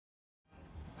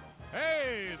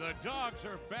The Dogs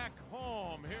are back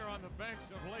home here on the banks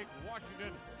of Lake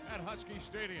Washington at Husky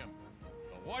Stadium.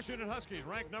 The Washington Huskies,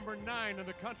 ranked number 9 in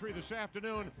the country this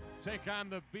afternoon, take on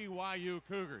the BYU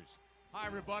Cougars. Hi,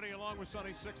 everybody. Along with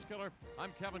Sonny Sixkiller,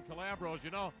 I'm Kevin Calabro. As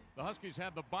you know, the Huskies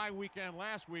had the bye weekend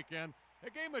last weekend.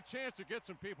 It gave them a chance to get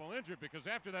some people injured because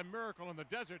after that miracle in the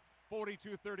desert,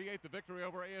 42-38, the victory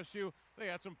over ASU, they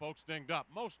had some folks dinged up.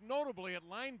 Most notably at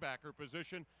linebacker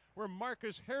position, where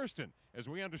Marcus Hairston, as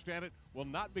we understand it, will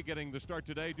not be getting the start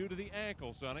today due to the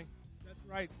ankle, Sonny. That's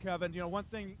right, Kevin. You know, one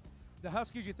thing, the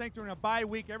Huskies, you think during a bye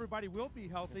week everybody will be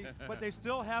healthy, but they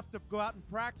still have to go out and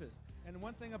practice. And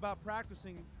one thing about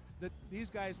practicing, that these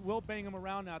guys will bang them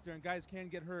around out there, and guys can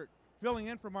get hurt. Filling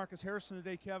in for Marcus Hairston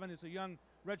today, Kevin, is a young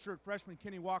redshirt freshman,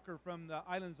 Kenny Walker, from the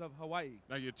islands of Hawaii.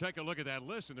 Now, you take a look at that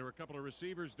list, and there were a couple of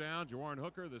receivers down. Jawan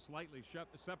Hooker, the slightly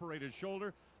separated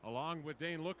shoulder, along with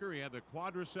Dane Looker. He had the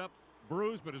quadricep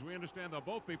bruise, but as we understand, they'll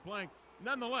both be playing.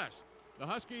 Nonetheless, the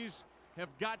Huskies have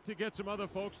got to get some other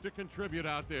folks to contribute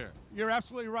out there. You're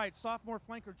absolutely right. Sophomore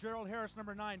flanker Gerald Harris,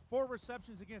 number 9, 4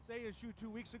 receptions against ASU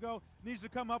 2 weeks ago. Needs to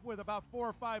come up with about 4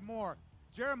 or 5 more.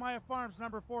 Jeremiah Farms,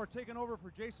 number 4, taking over for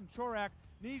Jason Chorak,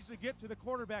 needs to get to the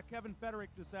quarterback, Kevin Federick,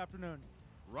 this afternoon.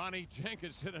 Ronnie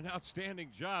Jenkins did an outstanding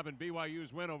job in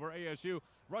BYU's win over ASU,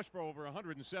 rushed for over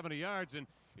 170 yards, and,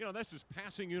 you know, this is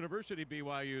passing university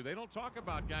BYU. They don't talk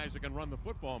about guys that can run the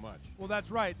football much. Well,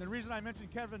 that's right. The reason I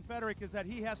mentioned Kevin Federick is that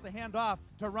he has to hand off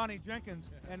to Ronnie Jenkins,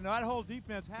 and that whole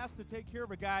defense has to take care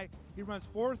of a guy. He runs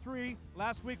 4.3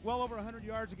 last week, well over 100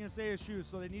 yards against ASU,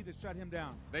 so they need to shut him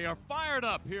down. They are fired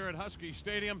up here at Husky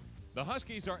Stadium. The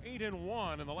Huskies are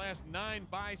 8-1 in the last 9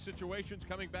 bye situations,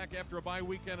 coming back after a bye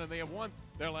weekend, and they have won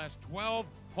their last 12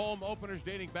 home openers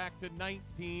dating back to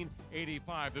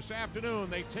 1985. This afternoon,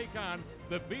 they take on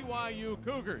the BYU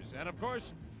Cougars. And, of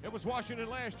course, it was Washington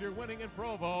last year winning in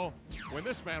Provo when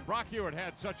this man, Brock Hewitt,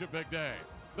 had such a big day.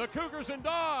 The Cougars and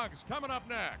Dogs coming up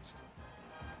next.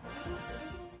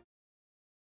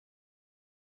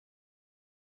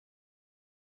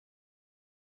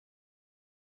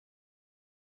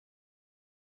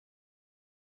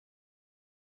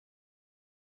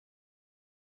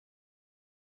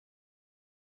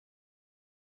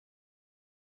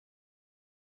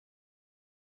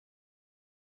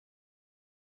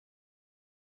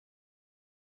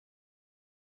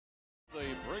 The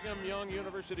Brigham Young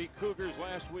University Cougars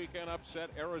last weekend upset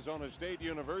Arizona State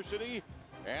University,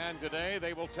 and today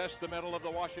they will test the mettle of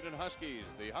the Washington Huskies.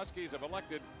 The Huskies have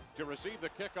elected to receive the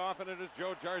kickoff, and it is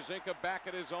Joe Jarzinka back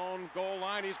at his own goal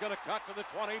line. He's going to cut to the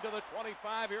 20, to the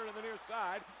 25 here to the near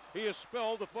side. He is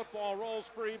spilled. The football rolls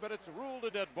free, but it's ruled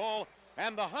a dead ball,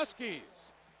 and the Huskies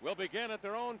will begin at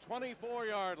their own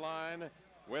 24-yard line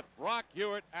with Brock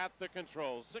Hewitt at the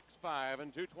controls. 6'5"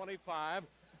 and 225.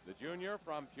 The junior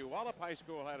from Puyallup High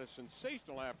School had a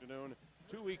sensational afternoon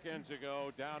 2 weekends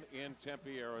ago down in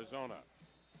Tempe, Arizona.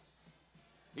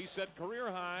 He set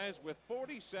career highs with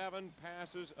 47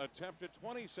 passes attempted,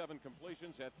 27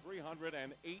 completions at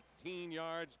 318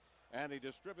 yards, and he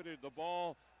distributed the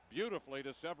ball beautifully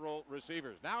to several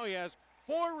receivers. Now he has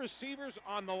 4 receivers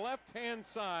on the left-hand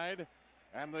side,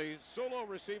 and the solo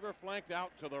receiver flanked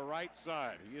out to the right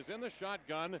side. He is in the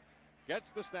shotgun.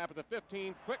 Gets the snap at the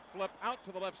 15, quick flip out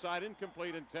to the left side,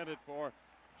 incomplete, intended for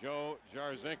Joe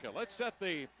Jarzinka. Let's set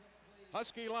the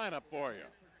Husky lineup for you.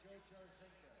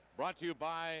 Brought to you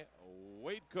by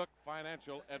Wade Cook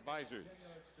Financial Advisors.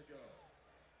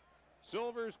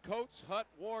 Silvers, Coates, Hutt,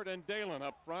 Ward, and Dalen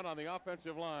up front on the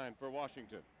offensive line for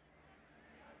Washington.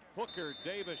 Hooker,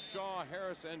 Davis, Shaw,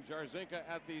 Harris, and Jarzinka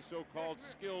at the so-called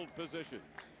skilled positions.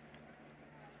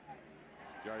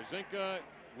 Jarzinka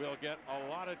will get a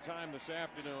lot of time this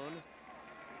afternoon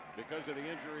because of the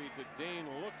injury to Dane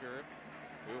Looker,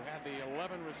 who had the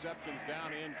 11 receptions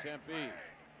down in Tempe.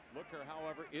 Looker,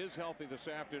 however, is healthy this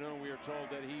afternoon. We are told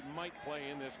that he might play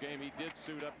in this game. He did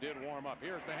suit up, did warm up.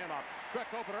 Here's the handoff. Quick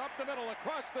opener up the middle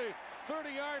across the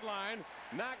 30-yard line.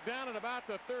 Knocked down at about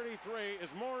the 33 is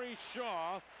Maurice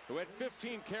Shaw, who had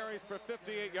 15 carries for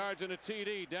 58 yards and a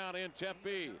TD down in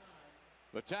Tempe.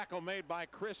 The tackle made by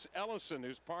Chris Ellison,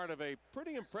 who's part of a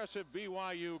pretty impressive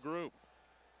BYU group.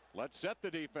 Let's set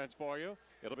the defense for you.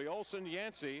 It'll be Olsen,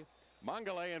 Yancey,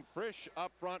 Mangale, and Frisch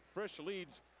up front. Frisch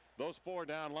leads those 4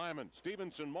 down linemen.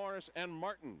 Stevenson, Morris, and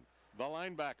Martin, the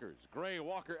linebackers. Gray,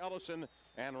 Walker, Ellison,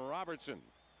 and Robertson.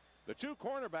 The 2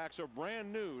 cornerbacks are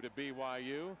brand new to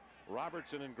BYU.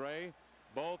 Robertson and Gray,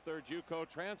 both are JUCO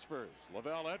transfers.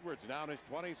 Lavelle Edwards now in his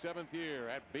 27th year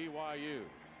at BYU.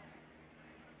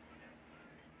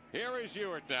 Here is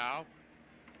Hewitt now.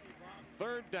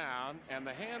 3rd down, and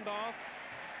the handoff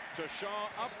to Shaw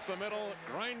up the middle,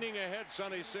 grinding ahead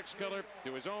Sonny Sixkiller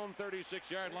to his own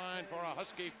 36-yard line for a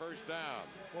Husky first down.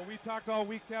 Well, we talked all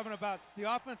week, Kevin, about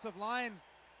the offensive line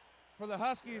for the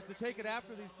Huskies to take it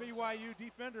after these BYU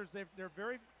defenders.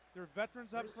 They're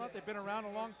veterans up front. They've been around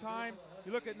a long time.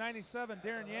 You look at 97,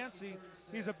 Darren Yancey.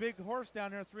 He's a big horse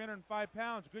down there, 305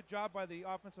 pounds. Good job by the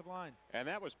offensive line. And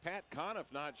that was Pat Conniff,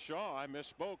 not Shaw. I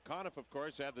misspoke. Conniff, of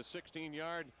course, had the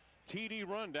 16-yard TD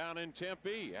run down in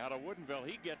Tempe. Out of Woodinville,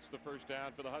 he gets the first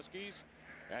down for the Huskies,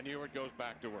 and Ewart goes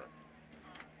back to work.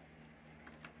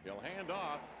 He'll hand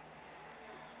off,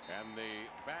 and the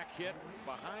back hit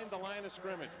behind the line of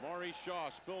scrimmage. Maurice Shaw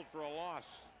spilled for a loss.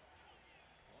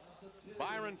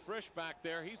 Byron Frisch back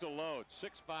there, he's a load, 6'5",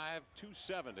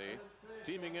 270.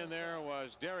 Teaming in there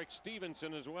was Derek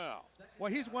Stevenson as well.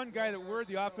 Well, he's one guy that we're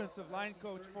the offensive line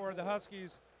coach for the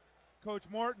Huskies, Coach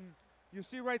Morton. You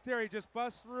see right there, he just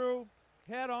busts through,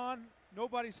 head on.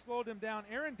 Nobody slowed him down.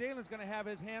 Aaron Dalen's going to have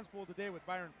his hands full today with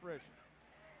Byron Frisch.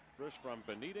 Frisch from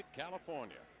Benita,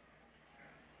 California.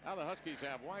 Now the Huskies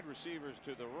have wide receivers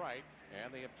to the right,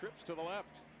 and they have trips to the left.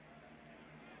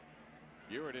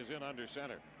 Ewart is in under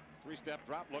center. Three-step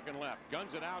drop, looking left.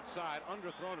 Guns it outside,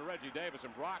 underthrown to Reggie Davis,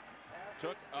 and Brock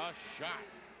took a shot.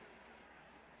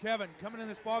 Kevin, coming in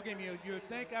this ballgame, you would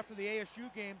think after the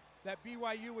ASU game that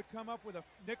BYU would come up with a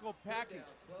nickel package.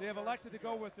 They have elected to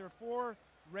go with their 4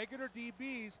 regular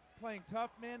DBs playing tough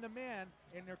man-to-man,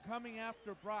 and they're coming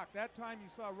after Brock. That time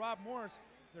you saw Rob Morris,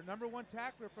 their #1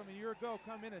 tackler from a year ago,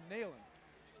 come in and nail him.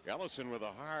 Ellison with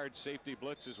a hard safety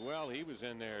blitz as well. He was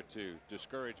in there to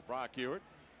discourage Brock Ewart.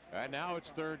 And now it's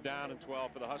 3rd down and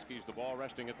 12 for the Huskies. The ball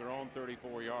resting at their own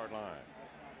 34-yard line.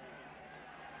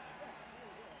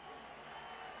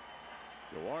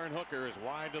 Warren Hooker is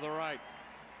wide to the right.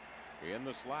 In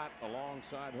the slot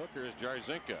alongside Hooker is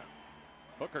Jarzinka.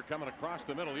 Hooker coming across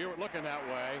the middle. Ewart looking that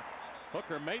way.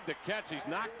 Hooker made the catch. He's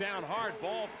knocked down hard,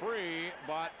 ball free,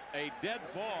 but a dead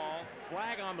ball,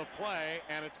 flag on the play,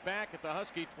 and it's back at the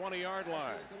Husky 20-yard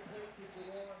line.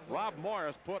 Rob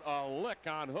Morris put a lick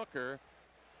on Hooker,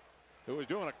 who was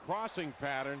doing a crossing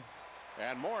pattern,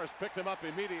 and Morris picked him up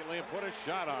immediately and put a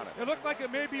shot on it. It looked like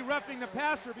it may be roughing the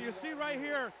passer, but you see right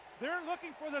here, they're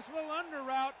looking for this little under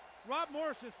route. Rob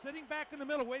Morris is sitting back in the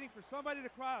middle waiting for somebody to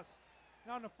cross.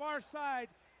 Now on the far side,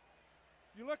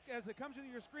 you look as it comes into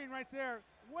your screen right there,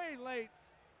 way late.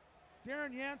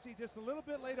 Darren Yancey just a little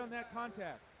bit late on that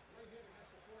contact.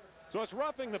 So it's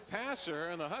roughing the passer,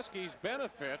 and the Huskies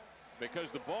benefit because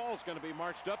the ball's going to be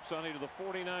marched up, Sonny, to the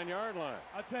 49-yard line.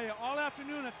 I'll tell you, all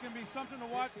afternoon it's going to be something to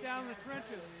watch down in the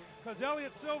trenches, because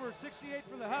Elliott Silver, 68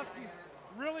 for the Huskies,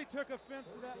 really took offense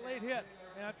to that late hit.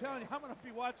 And I'm telling you, I'm going to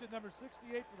be watching number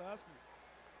 68 for the Huskies.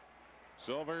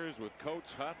 Silvers with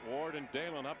Coates, Hutt, Ward, and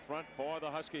Dalen up front for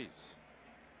the Huskies.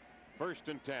 1st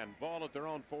and 10, ball at their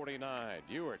own 49.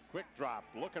 Ewart, quick drop,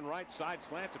 looking right side,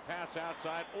 slants a pass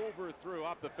outside, overthrew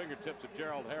off the fingertips of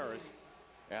Gerald Harris.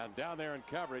 And down there in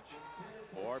coverage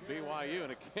for BYU.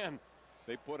 And again,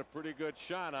 they put a pretty good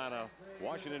shot on a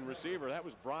Washington receiver. That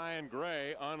was Brian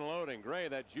Gray unloading. Gray,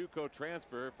 that JUCO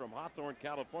transfer from Hawthorne,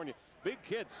 California. Big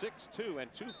kid, 6'2"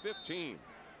 and 215.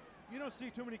 You don't see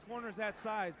too many corners that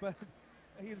size, but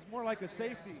he's more like a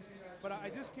safety. But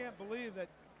I just can't believe that,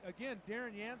 again,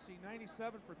 Darren Yancey,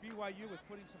 97 for BYU, was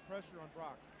putting some pressure on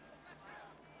Brock.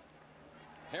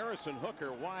 Harrison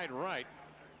Hooker wide right.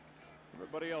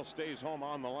 Everybody else stays home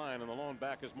on the line, and the lone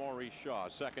back is Maurice Shaw.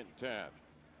 2nd and 10.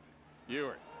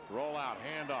 Ewart, roll out,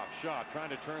 handoff. Shaw trying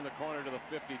to turn the corner to the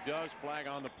 50. Does. Flag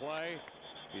on the play.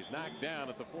 He's knocked down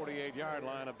at the 48-yard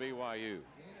line of BYU.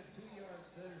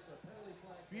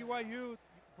 BYU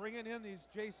bringing in these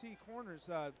JC corners.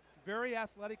 Very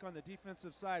athletic on the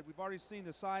defensive side. We've already seen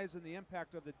the size and the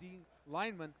impact of the D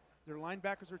linemen. Their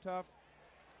linebackers are tough.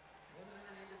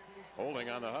 Holding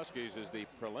on the Huskies is the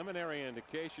preliminary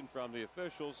indication from the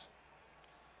officials.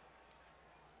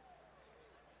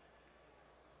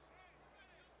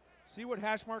 See what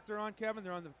hash mark they're on, Kevin?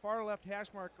 They're on the far left hash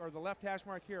mark, or the left hash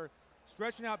mark here.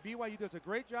 Stretching out. BYU does a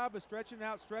great job of stretching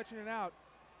it out.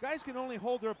 Guys can only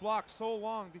hold their block so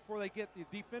long before the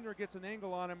defender gets an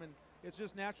angle on them, and it's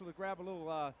just natural to grab a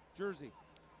little jersey.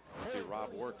 See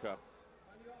Rob Workup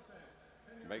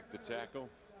make the tackle,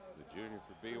 the junior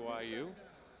for BYU.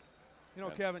 You know,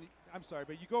 Kevin, I'm sorry,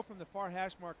 but you go from the far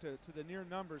hash mark to the near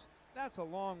numbers. That's a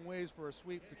long ways for a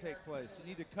sweep to take place. You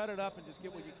need to cut it up and just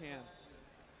get what you can.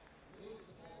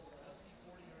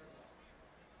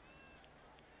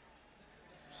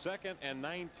 Second and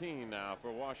 19 now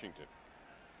for Washington.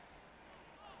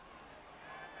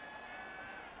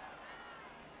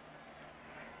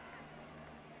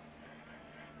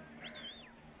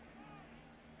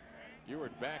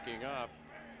 Ewart backing up.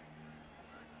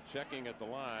 checking at the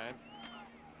line.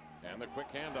 And the quick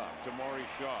handoff to Maury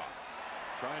Shaw.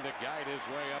 Trying to guide his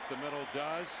way up the middle,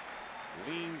 does.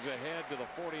 Leans ahead to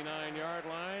the 49-yard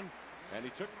line. And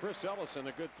he took Chris Ellison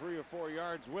a good 3 or 4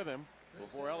 yards with him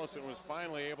before Ellison was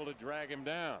finally able to drag him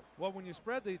down. Well, when you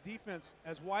spread the defense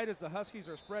as wide as the Huskies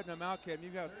are spreading them out, Kevin,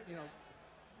 you've got,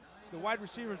 the wide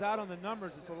receivers out on the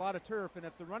numbers. It's a lot of turf. And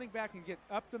if the running back can get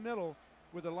up the middle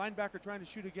with a linebacker trying to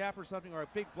shoot a gap or something, or a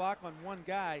big block on one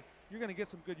guy, you're going to get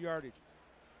some good yardage.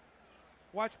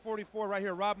 Watch 44 right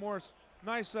here. Rob Morris.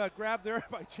 Nice grab there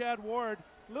by Chad Ward.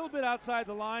 A little bit outside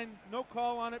the line. No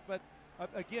call on it, but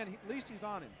again, at least he's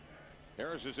on him.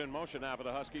 Harris is in motion now for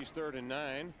the Huskies. 3rd and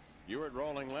 9. Ewert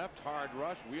rolling left. Hard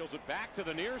rush. Wheels it back to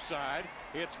the near side.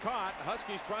 It's caught.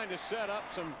 Huskies trying to set up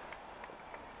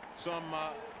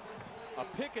a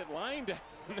picket line down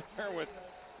there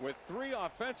with 3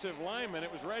 offensive linemen.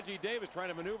 It was Reggie Davis trying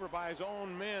to maneuver by his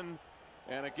own men.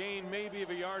 And a gain maybe of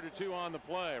a yard or 2 on the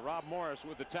play. Rob Morris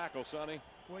with the tackle, Sonny.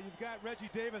 Well, you've got Reggie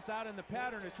Davis out in the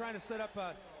pattern of trying to set up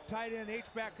a tight end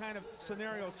H-back kind of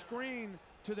scenario screen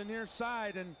to the near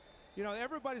side. And,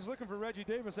 everybody's looking for Reggie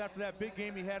Davis after that big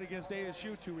game he had against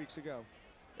ASU 2 weeks ago.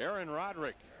 Aaron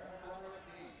Roderick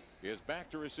is back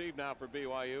to receive now for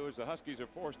BYU as the Huskies are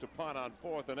forced to punt on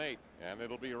 4th and 8. And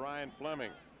it'll be Ryan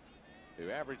Fleming, who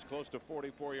averaged close to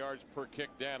 44 yards per kick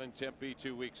down in Tempe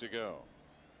 2 weeks ago.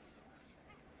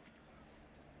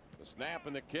 The snap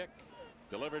and the kick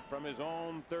delivered from his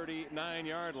own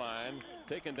 39-yard line,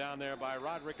 taken down there by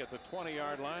Roderick at the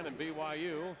 20-yard line, and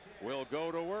BYU will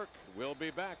go to work. We'll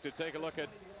be back to take a look at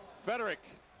Frederick,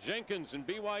 Jenkins, and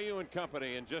BYU and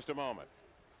company in just a moment.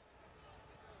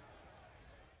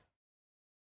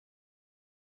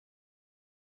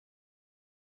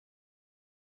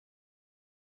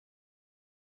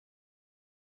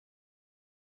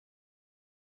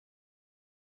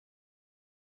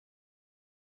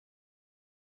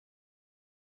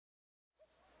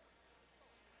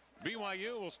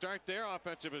 BYU will start their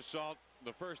offensive assault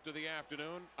the first of the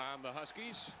afternoon on the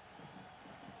Huskies.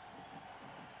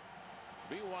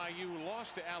 BYU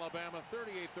lost to Alabama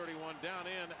 38-31 down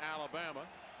in Alabama.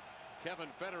 Kevin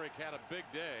Frederick had a big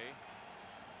day.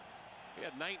 He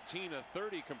had 19 of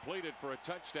 30 completed for a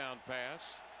touchdown pass.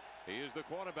 He is the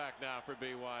quarterback now for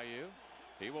BYU.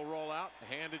 He will roll out,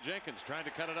 hand to Jenkins, trying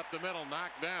to cut it up the middle, knock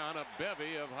down a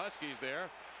bevy of Huskies there,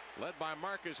 led by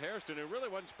Marcus Hairston, who really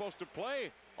wasn't supposed to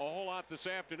play a whole lot this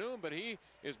afternoon, but he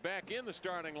is back in the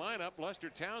starting lineup. Lester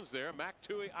Towns there, Mac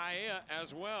Tui-Aya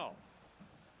as well.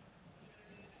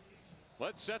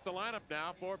 Let's set the lineup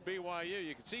now for BYU.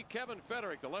 You can see Kevin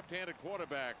Frederick, the left-handed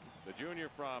quarterback, the junior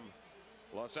from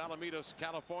Los Alamitos,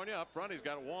 California. Up front, he's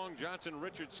got Wong, Johnson,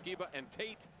 Richard, Skiba, and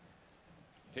Tate.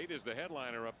 Tate is the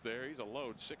headliner up there. He's a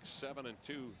load, 6'7" and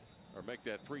 2, or make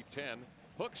that 310.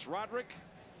 Hooks, Roderick,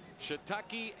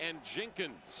 Shiitake, and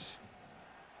Jenkins,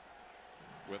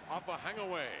 with Afa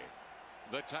Hangaway,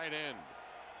 the tight end.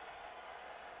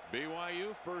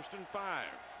 BYU 1st and 5.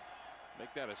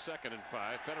 Make that a 2nd and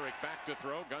 5. Frederick back to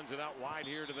throw, guns it out wide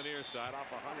here to the near side.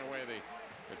 Afa Hangaway,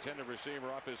 the intended receiver,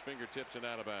 off his fingertips and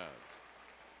out of bounds.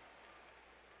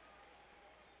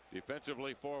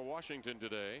 Defensively for Washington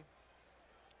today,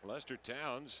 Lester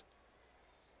Towns,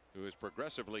 who is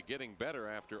progressively getting better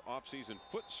after offseason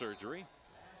foot surgery,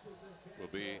 will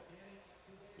be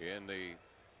in the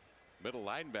middle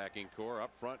linebacking core.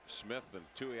 Up front, Smith and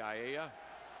Tui-Aya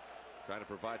trying to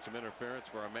provide some interference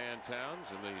for our man Towns,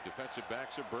 and the defensive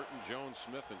backs are Burton, Jones,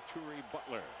 Smith, and Turi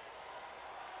Butler.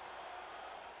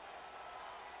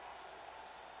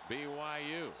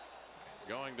 BYU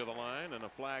going to the line, and a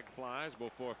flag flies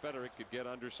before Frederick could get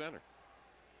under center.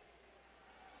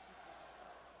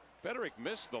 Frederick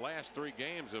missed the last 3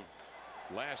 games of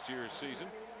last year's season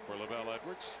for Lavelle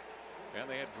Edwards, and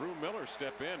they had Drew Miller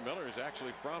step in. Miller is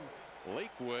actually from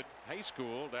Lakewood High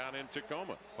School down in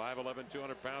Tacoma. 5'11",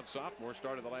 200-pound sophomore,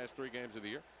 started the last 3 games of the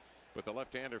year. But the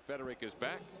left-hander Frederick is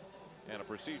back, and a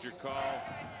procedure call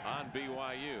on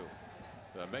BYU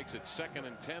that makes it 2nd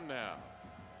and 10 now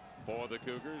for the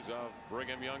Cougars of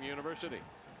Brigham Young University.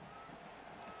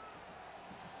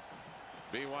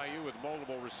 BYU with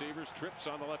multiple receivers, trips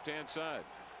on the left-hand side.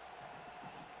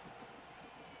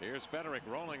 Here's Frederick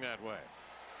rolling that way.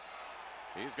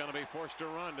 He's going to be forced to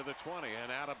run to the 20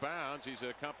 and out of bounds. He's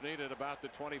accompanied at about the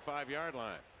 25-yard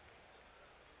line.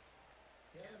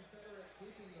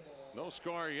 No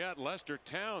score yet. Lester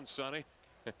Towns, Sonny,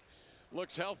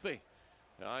 looks healthy.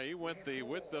 He went the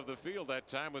width of the field that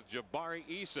time with Jabari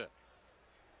Issa.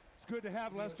 It's good to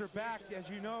have Lester back. As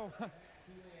you know,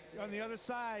 on the other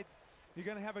side, you're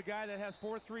going to have a guy that has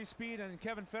 4.3 speed, and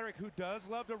Kevin Frederick, who does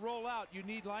love to roll out. You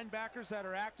need linebackers that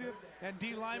are active and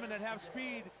D linemen that have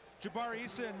speed. Jabari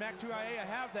Issa and Mactuaea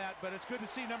have that, but it's good to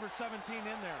see number 17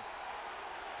 in there.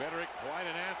 Frederick, quite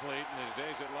an athlete in his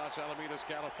days at Los Alamitos,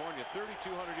 California.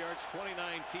 3,200 yards, 29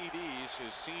 TDs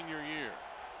his senior year.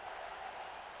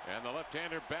 And the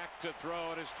left-hander back to throw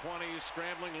at his 20,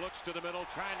 scrambling, looks to the middle,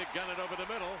 trying to gun it over the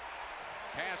middle.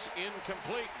 Pass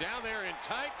incomplete. Down there in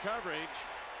tight coverage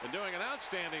and doing an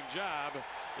outstanding job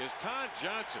is Todd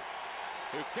Johnson,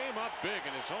 who came up big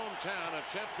in his hometown of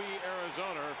Tempe,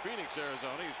 Arizona, or Phoenix,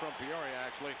 Arizona. He's from Peoria,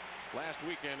 actually, last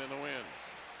weekend in the win.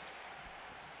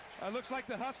 Looks like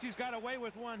the Huskies got away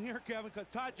with one here, Kevin, because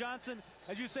Todd Johnson,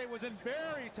 as you say, was in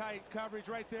very tight coverage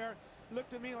right there. Looked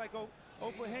to me like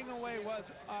Ofahengaway was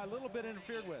a little bit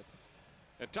interfered with.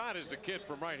 And Todd is the kid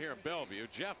from right here in Bellevue.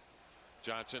 Jeff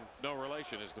Johnson, no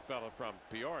relation, is the fellow from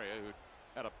Peoria who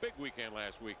had a big weekend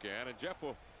last weekend. And Jeff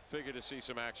will figure to see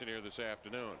some action here this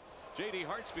afternoon. J.D.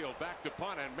 Hartsfield back to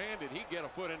punt, and man, did he get a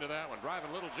foot into that one,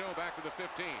 driving Little Joe back to the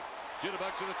 15.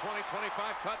 Jitterbugs to the 20,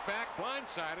 25, cut back,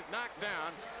 blindsided, knocked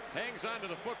down, hangs onto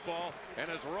the football, and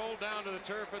is rolled down to the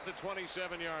turf at the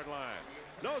 27-yard line.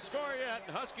 No score yet,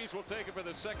 and Huskies will take it for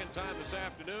the second time this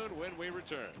afternoon when we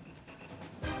return.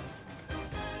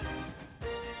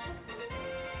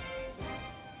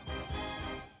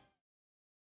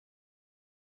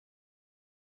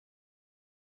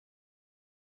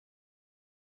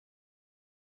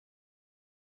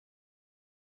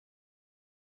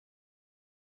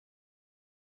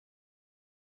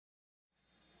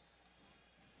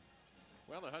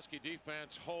 Well, the Husky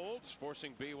defense holds,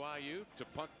 forcing BYU to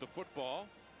punt the football.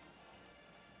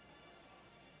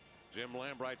 Jim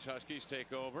Lambright's Huskies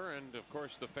take over, and of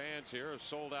course the fans here, a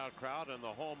sold-out crowd in the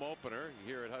home opener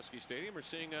here at Husky Stadium, are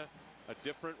seeing a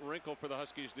different wrinkle for the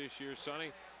Huskies this year,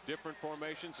 Sonny. Different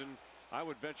formations, and I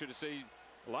would venture to say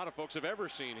a lot of folks have ever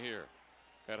seen here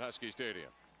at Husky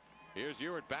Stadium. Here's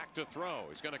Ewart back to throw.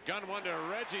 He's going to gun one to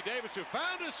Reggie Davis, who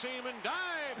found a seam and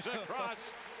dives across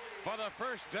for the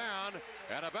first down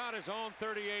at about his own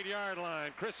 38-yard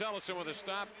line. Chris Ellison with a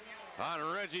stop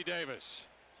on Reggie Davis.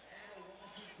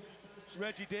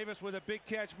 Reggie Davis with a big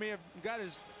catch, may have got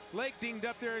his leg dinged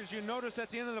up there, as you notice at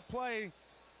the end of the play.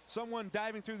 Someone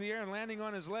diving through the air and landing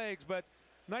on his legs, but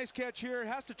nice catch here.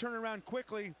 Has to turn around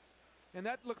quickly, and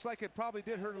that looks like it probably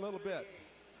did hurt a little bit.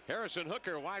 Harrison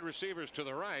Hooker, wide receivers to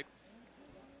the right,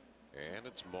 and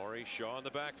it's Maury Shaw in the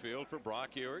backfield for Brock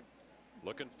Ewart.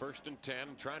 Looking 1st and 10,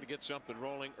 trying to get something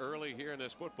rolling early here in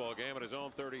this football game at his own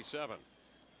 37.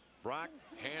 Brock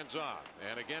hands off,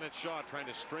 and again it's Shaw trying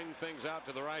to string things out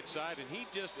to the right side, and he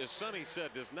just, as Sonny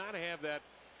said, does not have that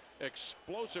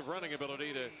explosive running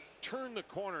ability to turn the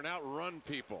corner and outrun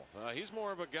people. He's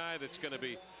more of a guy that's going to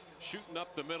be shooting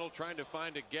up the middle, trying to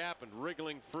find a gap and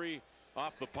wriggling free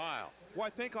off the pile. Well,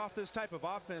 I think off this type of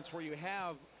offense where you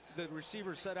have the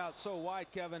receivers set out so wide,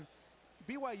 Kevin,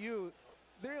 BYU,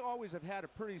 they always have had a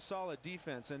pretty solid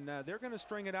defense, and they're going to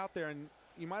string it out there, and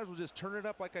you might as well just turn it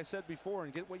up like I said before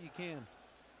and get what you can.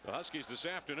 The Huskies this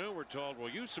afternoon, we're told, will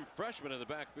use some freshmen in the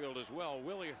backfield as well.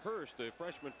 Willie Hurst, a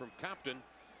freshman from Compton,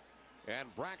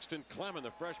 and Braxton Clement,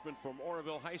 the freshman from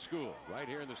Oroville High School, right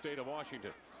here in the state of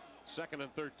Washington. 2nd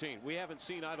and 13. We haven't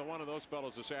seen either one of those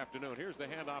fellows this afternoon. Here's the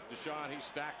handoff to Shaw. He's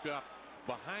stacked up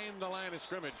behind the line of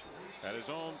scrimmage at his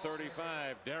own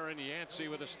 35. Darren Yancey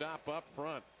with a stop up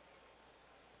front.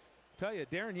 Tell you,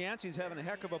 Darren Yancey's having a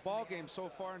heck of a ball game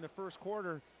so far in the first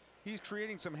quarter. He's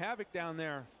creating some havoc down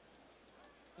there.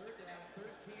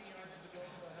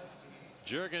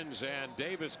 Juergens and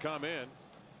Davis come in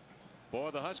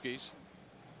for the Huskies.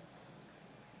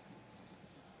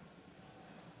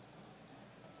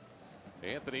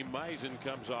 Anthony Meisen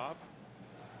comes off.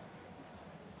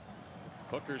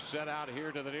 Hooker set out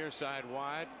here to the near side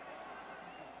wide.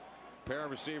 Pair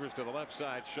of receivers to the left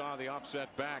side. Shaw the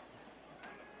offset back.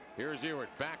 Here's Ewart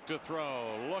back to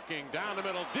throw, looking down the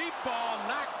middle, deep ball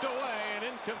knocked away and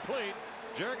incomplete.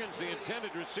 Juergens, the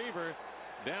intended receiver,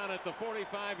 down at the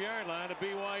 45-yard line of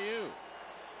BYU.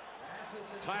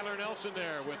 Tyler Nelson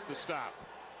there with the stop,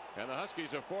 and the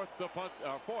Huskies are forced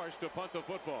to punt the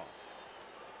football.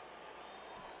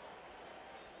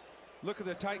 Look at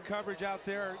the tight coverage out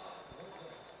there.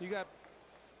 You got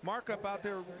markup out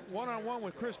there one-on-one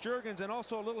with Chris Juergens, and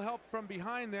also a little help from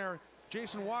behind there.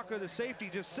 Jason Walker, the safety,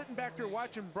 just sitting back there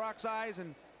watching Brock's eyes,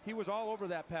 and he was all over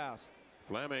that pass.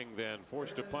 Fleming then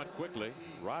forced to punt quickly.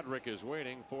 Roderick is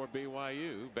waiting for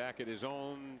BYU back at his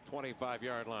own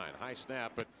 25-yard line. High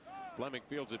snap, but Fleming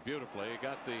fields it beautifully. He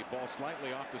got the ball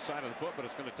slightly off the side of the foot, but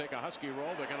it's going to take a Husky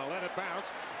roll. They're going to let it bounce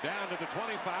down to the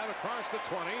 25, across the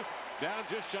 20, down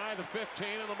just shy of the 15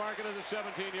 in the market of the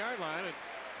 17-yard line. And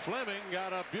Fleming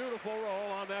got a beautiful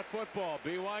roll on that football.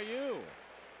 BYU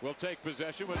will take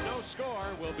possession with no score.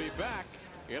 We'll be back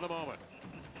in a moment.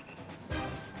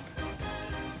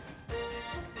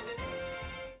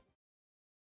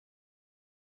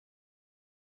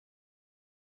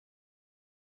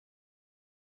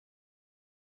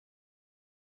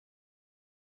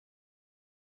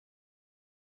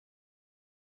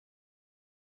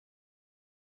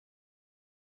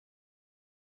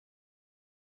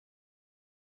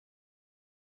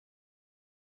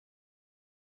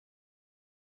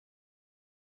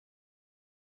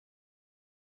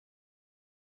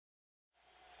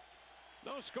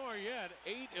 No score yet.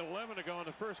 8:11 to go in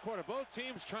the first quarter. Both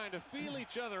teams trying to feel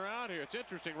each other out here. It's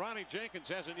interesting. Ronnie Jenkins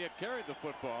hasn't yet carried the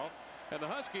football. And the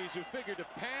Huskies, who figured to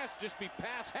just be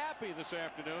pass happy this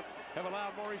afternoon, have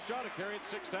allowed Maurice Shaw to carry it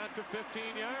 6 times for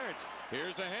 15 yards.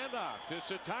 Here's a handoff to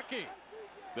Sataki.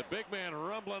 The big man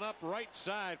rumbling up right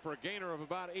side for a gainer of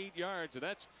about 8 yards. And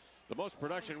that's the most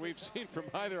production we've seen from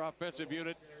either offensive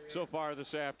unit so far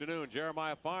this afternoon.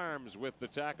 Jeremiah Farms with the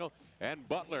tackle, and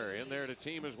Butler in there to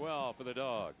team as well for the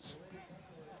Dogs.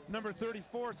 Number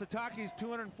 34, Sataki's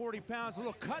 240 pounds. A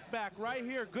little cutback right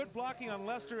here. Good blocking on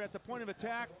Lester at the point of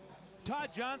attack. Todd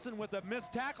Johnson with a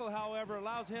missed tackle, however,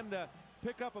 allows him to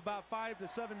pick up about 5 to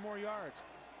 7 more yards.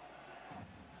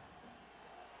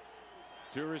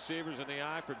 2 receivers in the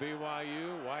eye for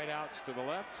BYU. Wide outs to the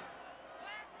left.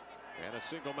 And a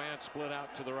single man split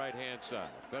out to the right-hand side.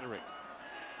 Frederick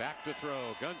back to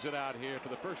throw. Guns it out here for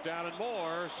the first down and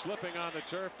more. Slipping on the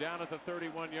turf down at the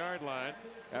 31-yard line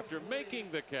after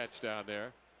making the catch down there.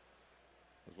 It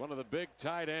was one of the big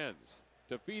tight ends.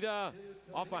 Tafida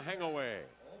off a hangaway.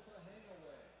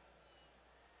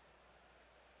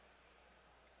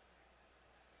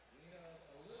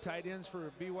 Tight ends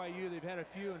for BYU. They've had a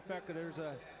few. In fact, there's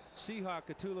a Seahawk,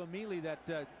 Atula Mealy, that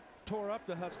tore up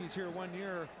the Huskies here one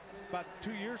year, about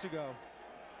 2 years ago.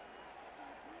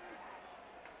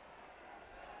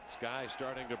 Sky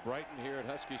starting to brighten here at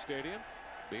Husky Stadium.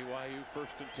 BYU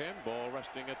 1st and 10. Ball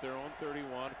resting at their own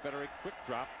 31. Frederick quick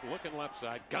drop, looking left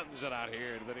side, guns it out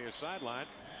here to the near sideline.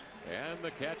 And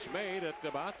the catch made at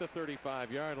about the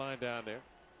 35-yard line down there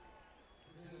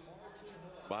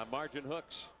by Margin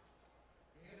Hooks.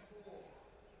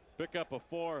 Pick up a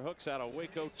 4. Hooks out of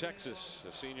Waco, Texas,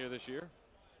 a senior this year.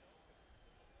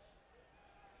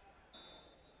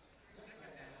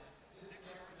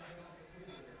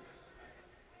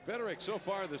 Frederick so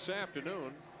far this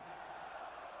afternoon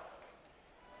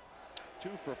 2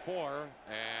 for 4,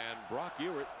 and Brock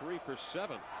Ewert 3 for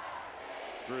 7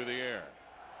 through the air.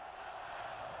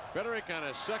 Frederick on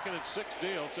a 2nd and 6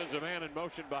 deal sends a man in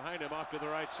motion behind him off to the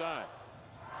right side.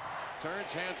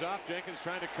 Turns, hands off. Jenkins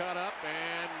trying to cut up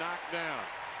and knocked down.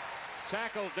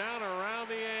 Tackled down around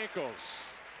the ankles.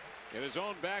 In his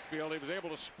own backfield, he was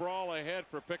able to sprawl ahead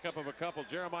for pickup of a couple.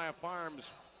 Jeremiah Farms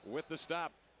with the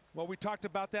stop. Well, we talked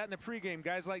about that in the pregame.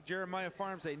 Guys like Jeremiah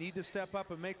Farms, they need to step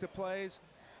up and make the plays.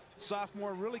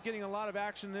 Sophomore really getting a lot of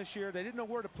action this year. They didn't know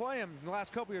where to play him in the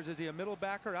last couple years. Is he a middle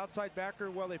backer, outside backer?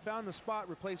 Well, they found the spot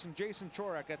replacing Jason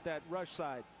Chorak at that rush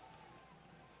side.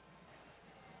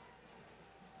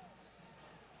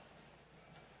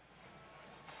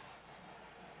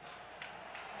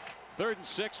 Third and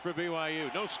 6 for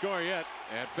BYU. No score yet,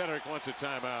 and Frederick wants a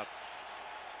timeout.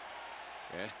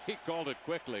 And he called it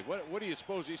quickly. What do you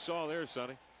suppose he saw there,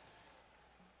 Sonny?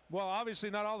 Well, obviously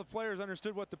not all the players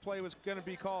understood what the play was going to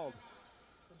be called.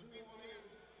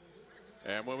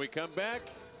 And when we come back,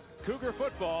 Cougar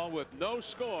football with no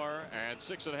score and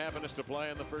 6.5 minutes to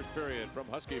play in the first period from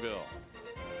Huskyville.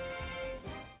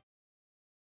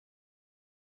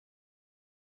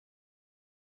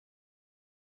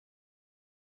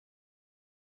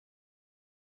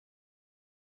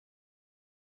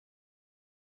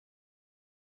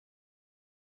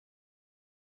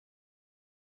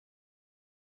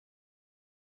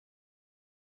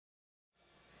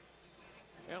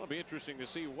 It'll be interesting to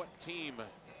see what team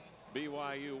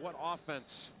BYU, what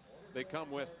offense they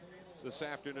come with this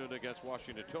afternoon against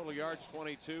Washington. Total yards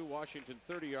 22, Washington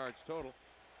 30 yards total.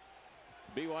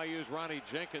 BYU's Ronnie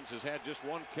Jenkins has had just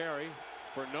 1 carry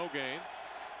for no gain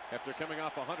after coming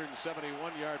off a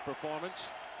 171-yard performance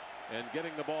and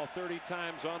getting the ball 30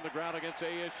 times on the ground against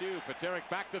ASU. Paterick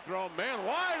back to throw, man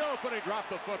wide open, he dropped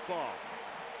the football.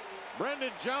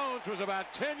 Brendan Jones was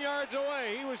about 10 yards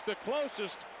away. He was the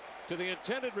closest to the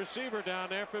intended receiver down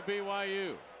there for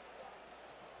BYU.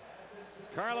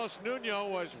 Carlos Nuno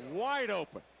was wide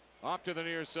open off to the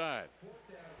near side.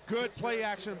 Good play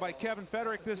action by Kevin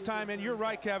Frederick this time, and you're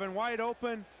right, Kevin, wide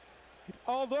open.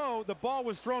 Although the ball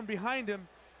was thrown behind him,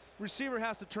 receiver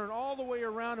has to turn all the way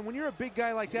around, and when you're a big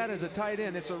guy like that as a tight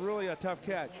end, it's really a tough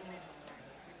catch.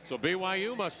 So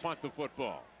BYU must punt the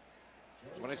football.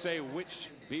 When I say which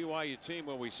BYU team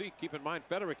will we see, keep in mind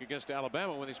Federick against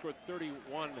Alabama when they scored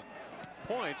 31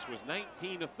 points was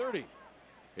 19 of 30.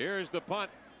 Here's the punt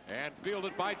and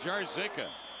fielded by Jarzinka.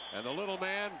 And the little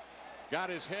man got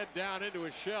his head down into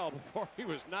his shell before he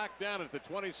was knocked down at the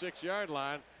 26-yard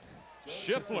line.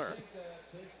 Schiffler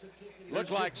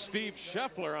looked like Steve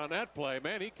Scheffler on that play.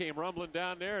 Man, he came rumbling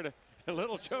down there, and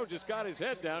little Joe just got his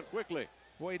head down quickly.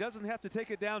 Well, he doesn't have to take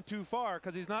it down too far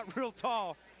because he's not real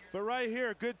tall. But right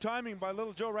here, good timing by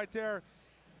little Joe right there.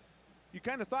 You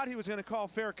kind of thought he was going to call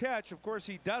fair catch. Of course,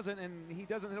 he doesn't, and he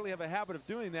doesn't really have a habit of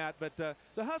doing that. But the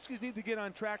Huskies need to get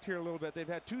on track here a little bit. They've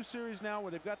had 2 series now where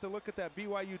they've got to look at that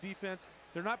BYU defense.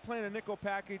 They're not playing a nickel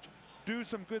package. Do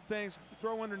some good things.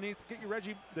 Throw underneath. Get your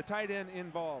Reggie, the tight end,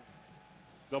 involved.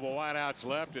 Double wideouts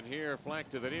left, and here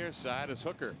flanked to the near side is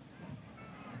Hooker.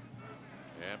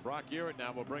 And Brock Ewart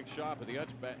now will bring Shaw at the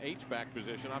H-back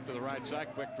position off to the right side.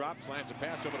 Quick drop, slants a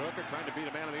pass over to Hooker, trying to beat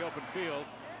a man in the open field.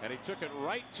 And he took it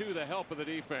right to the help of the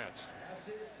defense.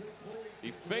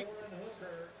 He faked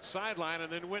sideline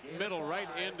and then went middle right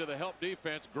into the help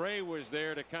defense. Gray was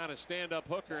there to kind of stand up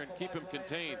Hooker and keep him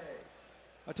contained.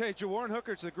 I'll tell you, Jawarn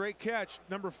Hooker's a great catch.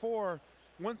 Number 4.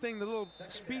 One thing the little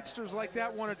speedsters like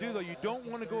that want to do, though, you don't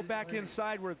want to go back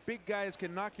inside where big guys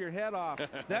can knock your head off.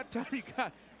 That time you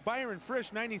got Byron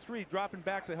Frisch, 93, dropping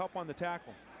back to help on the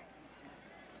tackle.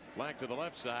 Flank to the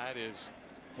left side is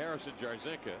Harrison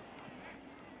Jarzinka.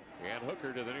 And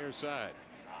Hooker to the near side.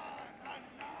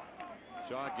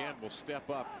 Shaw again will step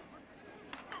up.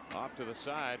 Off to the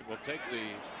side. Will take the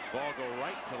ball, go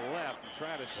right to left and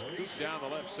try to scoot down the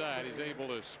left side. He's able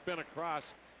to spin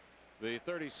across the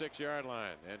 36-yard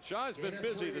line. And Shaw's been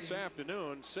busy this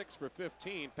afternoon, 6 for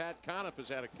 15. Pat Conniff has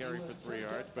had a carry for 3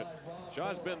 yards, but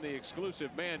Shaw's been the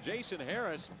exclusive man. Jason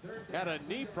Harris had a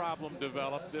knee problem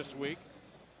develop this week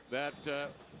that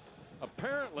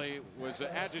apparently was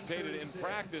agitated in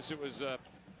practice. It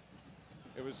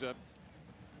was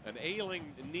an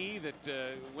ailing knee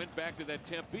that went back to that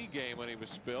Tempe game when he was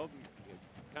spilled and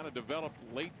kind of developed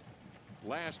late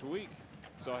last week.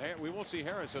 So we won't see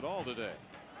Harris at all today.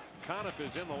 Conniff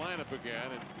is in the lineup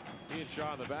again, and he and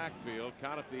Shaw in the backfield.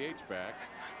 Conniff the H-back.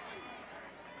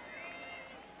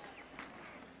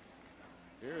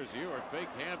 Here's Ewart, fake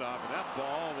handoff, and that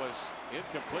ball was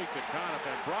incomplete to Conniff.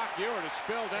 And Brock Ewart is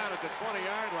spilled down at the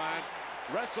 20-yard line,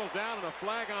 wrestled down, and a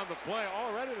flag on the play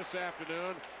already this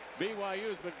afternoon. BYU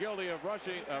has been guilty of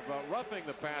roughing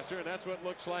the passer, and that's what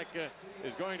looks like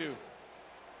is going to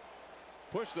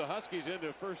push the Huskies into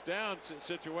a first down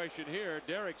situation here.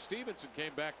 Derek Stevenson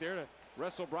came back there to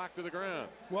wrestle Brock to the ground.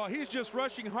 Well, he's just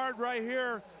rushing hard right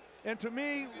here, and to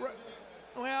me,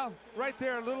 well, right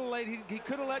there a little late. He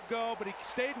could have let go, but he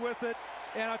stayed with it.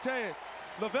 And I'll tell you,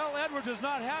 Lavelle Edwards is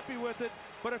not happy with it,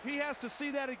 but if he has to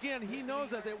see that again, he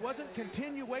knows that it wasn't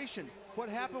continuation. What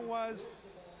happened was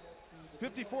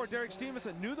 54, Derek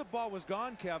Stevenson knew the ball was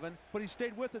gone, Kevin, but he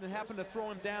stayed with it and happened to throw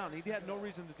him down. He had no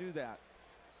reason to do that.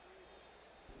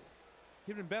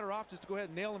 He'd been better off just to go ahead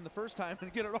and nail him the first time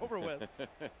and get it over with.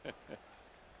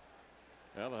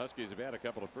 Well, the Huskies have had a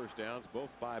couple of first downs, both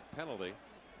by penalty,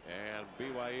 and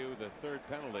BYU the 3rd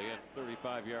penalty, and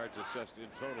 35 yards assessed in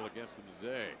total against them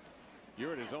today.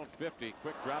 Ewart his own 50,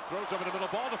 quick drop, throws over the middle,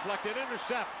 ball deflected,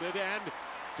 intercepted, and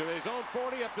to his own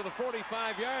 40 up to the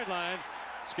 45-yard line.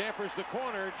 Scampers the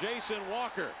corner, Jason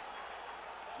Walker.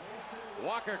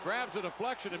 Walker grabs a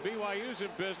deflection, and BYU's in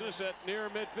business at near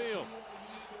midfield.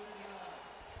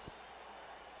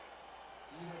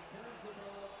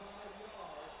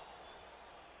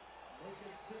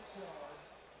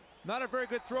 Not a very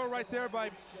good throw right there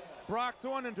by Brock,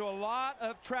 throwing into a lot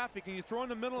of traffic, and you throw in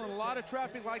the middle and a lot of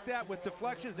traffic like that with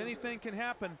deflections, anything can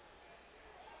happen.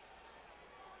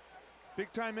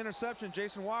 Big time interception.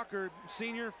 Jason Walker,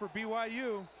 senior for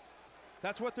BYU.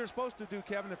 That's what they're supposed to do,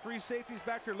 Kevin. The free safeties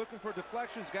back there looking for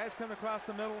deflections. Guys come across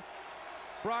the middle.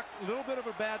 Brock, a little bit of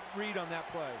a bad read on that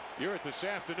play. Ewart this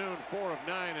afternoon, 4 of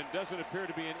 9, and doesn't appear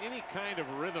to be in any kind of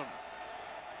rhythm.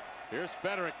 Here's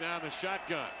Federick down the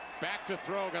shotgun. Back to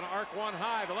throw, going to arc one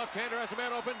high. The left-hander has a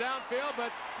man open downfield,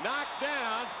 but knocked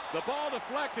down. The ball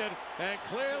deflected, and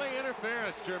clearly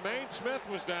interference. Jermaine Smith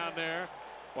was down there.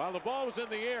 While the ball was in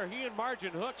the air, he and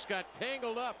Margin Hooks got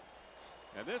tangled up.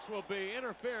 And this will be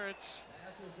interference.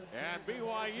 And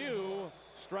BYU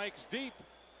strikes deep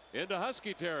into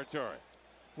Husky territory.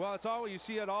 Well, it's all, you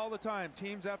see it all the time.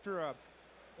 Teams after a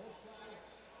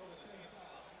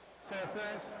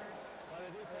interference by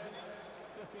the defense,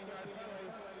 15-yard penalty,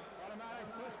 automatic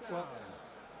first down. Well,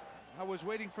 I was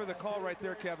waiting for the call right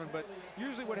there, Kevin, but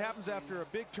usually what happens after a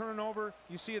big turnover,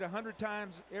 you see it 100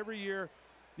 times every year.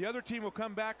 The other team will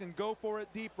come back and go for it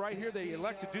deep. Right here, they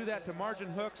elect to do that to margin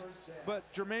hooks, but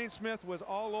Jermaine Smith was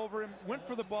all over him, went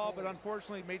for the ball, but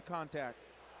unfortunately made contact.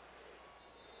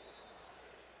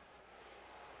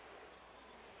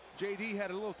 JD had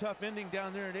a little tough ending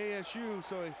down there at ASU,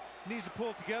 so he needs to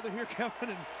pull it together here, Kevin,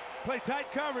 and play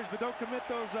tight coverage, but don't commit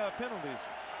those penalties.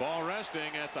 Ball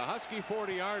resting at the Husky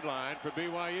 40-yard line for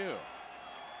BYU.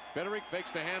 Federic fakes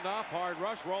the handoff, hard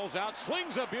rush, rolls out,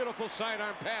 slings a beautiful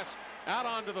sidearm pass out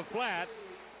onto the flat.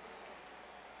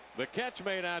 The catch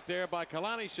made out there by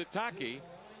Kalani Sitake,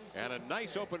 and a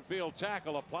nice open field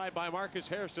tackle applied by Marcus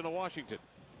Hairston of Washington.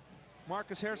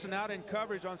 Marcus Hairston out in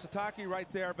coverage on Sitake right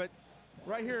there, but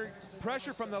right here,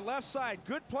 pressure from the left side.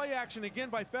 Good play action again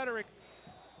by Federic.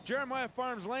 Jeremiah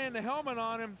Farms laying the helmet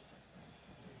on him.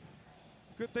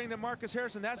 Good thing that Marcus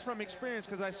Hairston, that's from experience,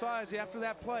 because I saw as after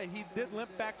that play, he did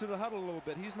limp back to the huddle a little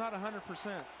bit. He's not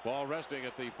 100%. Ball resting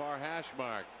at the far hash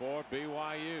mark for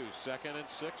BYU. 2nd and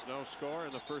 6, no score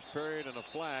in the first period, and a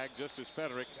flag just as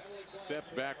Federic steps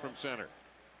back from center.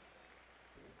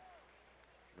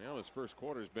 Well, his first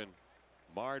quarter has been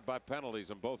marred by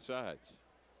penalties on both sides.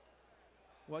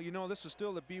 Well, you know, this is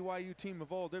still the BYU team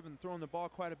of old. They've been throwing the ball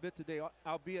quite a bit today,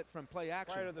 albeit from play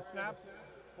action. Prior to the snap,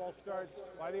 false start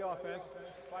by the offense.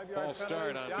 5-yard False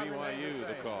start on BYU,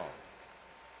 the call.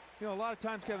 You know, a lot of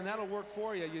times, Kevin, that'll work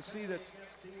for you. You see that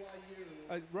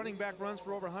a running back runs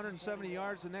for over 170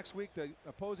 yards the next week. The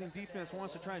opposing defense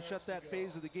wants to try and shut that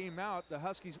phase of the game out. The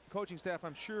Huskies coaching staff,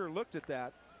 I'm sure, looked at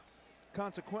that.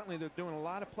 Consequently, they're doing a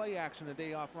lot of play action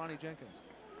today off Ronnie Jenkins.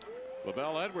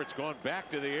 LaBelle Edwards going back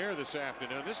to the air this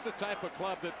afternoon. This is the type of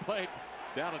club that played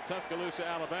down in Tuscaloosa,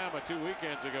 Alabama 2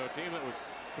 weekends ago. A team that was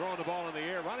throwing the ball in the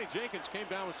air. Ronnie Jenkins came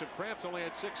down with some cramps, only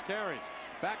had 6 carries.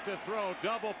 Back to throw,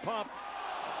 double pump.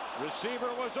 Receiver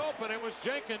was open. It was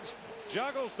Jenkins.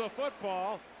 Juggles the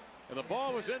football, and the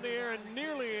ball was in the air and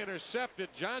nearly intercepted.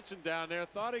 Johnson down there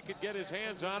thought he could get his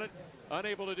hands on it,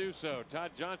 unable to do so.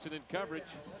 Todd Johnson in coverage.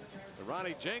 And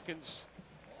Ronnie Jenkins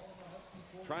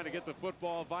trying to get the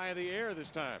football via the air this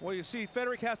time. Well, you see,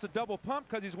 Federic has to double pump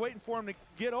because he's waiting for him to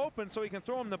get open so he can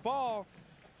throw him the ball.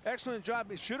 Excellent job.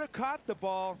 He should have caught the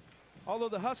ball, although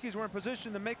the Huskies were in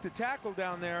position to make the tackle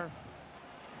down there.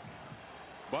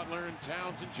 Butler and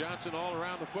Townsend, Johnson all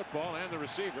around the football and the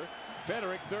receiver.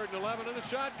 Federic 3rd and 11 in the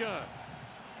shotgun.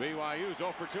 BYU's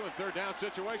 0 for 2 in 3rd down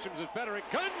situations, and Federic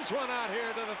guns one out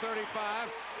here to the 35.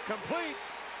 Complete,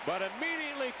 but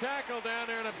immediately tackled down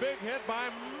there, and a big hit by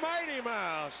Mighty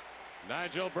Mouse.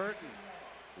 Nigel Burton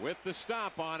with the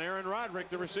stop on Aaron Roderick,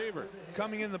 the receiver.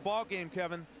 Coming in the ball game,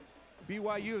 Kevin,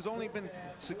 BYU has only been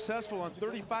successful on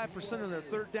 35% of their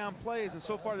 3rd down plays, and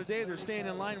so far today they're staying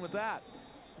in line with that.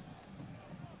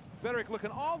 Federic looking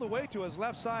all the way to his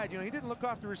left side. You know, he didn't look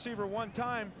off the receiver one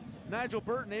time. Nigel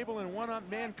Burton able in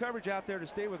one-man coverage out there to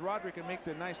stay with Roderick and make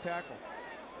the nice tackle.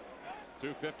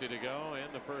 2:50 to go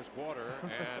in the first quarter,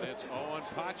 and it's Owen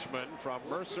Potchman from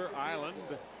Mercer Island.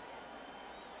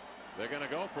 They're going to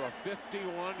go for a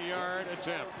 51-yard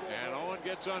attempt, and Owen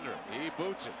gets under it. He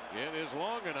boots it. It is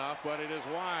long enough, but it is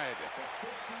wide.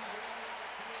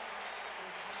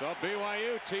 So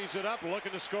BYU tees it up,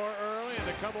 looking to score early and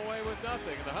to come away with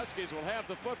nothing. And the Huskies will have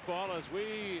the football as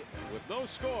we, with no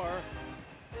score,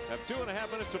 have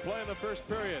 2.5 minutes to play in the first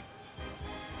period.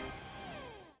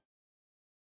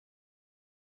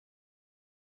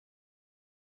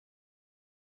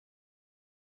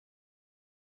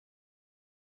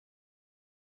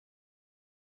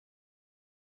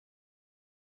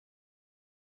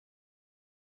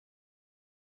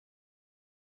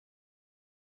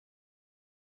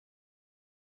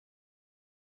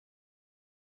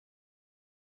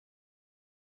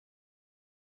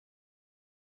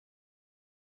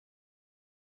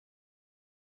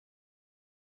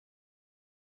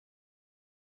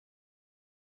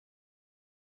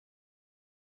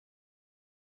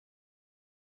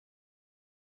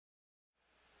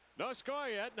 No score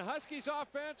yet, and the Huskies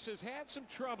offense has had some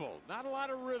trouble. Not a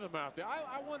lot of rhythm out there.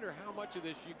 I wonder how much of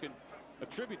this you can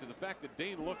attribute to the fact that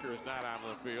Dane Looker is not out on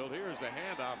the field. Here's a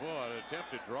handoff. Oh, an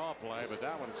attempted draw play, but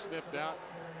that one is sniffed out.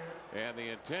 And the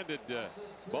intended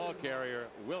ball carrier,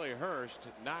 Willie Hurst,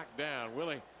 knocked down.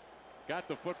 Willie got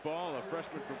the football. The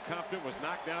freshman from Compton was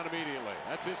knocked down immediately.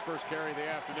 That's his first carry of the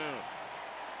afternoon.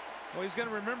 Well, he's going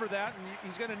to remember that, and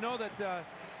he's going to know that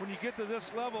when you get to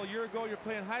this level, a year ago you're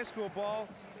playing high school ball.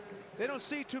 They don't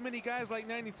see too many guys like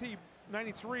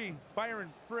 93,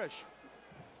 Byron Frisch.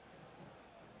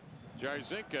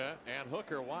 Jarzinka and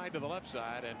Hooker wide to the left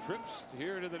side, and trips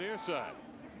here to the near side.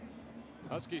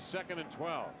 Huskies 2nd and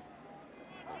 12.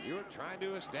 Ewart trying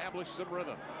to establish some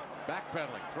rhythm.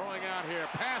 Backpedaling, throwing out here.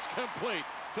 Pass complete.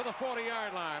 to the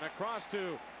 40-yard line. Across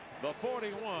to the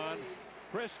 41.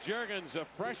 Chris Juergens, a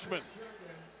freshman,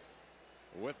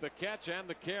 with the catch and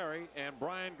the carry, and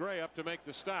Brian Gray up to make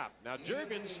the stop. Now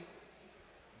Juergens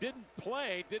didn't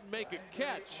make a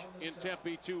catch in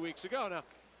Tempe 2 weeks ago. Now,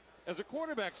 as a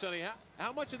quarterback, Sonny,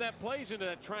 how much of that plays into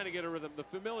that trying to get a rhythm, the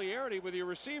familiarity with your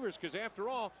receivers? Because after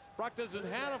all, Brock doesn't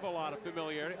have a lot of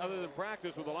familiarity other than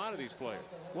practice with a lot of these players.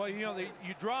 Well, you know,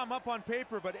 you draw them up on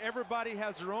paper, but everybody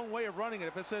has their own way of running it.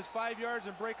 If it says 5 yards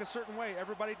and break a certain way,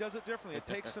 everybody does it differently. It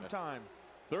takes some time.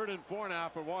 3rd and 4 now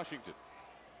for Washington.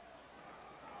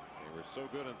 They were so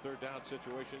good in third down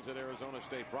situations at Arizona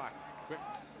State. Brock, quick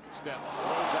step,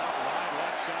 throws out line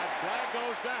left side, flag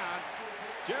goes down.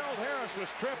 Gerald Harris was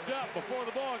tripped up before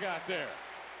the ball got there.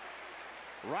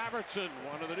 Robertson,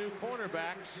 one of the new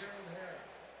cornerbacks,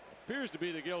 appears to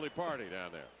be the guilty party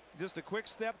down there. Just a quick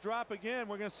step drop again.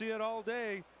 We're going to see it all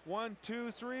day. 1,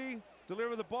 2, 3,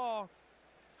 deliver the ball.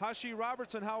 Hashi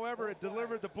Robertson, however, it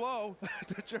delivered the blow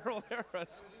to Gerald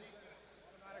Harris.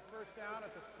 First down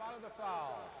at the spot of the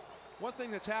foul. One thing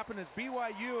that's happened is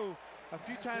BYU a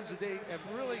few times a day have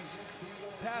really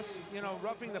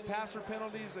roughing the passer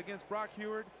penalties against Brock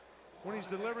Huard. When he's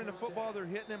delivering the football, they're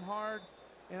hitting him hard.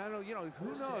 And I know,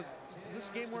 who knows, as this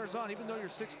game wears on, even though you're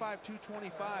 6'5",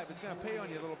 225, it's going to pay on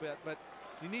you a little bit. But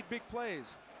you need big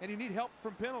plays, and you need help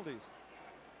from penalties.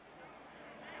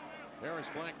 Harris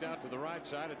flanked out to the right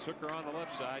side. It's Hooker on the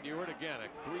left side. Ewart again,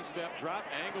 a 3-step drop,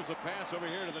 angles a pass over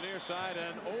here to the near side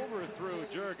and overthrew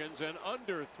Juergens and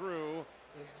underthrew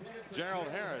Gerald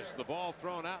Harris. The ball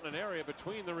thrown out in an area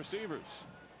between the receivers.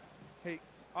 Hey,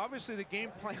 obviously the game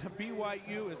plan of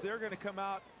BYU is they're going to come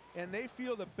out and they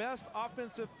feel the best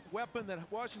offensive weapon that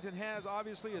Washington has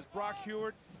obviously is Brock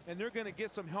Huard, and they're going to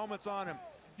get some helmets on him.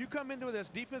 You come into this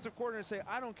defensive coordinator and say,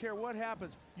 I don't care what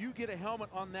happens, you get a helmet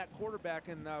on that quarterback,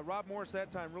 and Rob Morris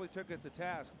that time really took it to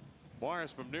task.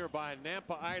 Morris from nearby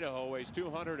Nampa, Idaho, weighs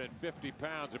 250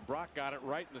 pounds, and Brock got it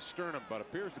right in the sternum, but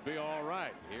appears to be all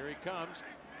right. Here he comes,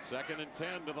 2nd and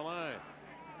 10 to the line.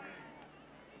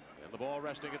 And the ball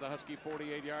resting at the Husky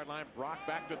 48-yard line. Brock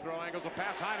back to throw, angles a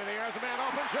pass high to the air as a man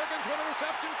open. Juergens with a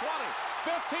reception, 20,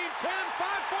 15, 10,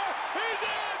 5-4. He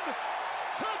did!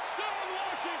 Touchdown,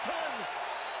 Washington!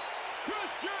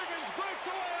 Chris Juergens breaks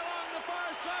away along the far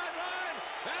sideline,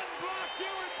 and Brock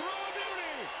Huard throw a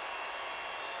beauty.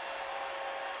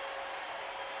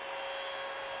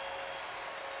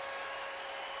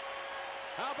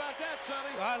 How about that,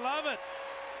 Sonny? I love it.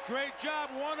 Great job,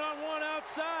 one-on-one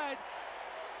outside.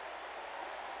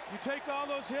 You take all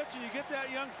those hits and you get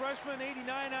that young freshman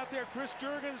 89 out there, Chris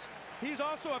Juergens. He's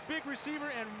also a big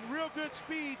receiver and real good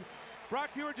speed. Brock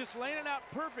Huard just laying it out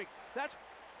perfect. That's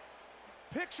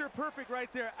picture perfect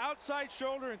right there. Outside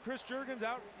shoulder, and Chris Juergens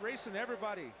out racing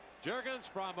everybody. Juergens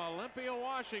from Olympia,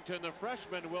 Washington. The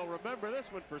freshman will remember this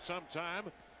one for some time.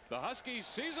 The Huskies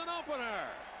season opener.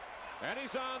 And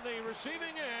he's on the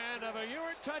receiving end of a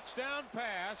Huard touchdown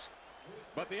pass.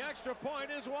 But the extra point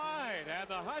is wide, and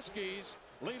the Huskies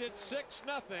lead it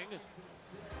 6-0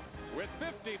 with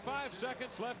 55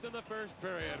 seconds left in the first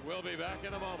period. We'll be back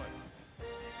in a moment.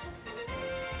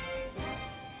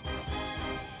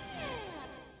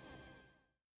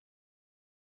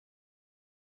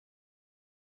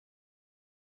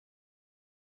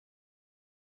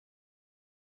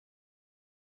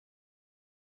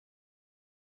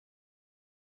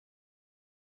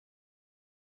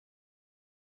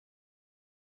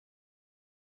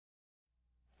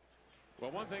 Well,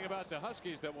 one thing about the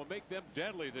Huskies that will make them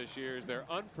deadly this year is their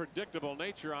unpredictable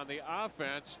nature on the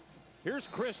offense. Here's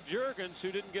Chris Juergens,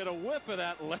 who didn't get a whiff of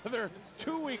that leather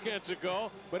 2 weekends ago,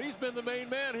 but he's been the main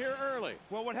man here early.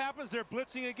 Well, what happens, they're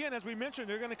blitzing again. As we mentioned,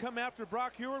 they're going to come after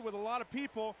Brock Huard with a lot of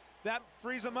people. That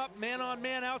frees them up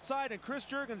man-on-man outside, and Chris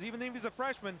Juergens, even if he's a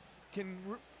freshman, can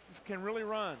really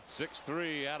run.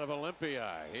 6'3" out of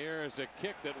Olympia. Here's a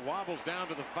kick that wobbles down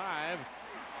to the 5.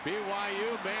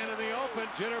 BYU man in the open,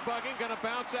 jitterbugging, going to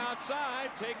bounce outside,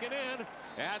 taken in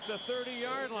at the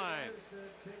 30-yard line.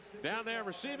 Down there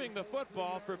receiving the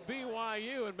football for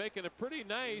BYU and making a pretty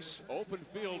nice open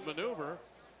field maneuver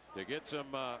to get some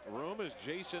room is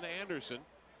Jason Anderson.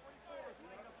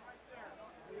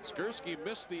 Skursky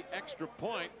missed the extra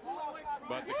point,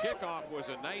 but the kickoff was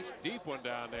a nice deep one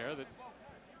down there that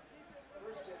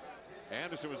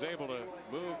Anderson was able to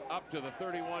move up to the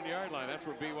 31-yard line. That's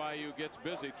where BYU gets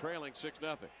busy, trailing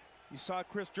 6-0. You saw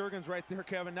Chris Juergens right there,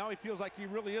 Kevin. Now he feels like he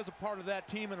really is a part of that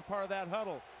team and a part of that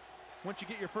huddle. Once you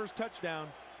get your first touchdown.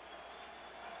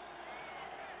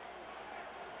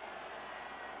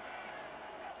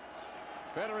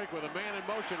 Federick with a man in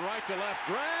motion right to left,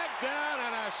 dragged down,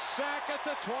 and a sack at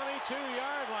the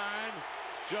 22-yard line.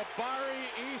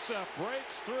 Jabari Issa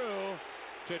breaks through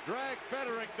to drag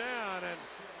Federick down, and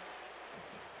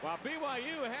while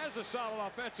BYU has a solid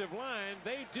offensive line,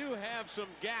 they do have some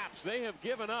gaps. They have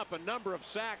given up a number of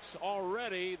sacks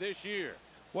already this year.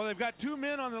 Well, they've got two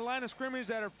men on the line of scrimmage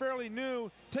that are fairly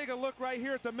new. Take a look right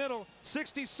here at the middle.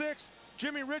 66,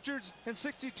 Jimmy Richards, and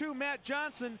 62, Matt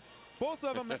Johnson. Both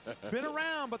of them have been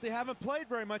around, but they haven't played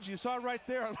very much. You saw right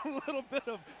there a little bit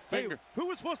of finger. Hey, who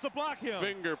was supposed to block him?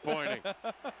 Finger pointing.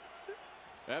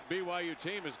 That BYU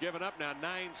team has given up now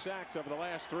 9 sacks over the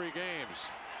last 3 games.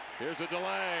 Here's a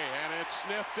delay, and it's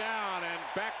sniffed down, and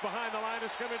back behind the line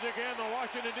of scrimmage again. The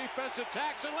Washington defense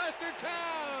attacks, and Lester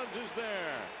Towns is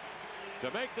there to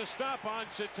make the stop on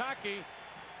Sitake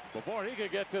before he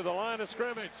could get to the line of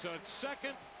scrimmage. So it's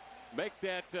second, make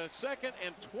that second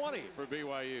and 20 for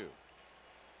BYU.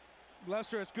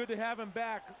 Lester, it's good to have him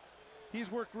back.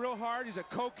 He's worked real hard. He's a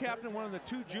co-captain, one of the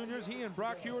 2 juniors. He and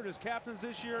Brock Hewitt as captains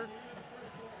this year.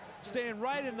 Staying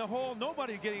right in the hole.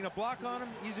 Nobody getting a block on him.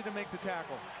 Easy to make the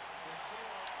tackle.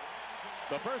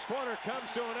 The first quarter comes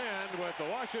to an end with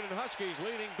the Washington Huskies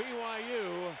leading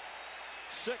BYU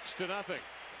 6-0.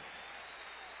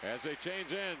 As they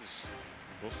change ends,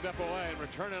 we'll step away and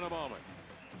return in a moment.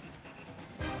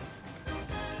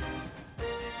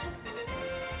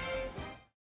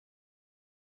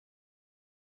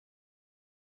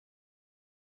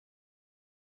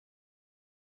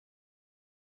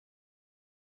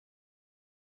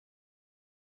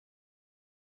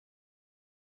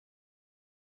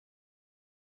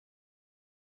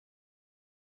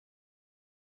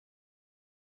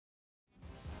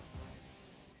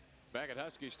 Back at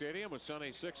Husky Stadium with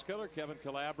Sonny Sixkiller, Kevin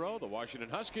Calabro. The Washington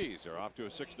Huskies are off to a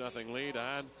 6-0 lead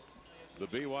on the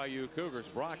BYU Cougars.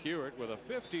 Brock Hewitt with a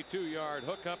 52-yard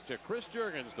hookup to Chris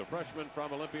Juergens, the freshman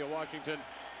from Olympia, Washington.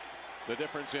 The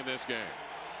difference in this game.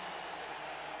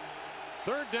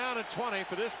 3rd down and 20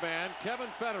 for this man, Kevin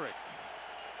Federick.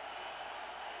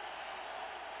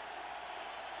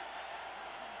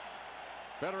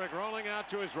 Federick rolling out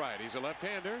to his right. He's a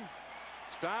left-hander.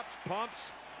 Stops,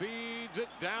 pumps, feeds it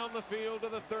down the field to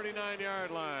the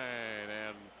 39-yard line,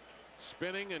 and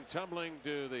spinning and tumbling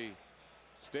to the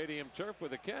stadium turf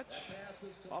with a catch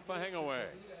off a hang-away.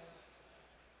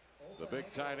 The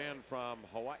big tight end from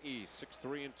Hawaii,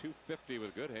 6'3" and 250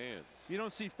 with good hands. You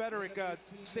don't see Federick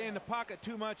stay in the pocket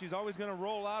too much. He's always going to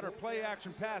roll out or play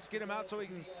action pass, get him out so he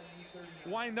can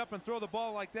wind up and throw the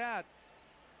ball like that.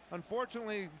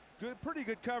 Unfortunately, pretty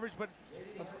good coverage, but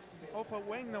Ofa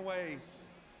winging away.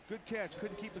 Good catch,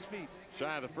 couldn't keep his feet.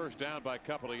 Shy of the first down by a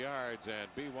couple of yards, and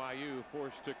BYU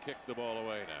forced to kick the ball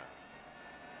away now.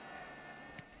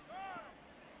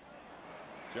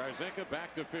 Jarzenka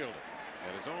back to field it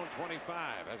at his own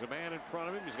 25. Has a man in front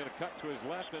of him. He's going to cut to his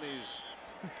left, and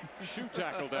he's shoe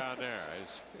tackle down there. His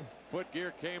foot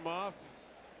gear came off.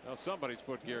 Well, somebody's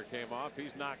foot gear came off.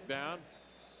 He's knocked down.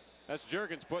 That's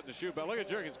Juergens putting the shoe back. Look at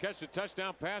Juergens catch the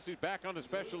touchdown pass. He's back on the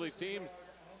specialty team.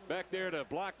 Back there to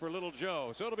block for Little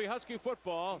Joe. So it'll be Husky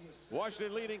football.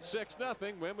 Washington leading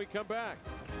 6-0 when we come back.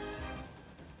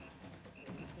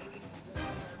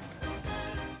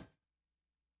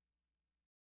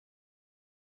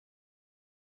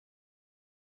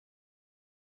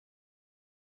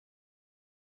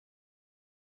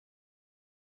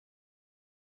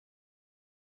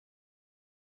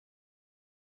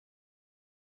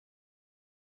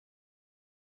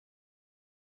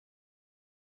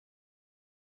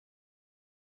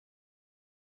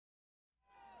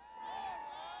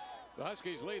 The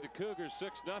Huskies lead the Cougars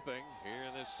 6-0 here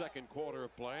in this second quarter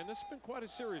of play, and this has been quite a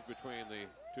series between the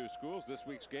 2 schools. This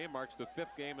week's game marks the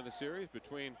 5th game in the series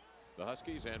between the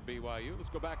Huskies and BYU.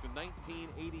 Let's go back to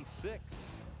 1986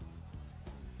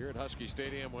 here at Husky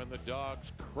Stadium when the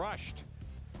Dogs crushed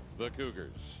the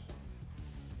Cougars.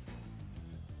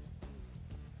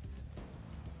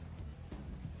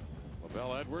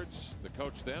 LaVell Edwards, the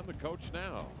coach then, the coach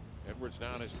now. Edwards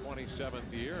now in his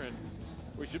 27th year, and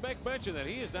we should make mention that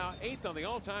he is now 8th on the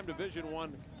all-time Division I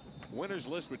winners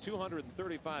list with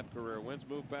 235 career wins.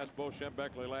 Moved past Bo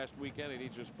Schembechler last weekend. He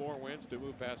needs just 4 wins to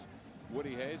move past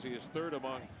Woody Hayes. He is 3rd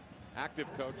among active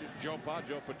coaches. Joe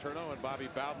Paterno and Bobby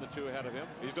Bowden, the 2 ahead of him.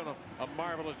 He's done a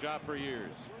marvelous job for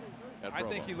years. I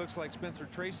think he looks like Spencer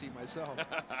Tracy myself.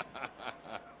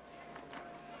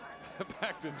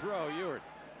 Back to throw, Ewert.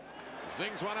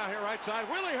 Zings one out here right side.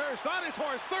 Willie Hurst on his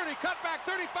horse. 30, cut back,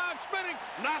 35, spinning,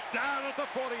 knocked down at the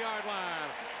 40-yard line.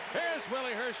 Here's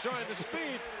Willie Hurst showing the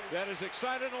speed that has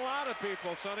excited a lot of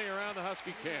people, Sonny, around the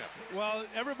Husky camp. Well,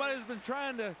 everybody's been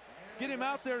trying to get him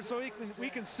out there so we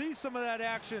can see some of that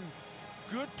action.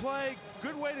 Good play,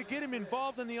 good way to get him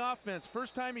involved in the offense.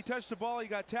 First time he touched the ball, he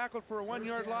got tackled for a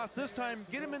 1-yard loss. This time,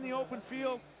 get him in the open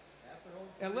field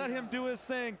and let him do his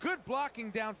thing. Good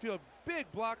blocking downfield. Big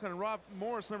block on Rob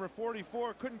Morris, number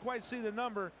 44. Couldn't quite see the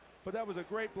number, but that was a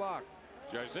great block.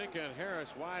 Jarzinka and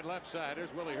Harris wide left side.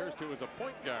 There's Willie Hurst, who was a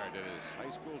point guard at his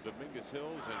high school, Dominguez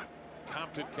Hills in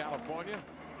Compton, California.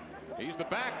 He's the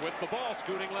back with the ball,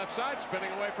 scooting left side,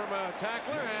 spinning away from a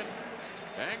tackler and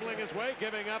angling his way,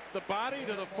 giving up the body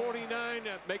to the 49,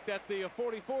 make that the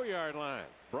 44-yard line.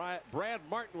 Brad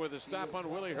Martin with a stop on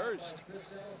Willie Hurst.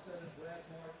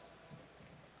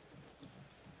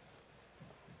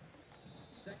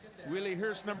 Willie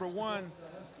Hurst, number 1,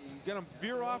 going to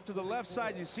veer off to the left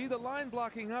side. You see the line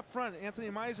blocking up front. Anthony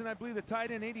Meisen, I believe, the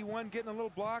tight end, 81, getting a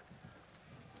little block.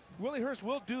 Willie Hurst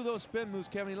will do those spin moves,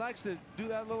 Kevin. He likes to do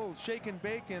that little shake and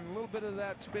bake and a little bit of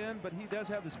that spin, but he does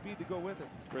have the speed to go with it.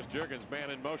 Chris Juergens,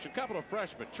 man in motion. Couple of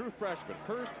freshmen, true freshmen,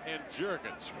 Hurst and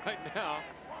Juergens. Right now,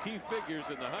 key figures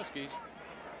in the Huskies'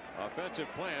 offensive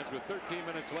plans with 13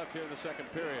 minutes left here in the second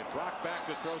period. Brock back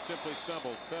to throw, simply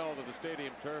stumbled, fell to the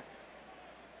stadium turf,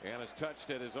 and is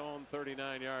touched at his own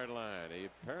 39-yard line. He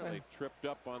apparently tripped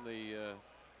up on the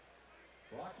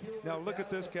now look at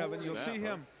this, Kevin. You'll see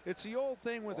him. It's the old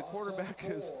thing with the quarterback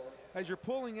is as you're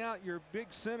pulling out your big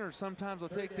center, sometimes they'll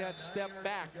take that step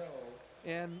back.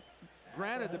 And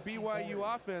granted, the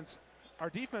BYU offense, our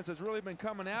defense has really been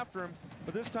coming after him,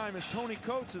 but this time it's Tony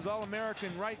Coates, his All-American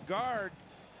right guard,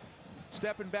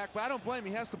 stepping back. But I don't blame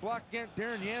him. He has to block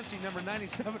Darren Yancey, number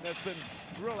 97, that's been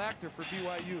real active for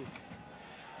BYU.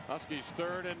 Huskies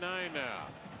 3rd and 9 now.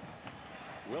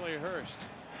 Willie Hurst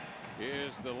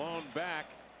is the lone back,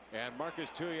 and Marcus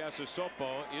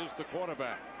Tuiasosopo is the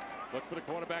quarterback. Look for the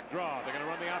quarterback draw. They're going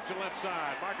to run the option left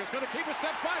side. Marcus going to keep a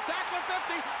step back, tackle at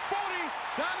 50,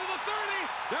 40, down to the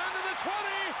 30, down to the 20.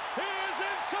 He is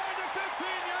inside the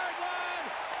 15-yard line.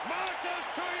 Marcus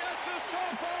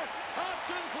Tuiasosopo,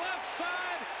 options left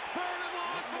side, 3rd and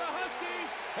long for the Huskies,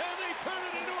 and they turn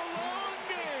it into a long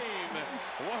game.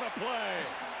 What a play.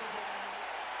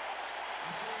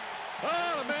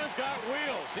 Oh, the man's got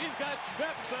wheels. He's got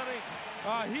steps,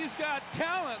 honey. He's got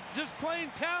talent, just plain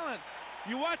talent.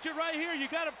 You watch it right here. You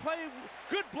got to play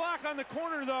good block on the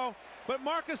corner, though. But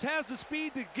Marcus has the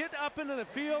speed to get up into the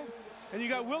field. And you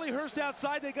got Willie Hurst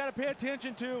outside they got to pay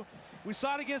attention to. We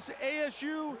saw it against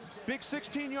ASU. Big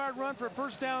 16-yard run for a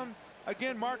first down.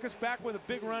 Again, Marcus back with a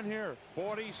big run here.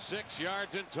 46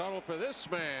 yards in total for this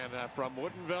man from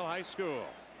Woodinville High School.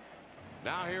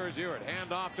 Now here is Ewert.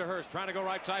 Hand off to Hurst. Trying to go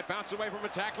right side. Bounces away from a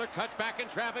tackler. Cuts back in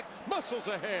traffic. Muscles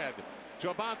ahead to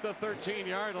about the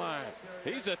 13-yard line.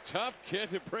 He's a tough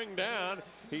kid to bring down.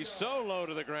 He's so low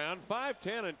to the ground.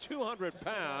 5'10" and 200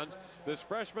 pounds. This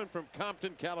freshman from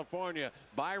Compton, California.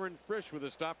 Byron Frisch with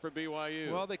a stop for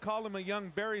BYU. Well, they call him a young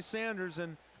Barry Sanders,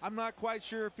 and I'm not quite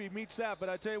sure if he meets that. But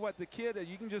I tell you what, the kid,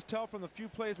 you can just tell from the few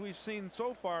plays we've seen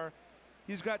so far,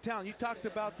 he's got talent. You talked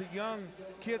about the young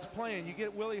kids playing. You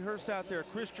get Willie Hurst out there,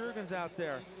 Chris Juergens out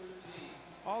there.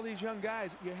 All these young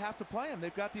guys, you have to play them.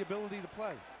 They've got the ability to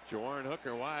play. Jawan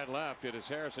Hooker wide left. It is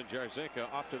Harrison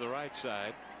Jarzinka off to the right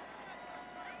side.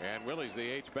 And Willie's the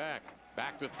H-back.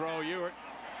 Back to throw, Ewert.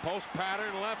 Post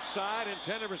pattern left side.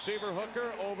 Intended receiver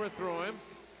Hooker overthrew him.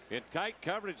 In tight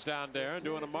coverage down there and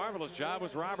doing a marvelous job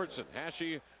was Robertson.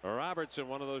 Hashi Robertson,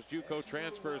 one of those JUCO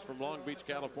transfers from Long Beach,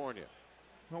 California.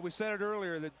 Well, we said it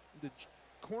earlier that the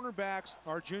cornerbacks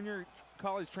are junior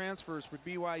college transfers for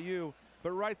BYU,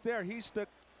 but right there he stuck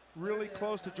really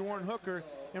close to Jawan Hooker.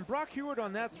 And Brock Hewitt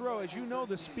on that throw, as you know,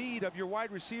 the speed of your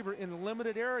wide receiver in the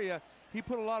limited area, he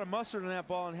put a lot of mustard in that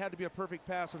ball and had to be a perfect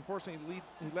pass. Unfortunately,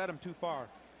 he led him too far.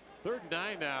 3rd and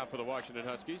 9 now for the Washington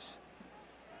Huskies.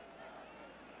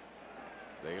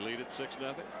 They lead at 6-0.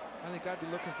 I think I'd be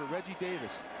looking for Reggie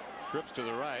Davis. Trips to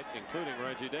the right, including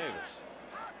Reggie Davis.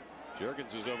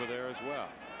 Juergens is over there as well.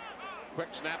 Quick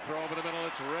snap throw over the middle.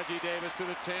 It's Reggie Davis to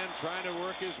the 10, trying to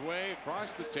work his way across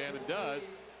the 10, and does,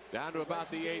 down to about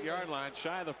the 8-yard line.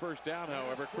 Shy of the first down,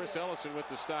 however. Chris Ellison with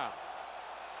the stop.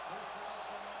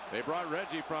 They brought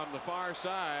Reggie from the far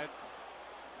side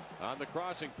on the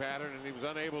crossing pattern, and he was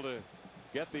unable to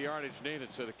get the yardage needed.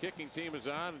 So the kicking team is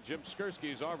on, and Jim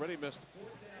Skursky's already missed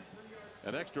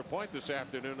an extra point this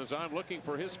afternoon. Is on looking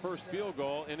for his first field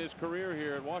goal in his career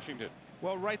here in Washington.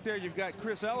 Well, right there you've got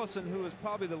Chris Ellison, who is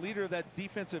probably the leader of that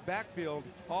defensive backfield,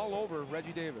 all over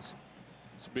Reggie Davis.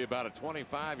 This will be about a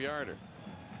 25-yarder.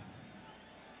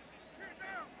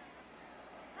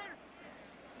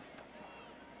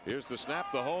 Here's the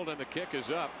snap, the hold, and the kick is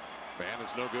up. Man,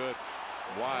 is no good.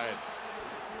 Wide.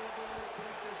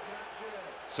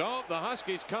 So the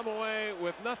Huskies come away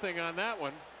with nothing on that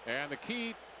one. And the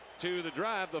key to the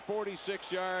drive, the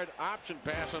 46-yard option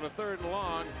pass on a 3rd and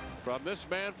long from this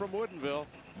man from Woodinville,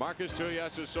 Marcus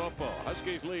Tuiasosopo.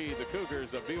 Huskies lead the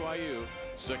Cougars of BYU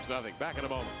 6-0. Back in a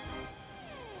moment.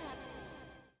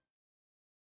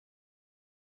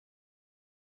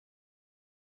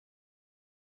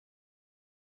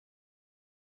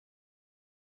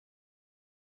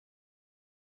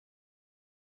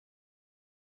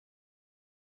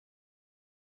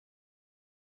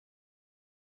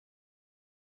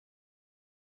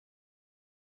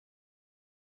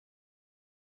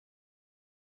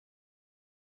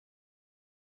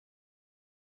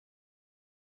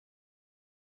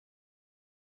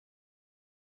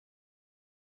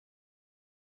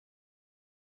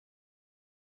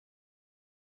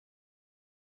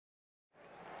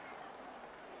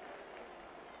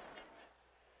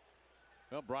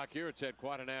 Well, Brock Hewitt's had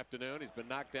quite an afternoon. He's been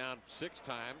knocked down 6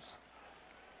 times.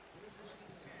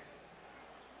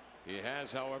 He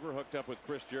has, however, hooked up with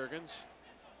Chris Juergens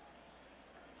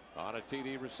on a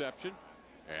TD reception.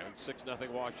 And it's 6-0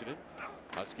 Washington.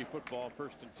 Husky football,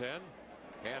 1st and 10.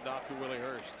 Handoff to Willie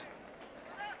Hurst.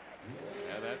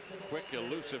 And that quick,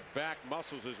 elusive back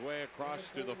muscles his way across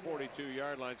to the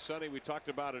 42-yard line. Sonny, we talked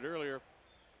about it earlier.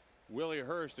 Willie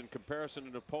Hurst in comparison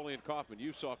to Napoleon Kaufman.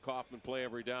 You saw Kaufman play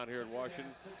every down here in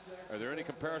Washington. Are there any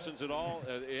comparisons at all?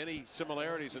 Any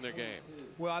similarities in their game?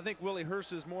 Well, I think Willie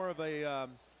Hurst is more of a,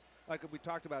 like we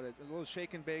talked about it, a little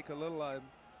shake and bake, a little,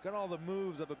 got all the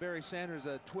moves of a Barry Sanders,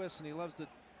 a twist, and he loves to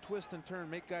twist and turn,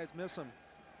 make guys miss him.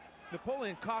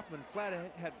 Napoleon Kaufman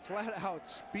had flat out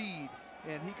speed,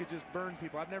 and he could just burn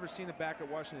people. I've never seen a back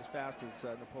at Washington as fast as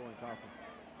Napoleon Kaufman.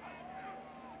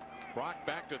 Brock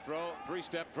back to throw,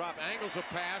 3-step drop, angles a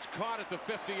pass, caught at the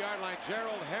 50-yard line.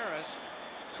 Gerald Harris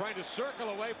trying to circle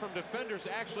away from defenders,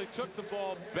 actually took the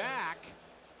ball back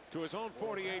to his own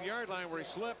 48-yard line where he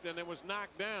slipped and then was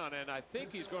knocked down. And I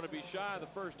think he's going to be shy of the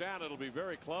 1st down. It'll be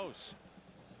very close.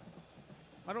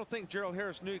 I don't think Gerald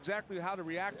Harris knew exactly how to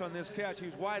react on this catch. He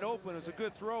was wide open. It's a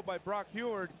good throw by Brock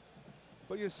Huard.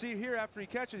 But you see here after he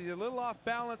catches, he's a little off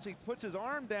balance. He puts his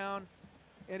arm down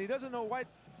and he doesn't know why.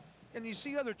 And you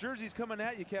see other jerseys coming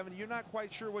at you, Kevin. You're not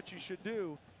quite sure what you should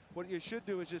do. What you should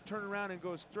do is just turn around and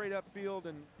go straight upfield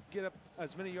and get up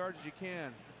as many yards as you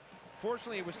can.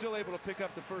 Fortunately, he was still able to pick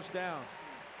up the 1st down.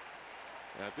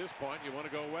 At this point, you want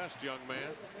to go west, young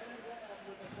man.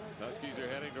 Huskies are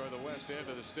heading toward the west end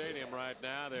of the stadium right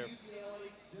now. They're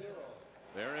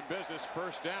in business.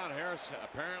 1st down. Harris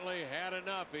apparently had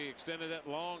enough. He extended that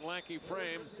long, lanky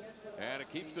frame, and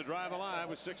it keeps the drive alive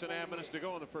with 6.5 minutes to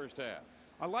go in the 1st half.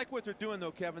 I like what they're doing, though,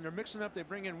 Kevin. They're mixing up. They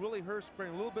bring in Willie Hurst, bring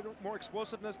a little bit more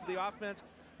explosiveness to the offense,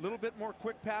 a little bit more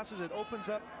quick passes. It opens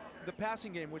up the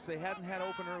passing game, which they hadn't had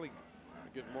open early.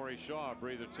 Give Maurice Shaw a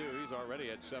breather, too. He's already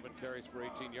had 7 carries for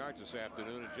 18 yards this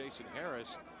afternoon, and Jason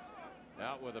Harris,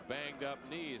 out with a banged-up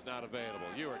knee, is not available.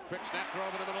 Ewert, quick snap throw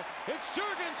over the middle. It's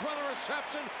Juergens with a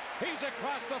reception. He's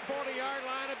across the 40-yard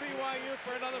line of BYU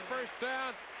for another 1st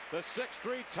down. The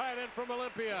 6'3" tight end from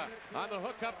Olympia on the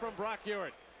hookup from Brock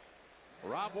Ewert.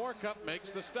 Rob Warcup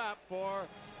makes the stop for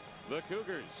the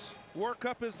Cougars.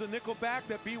 Warcup is the nickel back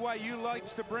that BYU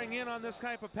likes to bring in on this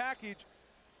type of package.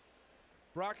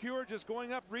 Brock Huard just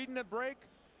going up, reading the break.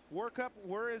 Warcup,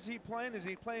 where is he playing? Is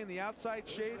he playing the outside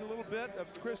shade a little bit of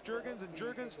Chris Juergens? And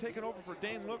Juergens taking over for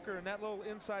Dane Looker in that little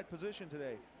inside position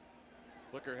today.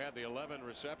 Looker had the 11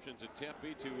 receptions at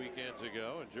Tempe 2 weekends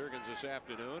ago, and Juergens this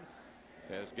afternoon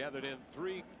has gathered in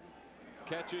 3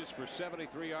 catches for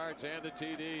 73 yards and a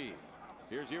TD.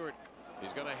 Here's Ewert.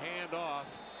 He's going to hand off,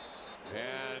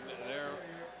 and there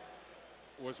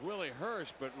was Willie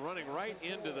Hurst, but running right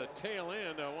into the tail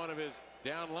end of one of his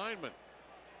down linemen.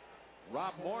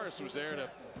 Rob Morris was there to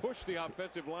push the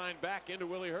offensive line back into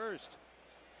Willie Hurst.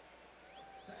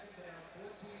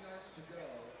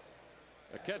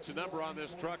 Catch the number on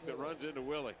this truck that runs into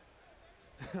Willie.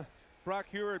 Brock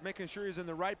Huard making sure he's in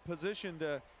the right position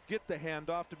to get the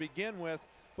handoff to begin with.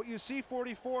 But you see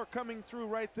 44 coming through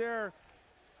right there.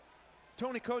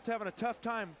 Tony Coates having a tough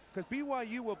time because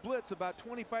BYU will blitz about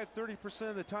 25–30%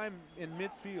 of the time in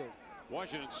midfield.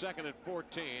 Washington 2nd and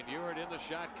 14. Ewert in the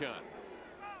shotgun,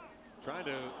 trying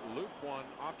to loop one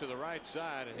off to the right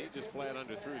side, and he just flat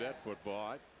underthrew that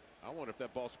football. I wonder if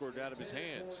that ball scored out of his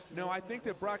hands. No, I think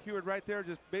that Brock Huard right there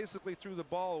just basically threw the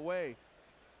ball away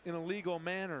in a legal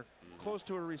manner, close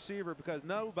to a receiver, because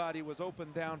nobody was open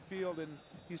downfield, and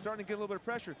he's starting to get a little bit of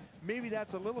pressure. Maybe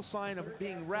that's a little sign of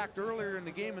being racked earlier in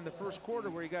the game in the 1st quarter,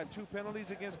 where he got 2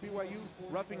 penalties against BYU,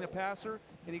 roughing the passer,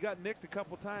 and he got nicked a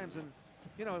couple times. And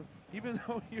you know, even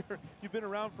though you've been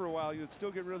around for a while, you'd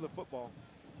still get rid of the football.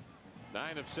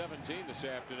 9 of 17 this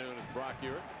afternoon is Brock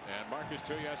Ewert, and Marcus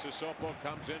Tuiasosopo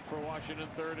comes in for Washington,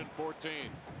 3rd and 14.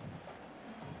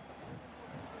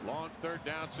 Long 3rd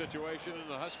down situation, and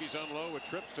the Huskies unload with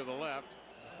trips to the left,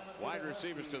 wide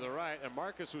receivers to the right, and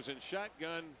Marcus was in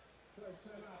shotgun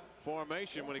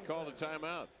formation when he called a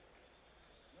timeout.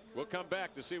 We'll come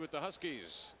back to see what the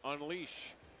Huskies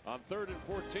unleash on 3rd and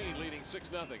 14, leading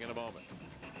 6-0 in a moment.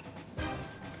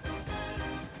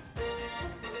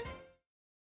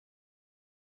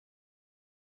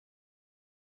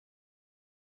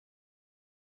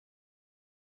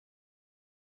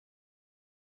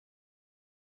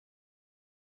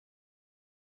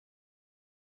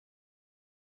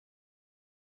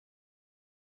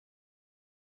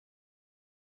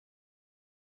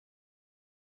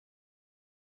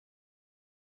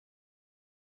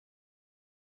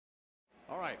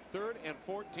 All right, 3rd and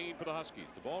 14 for the Huskies.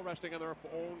 The ball resting on their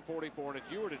own 44, and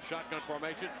it's Ewert in shotgun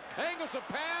formation. Angles a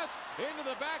pass into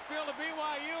the backfield of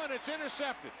BYU, and it's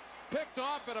intercepted. Picked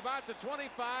off at about the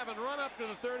 25 and run up to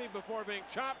the 30 before being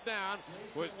chopped down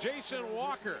was Jason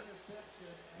Walker.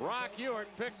 Brock Ewert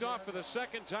picked off for the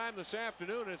 2nd time this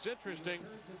afternoon. It's interesting,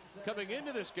 coming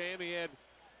into this game, he had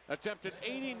attempted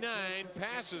 89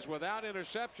 passes without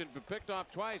interception, but picked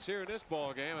off twice here in this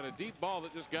ball game, and a deep ball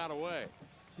that just got away.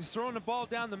 He's throwing the ball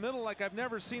down the middle like I've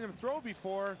never seen him throw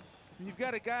before. And you've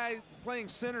got a guy playing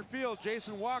center field,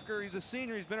 Jason Walker. He's a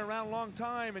senior. He's been around a long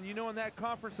time. And you know, in that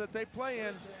conference that they play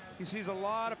in, he sees a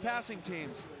lot of passing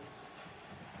teams.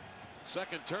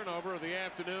 2nd turnover of the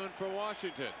afternoon for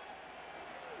Washington.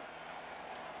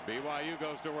 BYU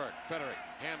goes to work. Federick,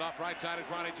 handoff right side is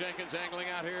Ronnie Jenkins, angling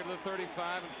out here to the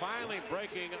 35 and finally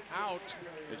breaking out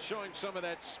and showing some of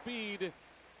that speed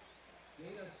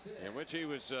in which he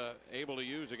was able to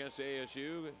use against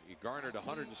ASU. He garnered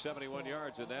 171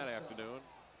 yards in that afternoon.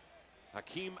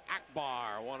 Hakeem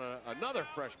Akbar, another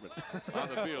freshman on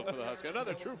the field for the Huskies.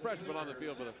 Another true freshman on the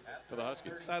field for the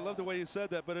Huskies. I love the way you said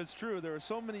that, but it's true. There are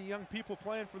so many young people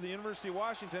playing for the University of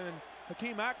Washington, and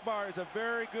Hakeem Akbar is a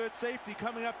very good safety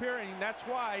coming up here, and that's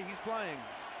why he's playing.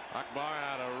 Akbar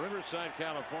out of Riverside,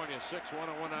 California, 6'1"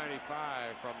 and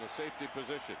 195 from the safety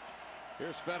position.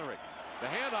 Here's Federick. The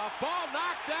handoff, ball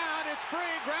knocked down, it's free,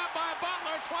 grabbed by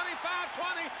Butler,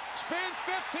 25-20, spins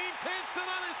 15, 10, still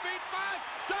on his feet, 5,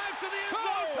 dives to the end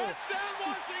zone, touchdown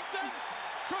Washington!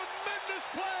 Tremendous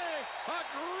play, a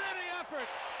gritty effort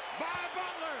by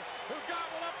Butler, who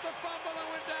gobbled up the fumble and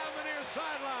went down the near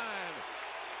sideline.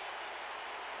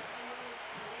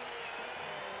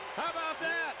 How about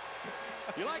that?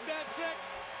 You like that, 6?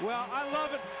 Well, I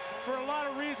love it for a lot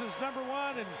of reasons. Number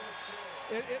one, and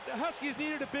the Huskies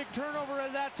needed a big turnover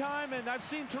at that time, and I've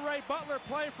seen Teray Butler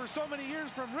play for so many years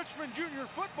from Richmond Junior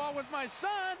football with my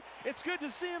son. It's good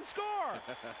to see him score.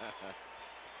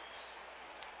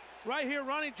 Right here,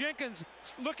 Ronnie Jenkins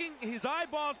looking, his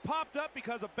eyeballs popped up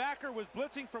because a backer was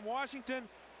blitzing from Washington,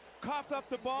 coughed up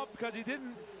the ball because he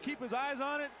didn't keep his eyes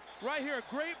on it. Right here,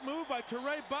 a great move by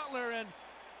Teray Butler, and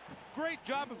great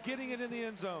job of getting it in the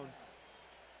end zone.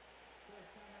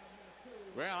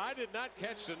 Well, I did not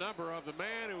catch the number of the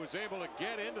man who was able to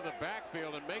get into the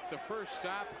backfield and make the first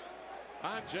stop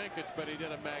on Jenkins, but he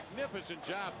did a magnificent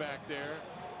job back there,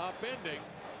 upending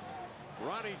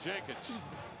Ronnie Jenkins.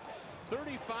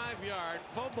 35-yard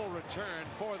fumble return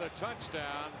for the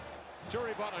touchdown.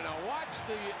 Teray Butler. Now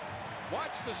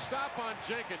watch the stop on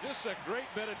Jenkins. This is a great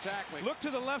bit of tackling. Look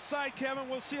to the left side, Kevin.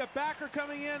 We'll see a backer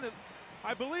coming in.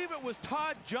 I believe it was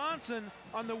Todd Johnson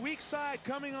on the weak side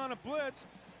coming on a blitz,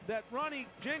 that Ronnie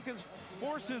Jenkins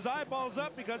forced his eyeballs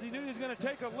up because he knew he was going to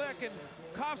take a lick, and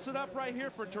coughs it up right here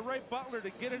for Teray Butler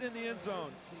to get it in the end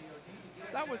zone.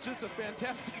 That was just a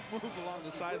fantastic move along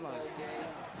the sideline.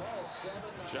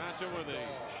 Johnson with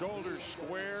a shoulder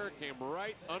square came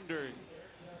right under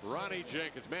Ronnie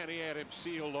Jenkins. Man, he had him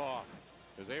sealed off.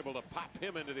 Was able to pop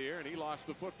him into the air, and he lost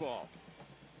the football.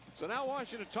 So now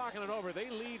Washington talking it over.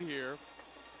 They lead here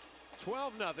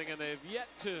 12-0, and they've yet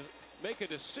to make a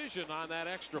decision on that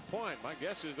extra point. My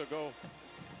guess is they'll go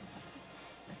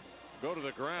to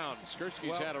the ground.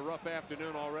 Skursky's had a rough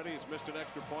afternoon already. He's missed an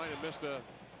extra point and missed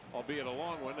albeit a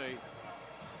long one,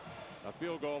 a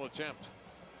field goal attempt.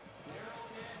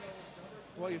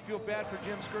 Well, you feel bad for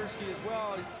Jim Skursky as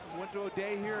well. He went to a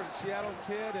day here, a Seattle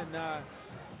kid, and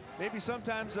maybe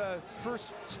sometimes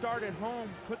first start at home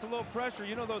puts a little pressure.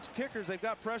 You know, those kickers, they've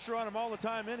got pressure on them all the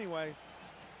time anyway.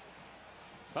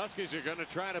 Huskies are going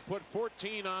to try to put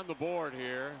 14 on the board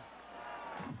here,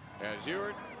 as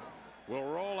Ewert will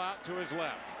roll out to his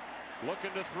left,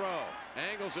 looking to throw,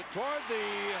 angles it toward the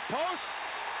post,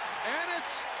 and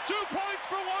it's 2 points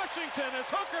for Washington as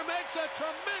Hooker makes a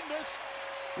tremendous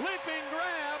Leaping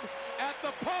grab at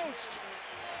the post.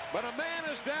 But a man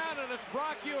is down, and it's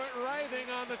Brock Hewitt writhing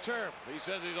on the turf. He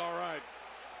says he's all right.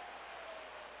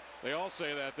 They all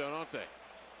say that, though, don't they?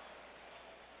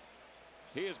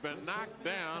 He has been knocked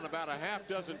down about a half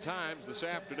dozen times this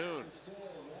afternoon.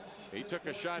 He took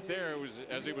a shot there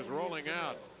as he was rolling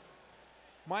out.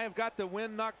 Might have got the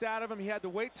wind knocked out of him. He had to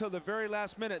wait till the very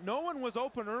last minute. No one was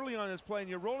open early on this play, and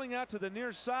you're rolling out to the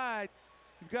near side.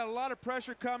 You've got a lot of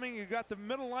pressure coming. You've got the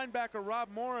middle linebacker, Rob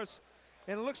Morris,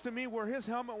 and it looks to me where his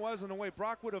helmet was and the way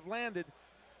Brock would have landed,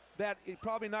 that it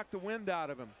probably knocked the wind out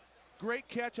of him. Great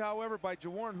catch, however, by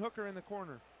Jaworn Hooker in the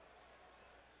corner.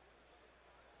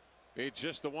 It's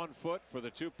just the 1 foot for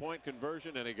the 2-point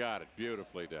conversion, and he got it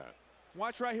beautifully done.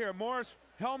 Watch right here. Morris,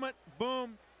 helmet,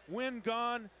 boom, wind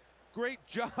gone. Great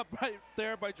job right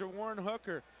there by Jaworn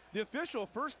Hooker. The official,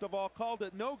 first of all, called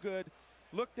it no good.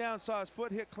 Looked down, saw his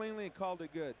foot hit cleanly, and called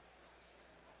it good.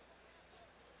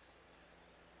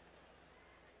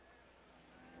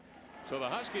 So the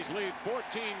Huskies lead 14-0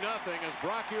 as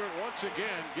Brock Hewitt once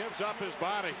again gives up his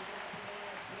body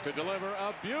to deliver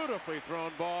a beautifully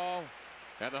thrown ball.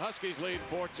 And the Huskies lead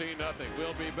 14-0.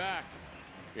 We'll be back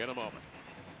in a moment.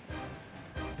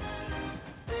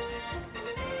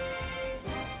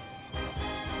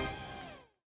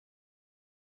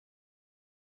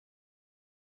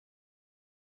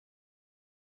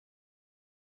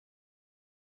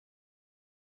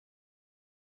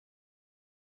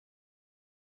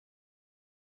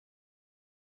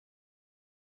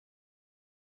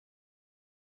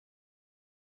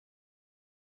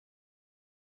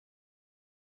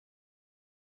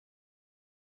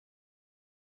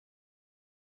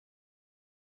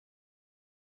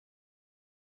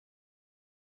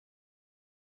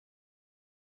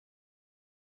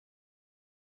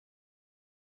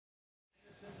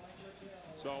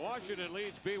 So Washington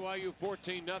leads BYU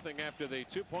 14-0 after the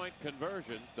 2-point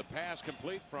conversion. The pass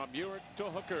complete from Hewitt to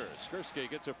Hooker. Skursky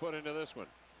gets a foot into this one.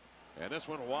 And this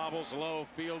one wobbles low,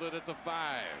 fielded at the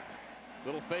 5.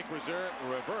 Little fake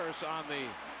reverse on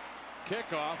the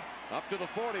kickoff. Up to the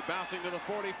 40, bouncing to the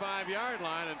 45-yard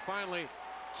line, and finally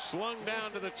slung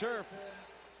down to the turf.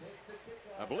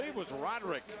 I believe it was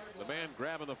Roderick, the man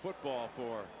grabbing the football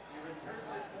for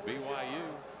BYU.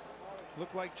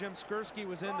 Looked like Jim Skursky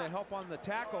was in to help on the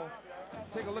tackle.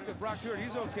 Take a look at Brock Hewitt.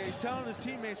 He's okay. He's telling his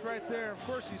teammates right there. Of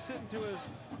course, he's sitting to his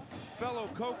fellow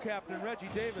co-captain, Reggie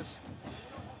Davis.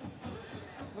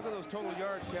 Look at those total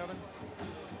yards, Kevin.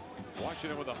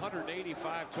 Washington with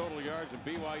 185 total yards, and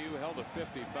BYU held to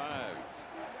 55.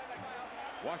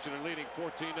 Washington leading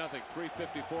 14-0.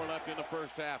 3:54 left in the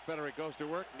first half. Federic goes to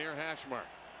work near hash mark.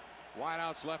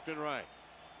 Wideouts left and right.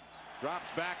 Drops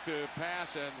back to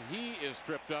pass, and he is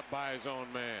tripped up by his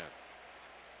own man.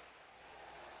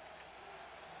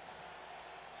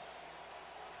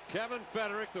 Kevin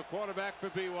Federic, the quarterback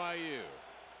for BYU.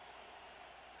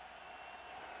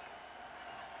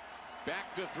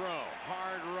 Back to throw.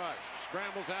 Hard rush.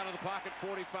 Scrambles out of the pocket.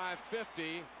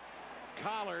 45-50.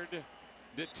 Collared.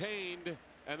 Detained.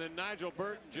 And then Nigel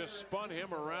Burton just spun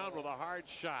him around with a hard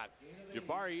shot.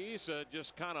 Jabari Issa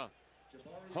just kind of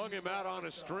hung him out on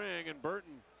a string, and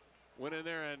Burton went in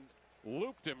there and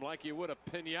looped him like you would a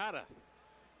pinata.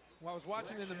 Well, I was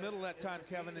watching in the middle that time,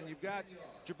 Kevin, and you've got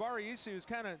Jabari Issa, who's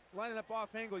kind of lining up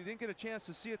off angle. You didn't get a chance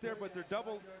to see it there, but they're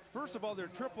double. First of all,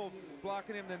 they're triple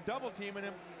blocking him, then double teaming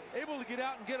him. Able to get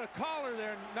out and get a collar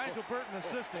there, and Nigel Burton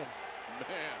assisting.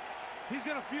 Man. He's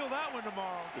going to feel that one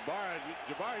tomorrow.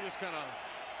 Jabari just kind of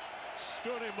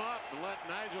stood him up and let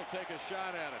Nigel take a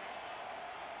shot at it.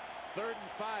 3rd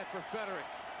and 5 for Federic.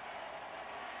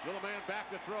 Little man back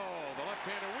to throw. The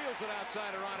left-hander wheels it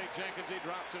outside of Ronnie Jenkins. He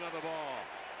drops another ball.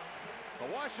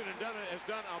 But Washington has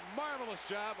done a marvelous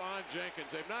job on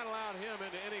Jenkins. They've not allowed him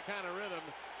into any kind of rhythm.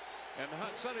 And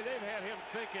Sonny, they've had him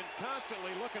thinking,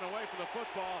 constantly looking away from the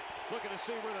football, looking to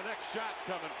see where the next shot's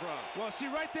coming from. Well,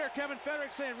 see right there, Kevin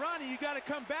Federic saying, Ronnie, you got to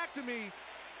come back to me.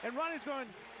 And Ronnie's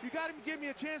going, you got to give me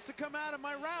a chance to come out of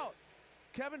my route.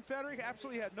 Kevin Federic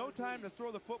absolutely had no time to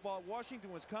throw the football.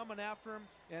 Washington was coming after him.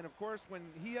 And, of course, when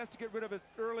he has to get rid of it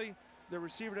early, the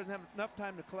receiver doesn't have enough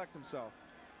time to collect himself.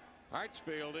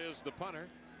 Hartsfield is the punter.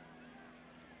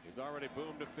 He's already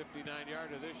boomed a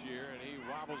 59-yarder this year, and he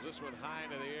wobbles this one high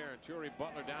into the air. And Torrey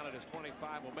Butler down at his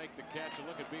 25 will make the catch. And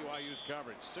look at BYU's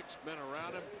coverage. 6 men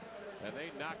around him, and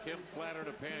they knock him flat on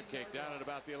a pancake down at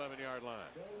about the 11-yard line.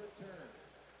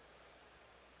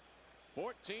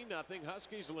 14-0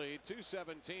 Huskies lead.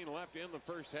 2:17 left in the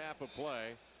first half of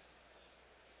play.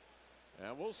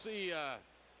 And we'll see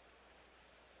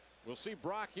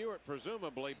Brock Hewitt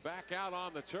presumably back out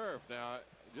on the turf. Now,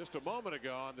 just a moment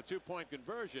ago on the 2-point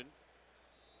conversion,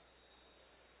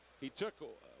 He took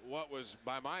what was,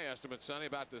 by my estimate, Sonny,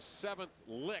 about the 7th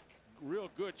lick. Real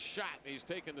good shot he's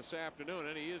taken this afternoon,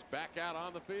 and he is back out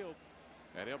on the field.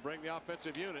 And he'll bring the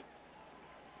offensive unit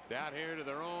down here to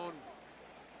their own.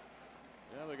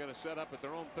 Now they're going to set up at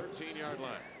their own 13-yard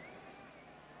line.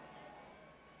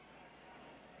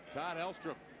 Todd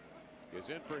Elstrom is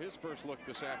in for his first look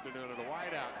this afternoon at a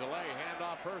wideout. Delay,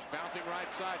 handoff Hurst, bouncing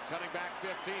right side, cutting back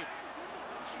 15.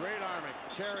 Straight arming,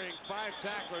 carrying 5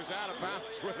 tacklers out of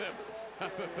bounds with him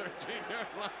at the 13-yard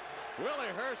line.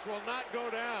 Willie Hurst will not go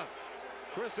down.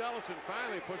 Chris Ellison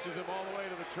finally pushes him all the way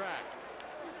to the track.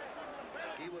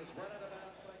 He was running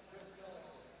about by Chris Ellison.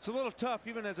 It's a little tough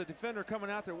even as a defender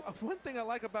coming out there. One thing I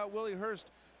like about Willie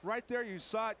Hurst, right there you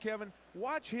saw it, Kevin.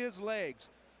 Watch his legs.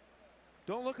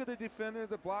 Don't look at the defender,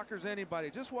 the blockers,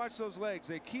 anybody. Just watch those legs.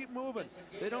 They keep moving.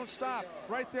 They don't stop.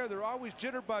 Right there, they're always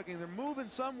jitterbugging. They're moving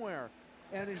somewhere.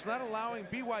 And he's not allowing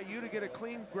BYU to get a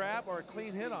clean grab or a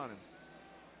clean hit on him.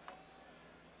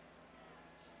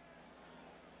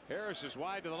 Harris is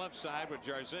wide to the left side with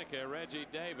Jarzinka. Reggie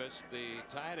Davis, the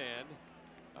tight end.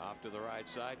 Off to the right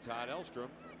side, Todd Elstrom.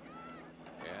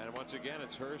 And once again,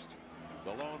 it's Hurst,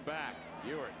 the lone back.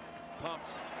 Ewert pumps,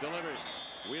 delivers.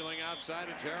 Wheeling outside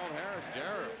to Gerald Harris.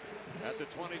 Gerald at the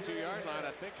 22-yard line,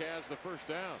 I think, has the first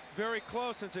down. Very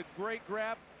close. It's a great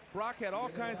grab. Brock had all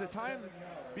kinds of time.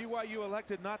 BYU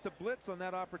elected not to blitz on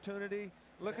that opportunity.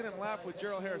 Look at him laugh with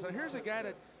Gerald Harris. Now here's a guy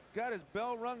that got his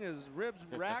bell rung, his ribs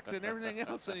racked, and everything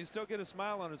else, and he still get a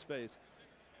smile on his face.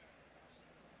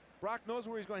 Brock knows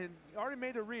where he's going. He already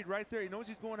made a read right there. He knows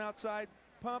he's going outside.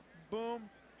 Pump, boom,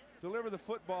 deliver the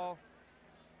football.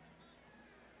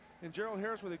 And Gerald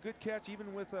Harris with a good catch,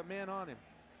 even with a man on him.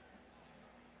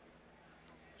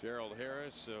 Gerald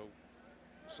Harris, so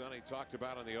Sonny talked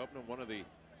about in the opening, one of the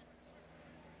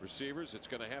receivers that's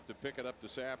going to have to pick it up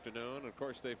this afternoon. Of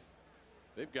course,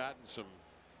 they've gotten some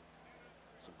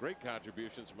great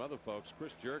contributions from other folks.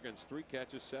 Chris Jurgens, 3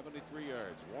 catches, 73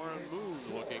 yards. Warren Moon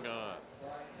looking on.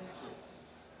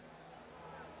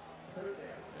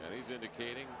 And he's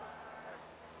indicating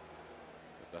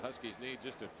that the Huskies need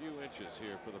just a few inches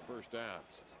here for the first downs.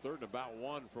 It's 3rd and about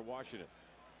 1 for Washington.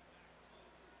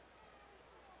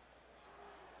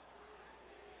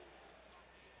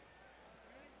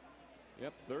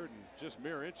 Yep, 3rd and just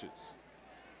mere inches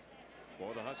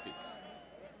for the Huskies.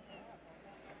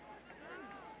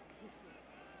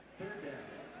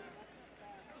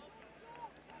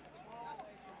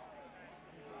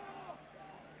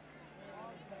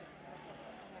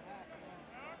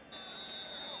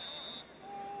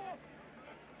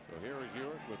 So here is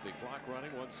Ewert with the clock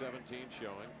running, 1:17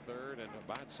 showing, 3rd and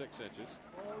about 6 inches.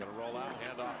 Going to roll out,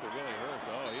 hand off to Willie Hurst.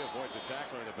 Oh, he avoids a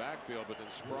tackler in the backfield, but then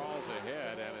sprawls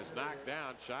ahead and is knocked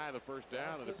down shy of the first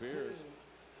down, it appears.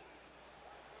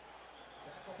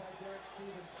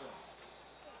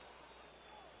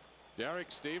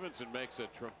 Derek Stevenson makes a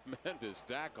tremendous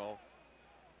tackle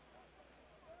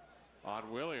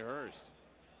on Willie Hurst.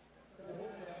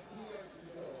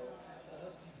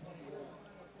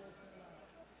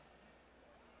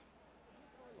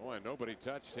 Boy, nobody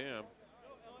touched him.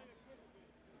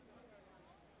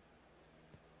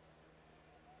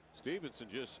 Stevenson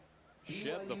just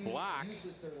shed the block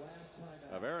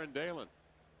of Aaron Dalen.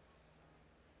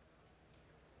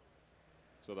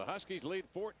 So the Huskies lead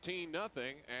 14-0,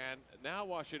 and now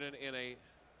Washington in a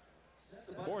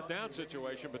 4th down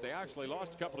situation, but they actually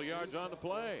lost a couple of yards on the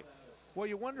play. Well,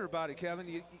 you wonder about it,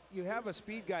 Kevin. You have a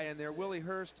speed guy in there, Willie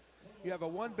Hurst. You have a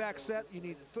 1-back set. You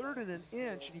need 3rd and an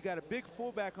inch. You got a big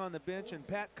fullback on the bench, and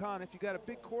Pat Conniff. You got a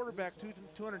big quarterback,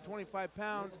 225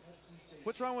 pounds.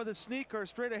 What's wrong with a sneak or a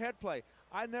straight ahead play?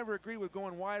 I never agree with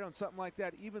going wide on something like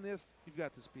that, even if you've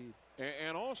got the speed.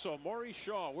 And also, Maurice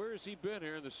Shaw, where has he been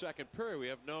here in the second period? We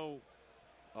have no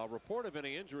report of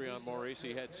any injury on Maurice.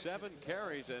 He had 7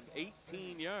 carries and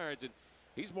 18 yards, and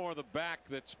he's more the back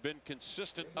that's been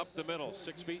consistent up the middle.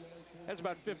 6 feet, has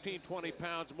about 15-20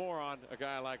 pounds more on a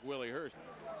guy like Willie Hurst.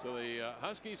 So the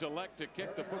Huskies elect to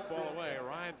kick the football away.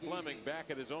 Ryan Fleming back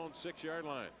at his own 6-yard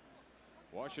line.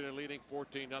 Washington leading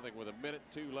 14-0 with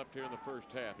 1:02 left here in the first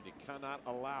half, and you cannot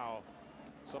allow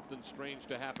something strange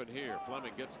to happen here.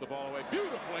 Fleming gets the ball away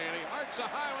beautifully, and he arcs a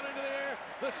high one into the air.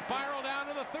 The spiral down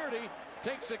to the 30,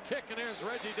 takes a kick, and there's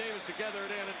Reggie Davis to gather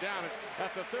it in and down it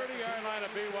at the 30-yard line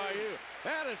of BYU.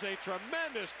 That is a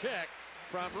tremendous kick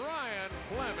from Ryan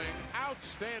Fleming.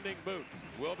 Outstanding boot.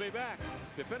 We'll be back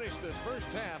to finish this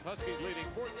first half. Huskies leading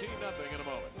 14-0 in a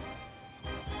moment.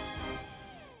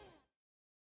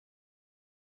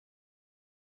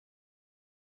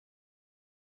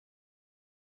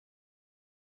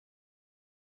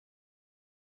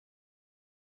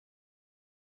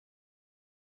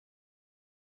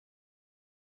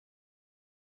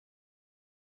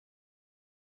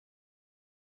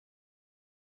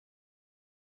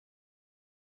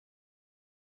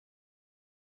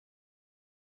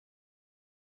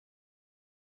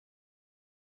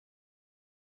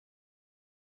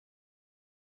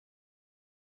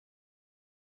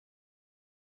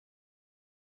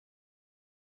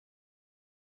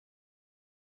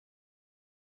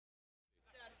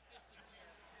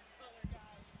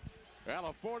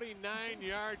 Well, a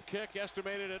 49-yard kick,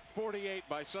 estimated at 48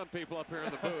 by some people up here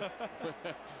in the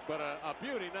booth. But a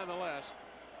beauty nonetheless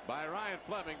by Ryan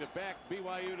Fleming to back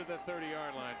BYU to the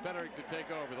 30-yard line. Federick to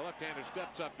take over. The left-hander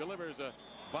steps up, delivers a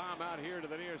bomb out here to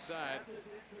the near side.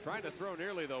 Trying to throw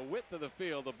nearly the width of the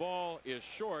field. The ball is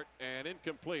short and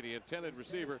incomplete. The intended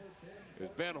receiver is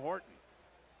Ben Horton.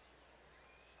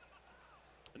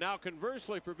 Now,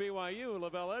 conversely for BYU,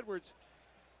 Lavelle Edwards,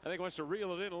 I think, wants to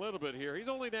reel it in a little bit here. He's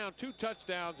only down 2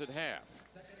 touchdowns at half.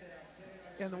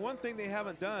 And the one thing they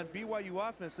haven't done, BYU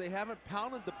offense, they haven't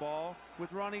pounded the ball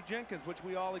with Ronnie Jenkins, which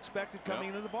we all expected coming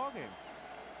into the ballgame.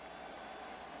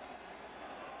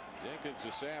 Jenkins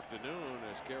this afternoon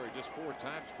has carried just 4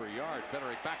 times per yard.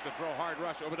 Federick back to throw, hard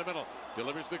rush over the middle,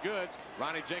 delivers the goods.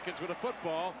 Ronnie Jenkins with a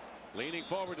football, leaning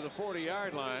forward to the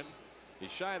 40-yard line.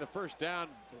 He's shy of the first down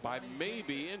by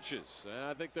maybe inches.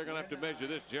 I think they're going to have to measure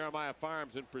this. Jeremiah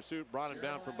Farms in pursuit brought him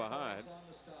down from behind.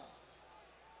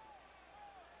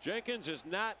 Jenkins is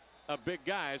not a big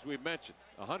guy, as we've mentioned.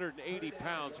 180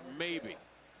 pounds maybe.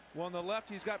 Well, on the left,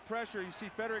 he's got pressure. You see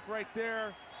Federick right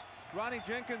there. Ronnie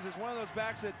Jenkins is one of those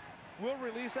backs that will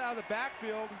release out of the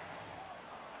backfield.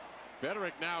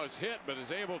 Federick now is hit, but is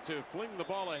able to fling the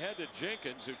ball ahead to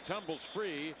Jenkins, who tumbles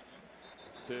free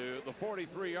to the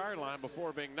 43-yard line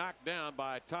before being knocked down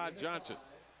by Todd Johnson.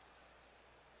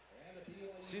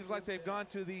 Seems like they've gone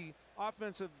to the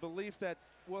offensive belief that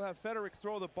we'll have Federick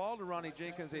throw the ball to Ronnie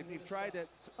Jenkins. They've tried it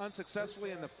unsuccessfully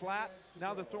in the flat.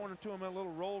 Now they're throwing it to him in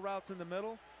little roll routes in the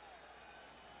middle.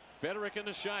 Federick in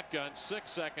the shotgun, 6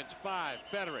 seconds, 5.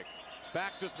 Federick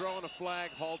back to throw, and a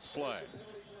flag halts play.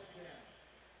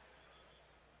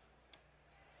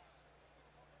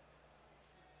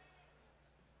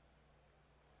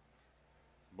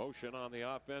 Motion on the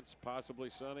offense, possibly,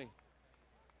 Sonny.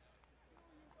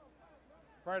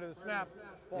 Prior to the snap,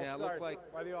 false Yeah, it start looked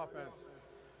like by the offense.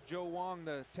 Joe Wong,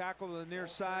 the tackle to the near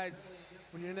side.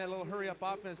 When you're in that little hurry-up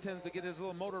offense, tends to get his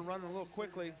little motor running a little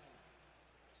quickly.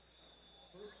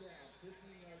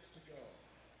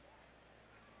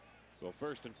 So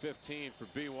 1st and 15 for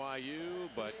BYU,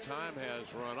 but time has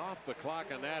run off the clock,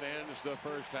 and that ends the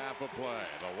first half of play.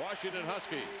 The Washington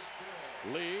Huskies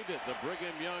lead the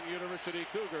Brigham Young University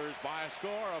Cougars by a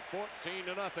score of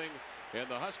 14-0 in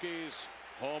the Huskies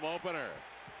home opener.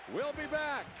 We'll be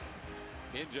back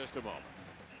in just a moment.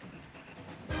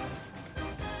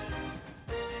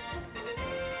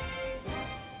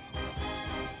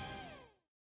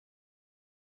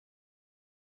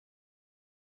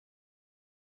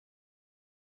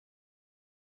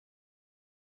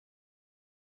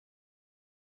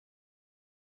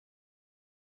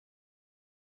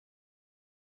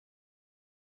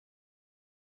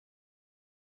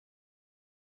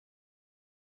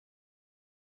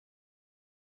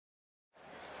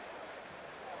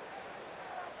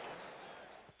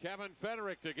 Kevin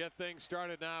Federick to get things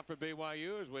started now for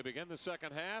BYU as we begin the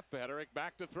second half. Federick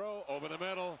back to throw over the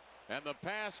middle, and the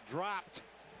pass dropped.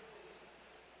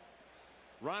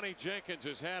 Ronnie Jenkins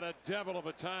has had a devil of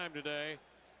a time today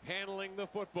handling the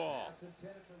football.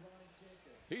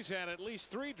 He's had at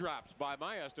least 3 drops by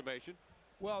my estimation.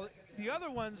 Well, the other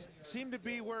ones seem to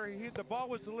be where the ball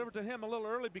was delivered to him a little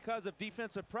early because of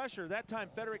defensive pressure. That time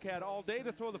Federick had all day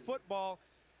to throw the football,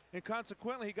 and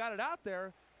consequently he got it out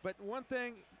there. But one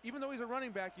thing, even though he's a running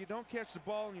back, you don't catch the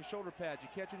ball in your shoulder pads. You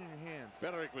catch it in your hands.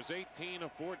 Federick was 18 of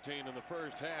 14 in the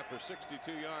first half for 62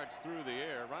 yards through the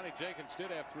air. Ronnie Jenkins did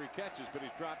have 3 catches, but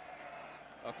he's dropped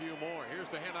a few more. Here's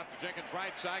the hand up to Jenkins,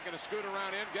 right side, going to scoot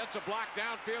around in, gets a block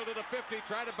downfield to the 50,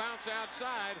 tried to bounce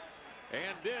outside,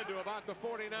 and did to about the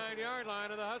 49-yard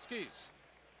line of the Huskies.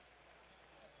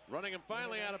 Running him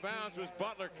finally out of bounds was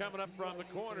Butler, coming up from the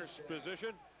corner's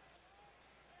position.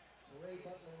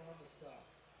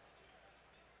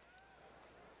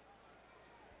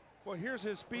 Well, here's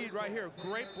his speed right here.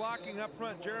 Great blocking up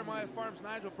front. Jeremiah Farms,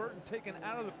 Nigel Burton taken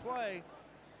out of the play.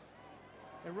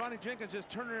 And Ronnie Jenkins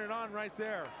just turning it on right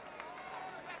there.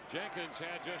 Jenkins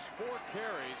had just 4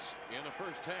 carries in the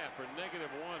first half for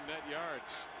 -1 net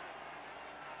yards.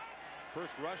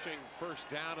 First rushing first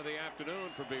down of the afternoon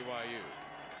for BYU.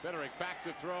 Federick back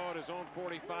to throw at his own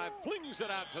 45. Flings it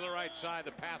out to the right side.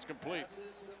 The pass complete.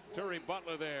 Turi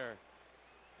Butler there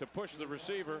to push the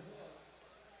receiver.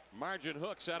 Margin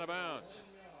hooks out of bounds.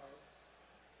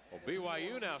 Well,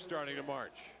 BYU now starting to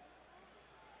march.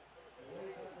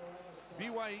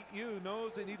 BYU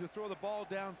knows they need to throw the ball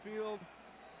downfield.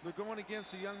 They're going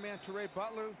against the young man Turi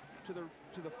Butler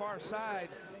to the far side.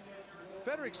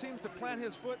 Federick seems to plant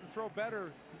his foot and throw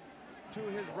better to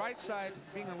his right side,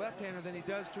 being a left-hander, than he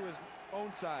does to his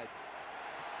own side.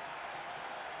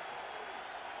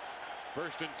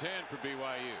 1st and 10 for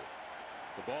BYU.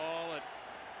 The ball at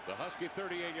the Husky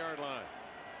 38-yard line.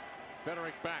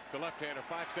 Federick back, the left-hander,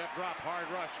 5-step drop, hard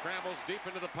rush, scrambles deep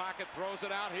into the pocket, throws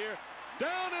it out here.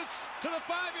 Down, it's to the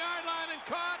 5-yard line and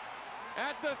caught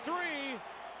at the 3.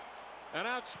 An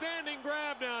outstanding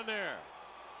grab down there.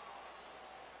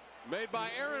 Made by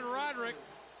Aaron Roderick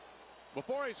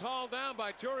before he's hauled down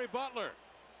by Torrey Butler.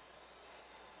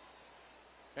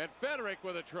 And Federick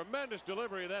with a tremendous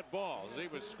delivery of that ball as he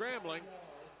was scrambling.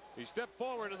 He stepped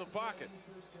forward in the pocket.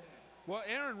 Well,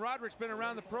 Aaron Roderick's been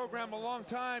around the program a long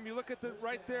time. You look at the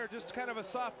right there, just kind of a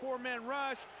soft 4-man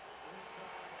rush.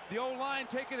 The O-line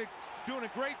doing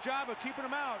a great job of keeping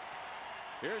him out.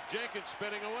 Here's Jenkins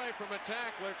spinning away from a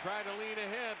tackler, trying to lean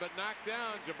ahead, but knocked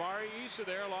down. Jabari Issa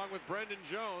there along with Brendan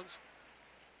Jones.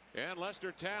 And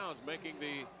Lester Towns making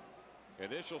the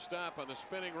initial stop on the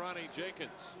spinning Ronnie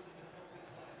Jenkins.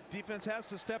 Defense has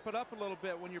to step it up a little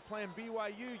bit. When you're playing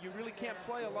BYU, you really can't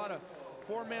play a lot of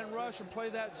 4-man rush and play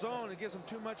that zone. It gives them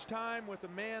too much time with the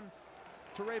man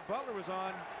Torrey Butler was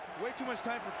on. Way too much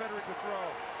time for Federick to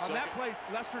throw. On that play,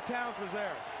 Lester Towns was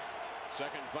there.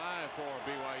 2nd and 5 for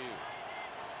BYU.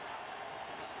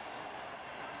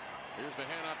 Here's the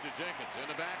handoff to Jenkins in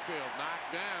the backfield,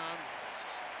 knocked down.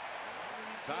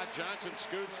 Todd Johnson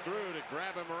scoots through to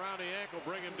grab him around the ankle,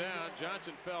 bring him down.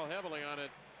 Johnson fell heavily on it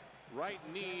right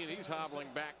knee, and he's hobbling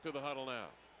back to the huddle now.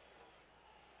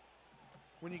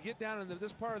 When you get down into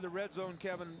this part of the red zone,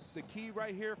 Kevin, the key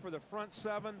right here for the front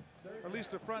 7, or at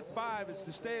least the front 5, is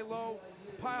to stay low,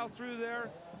 pile through there.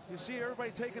 You see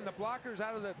everybody taking the blockers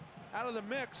out of the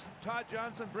mix. Todd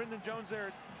Johnson, Brendan Jones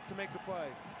there to make the play.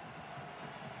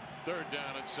 3rd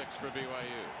down and 6 for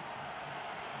BYU.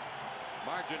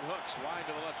 Margin hooks wide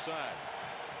to the left side.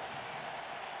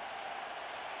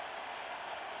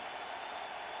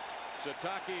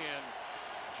 Sataki and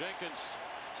Jenkins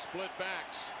split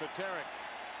backs. Federick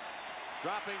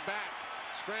dropping back,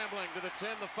 scrambling to the 10,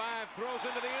 the 5, throws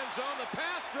into the end zone. The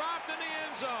pass dropped in the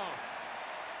end zone.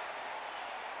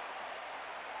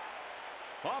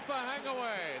 Off a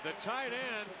hangaway, the tight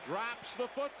end drops the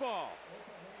football.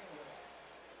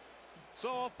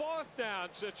 So a 4th down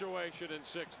situation in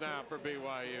 6 now for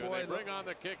BYU. Boy, they bring on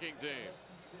the kicking team.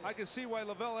 I can see why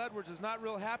Lavelle Edwards is not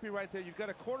real happy right there. You've got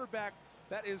a quarterback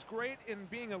that is great in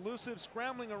being elusive,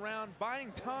 scrambling around,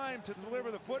 buying time to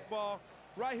deliver the football.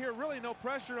 Right here, really no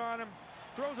pressure on him.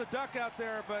 Throws a duck out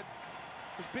there, but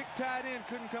his big tight end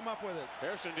couldn't come up with it.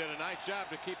 Harrison did a nice job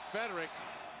to keep Federick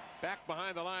back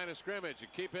behind the line of scrimmage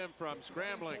and keep him from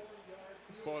scrambling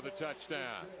for the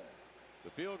touchdown. The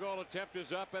field goal attempt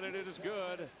is up, and it is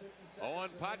good.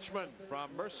 Owen Pachman from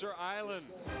Mercer Island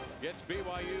gets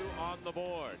BYU on the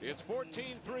board. It's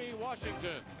 14-3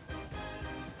 Washington.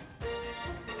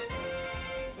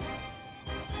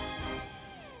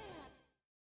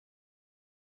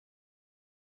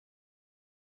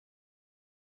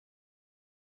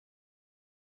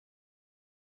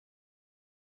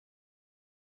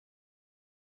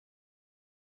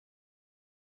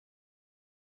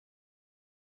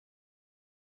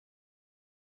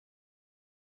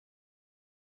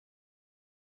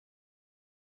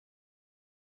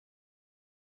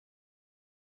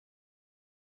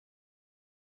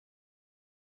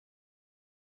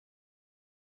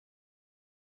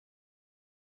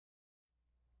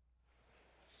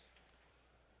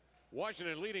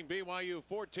 Washington leading BYU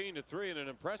 14-3 in an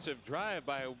impressive drive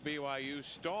by BYU.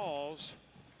 Stalls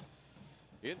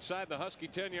inside the Husky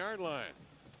 10-yard line.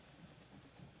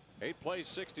 8 plays,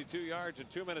 62 yards in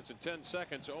 2 minutes and 10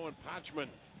 seconds. Owen Pachman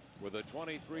with a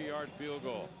 23-yard field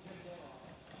goal.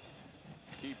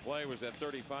 Key play was that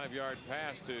 35-yard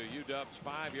pass to UW's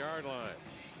 5-yard line.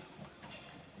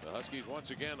 The Huskies once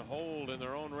again hold in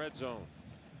their own red zone.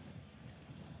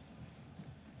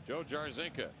 Joe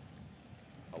Jarzinka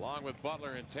along with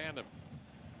Butler in tandem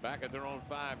back at their own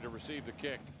 5 to receive the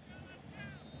kick.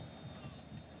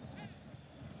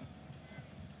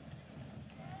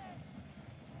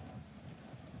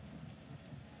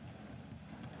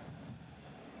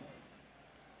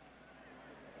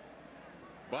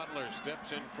 Butler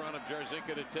steps in front of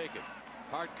Jarzinka to take it.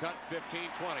 Hard cut,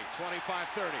 15-20,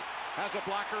 25-30. Has a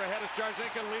blocker ahead as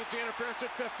Jarzinka leads the interference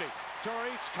at 50.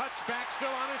 Torrey cuts back,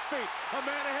 still on his feet. A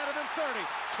man ahead of him, 30,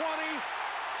 20,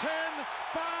 10,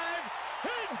 5. He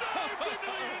dives into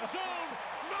the end zone.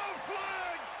 No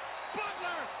flags.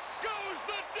 Butler goes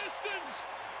the distance.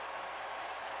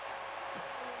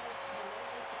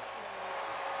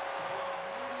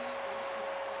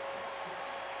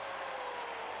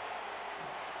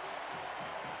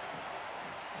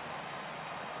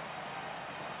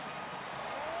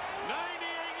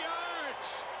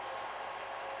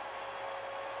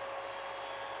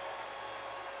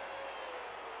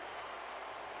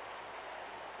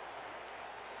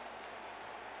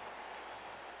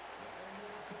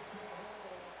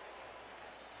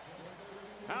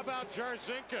 How about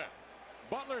Jarzinka?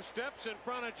 Butler steps in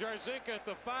front of Jarzinka at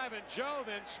the 5, and Joe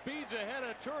then speeds ahead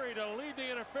of Turi to lead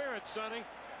the interference, Sonny.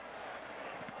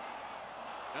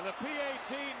 And the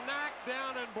PAT knocked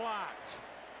down and blocked.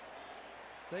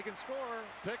 They can score.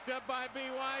 Picked up by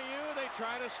BYU. They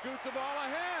try to scoot the ball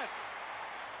ahead.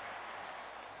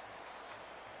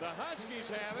 The Huskies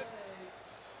have it,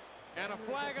 and a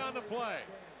flag on the play.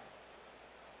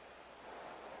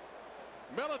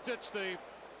 Milicic, the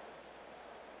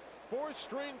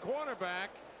fourth-string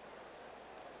quarterback,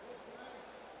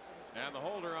 and the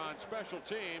holder on special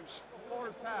teams.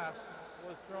 Forward pass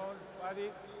was thrown by the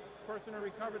person who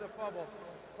recovered the fumble.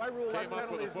 By rule, Came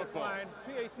up with a football. declined.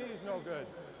 PAT is no good.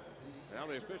 Now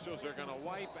the officials are going to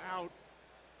wipe out,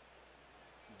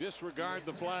 disregard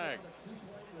the flag.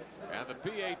 And the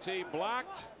PAT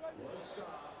blocked.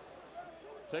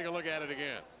 Take a look at it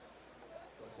again.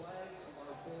 The flags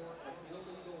are for an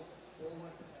illegal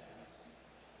forward pass.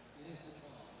 It is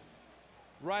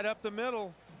declined. Right up the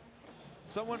middle.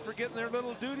 Someone forgetting their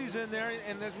little duties in there.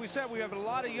 And as we said, we have a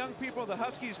lot of young people, the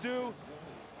Huskies do,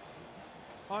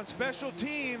 on special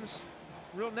teams.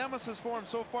 Real nemesis for them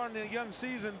so far in the young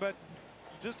season, but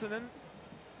just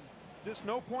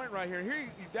no point right here.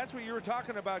 That's what you were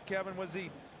talking about, Kevin, was the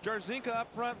Jarzinka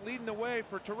up front leading the way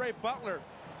for Toure Butler.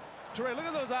 Toure, look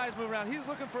at those eyes move around. He's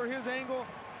looking for his angle.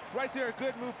 Right there, a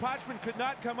good move. Potchman could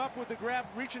not come up with the grab,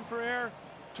 reaching for air.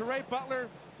 Toure Butler,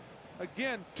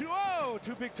 again, two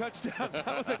big touchdowns.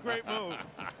 That was a great move.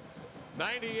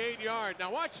 98-yard.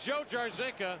 Now watch Joe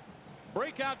Jarzinka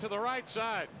break out to the right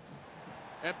side,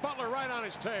 and Butler right on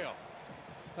his tail.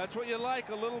 That's what you like,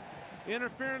 a little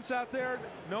interference out there.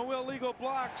 No illegal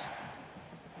blocks.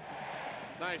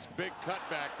 Nice big cut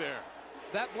back there.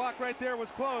 That block right there was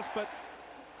close, but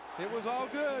it was all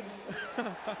good.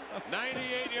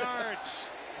 98 yards.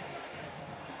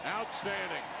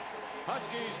 Outstanding.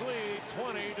 Huskies lead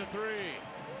 20-3.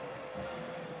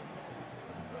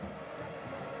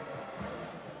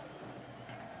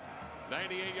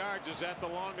 "98 yards. Is that the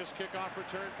longest kickoff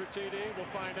return for TD? We'll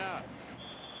find out.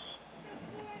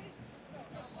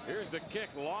 Here's the kick,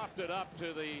 lofted up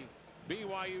to the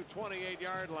BYU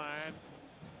 28-yard line,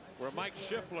 where Mike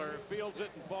Schiffler fields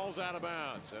it and falls out of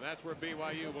bounds. And that's where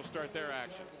BYU will start their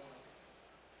action.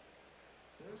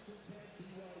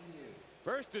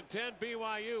 First and 10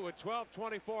 BYU with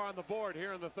 12:24 on the board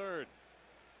here in the third.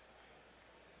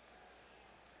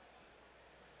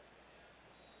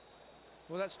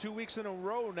 Well, that's 2 weeks in a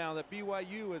row now that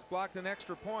BYU has blocked an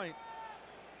extra point.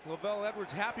 Lavelle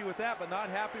Edwards happy with that, but not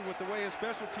happy with the way his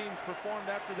special teams performed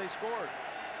after they scored.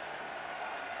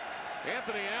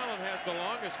 Anthony Allen has the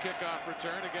longest kickoff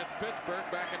return against Pittsburgh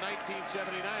back in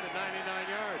 1979 at 99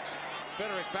 yards.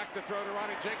 Federick back to throw to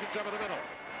Ronnie Jenkins over the middle.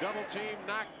 Double team,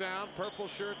 knockdown, purple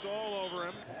shirts all over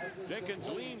him. Jenkins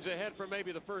leans ahead for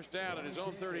maybe the first down at his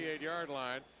own 38-yard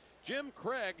line. Jim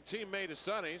Craig, teammate of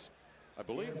Sonny's. I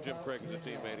believe Jim Craig was a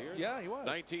teammate here. Yeah, he was.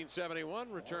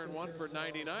 1971, return one for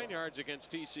 99 yards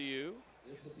against TCU.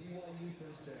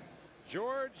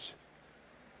 George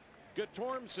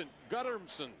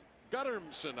Guttermson,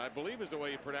 I believe is the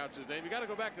way you pronounce his name. You got to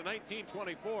go back to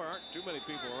 1924. Aren't too many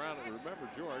people around that remember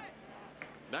George.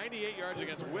 98 yards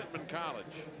against Whitman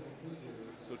College.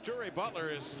 So Toure Butler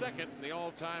is second in the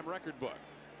all-time record book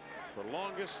for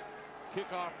longest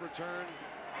kickoff return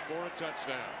for a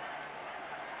touchdown.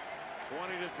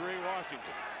 20-3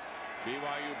 Washington.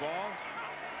 BYU ball.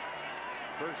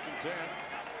 First and 10.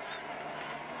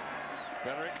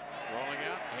 Federick rolling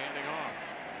out, handing off,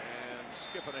 and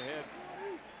skipping ahead.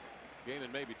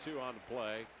 Gaining maybe 2 on the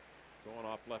play. Going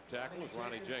off left tackle is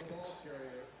Ronnie Jenkins.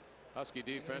 Husky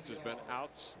defense has been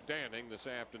outstanding this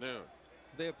afternoon.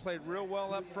 They have played real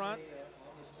well up front,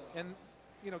 and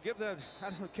give that. I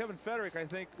don't know, Kevin Federick, I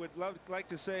think, would like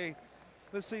to say,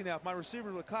 let's see now, if my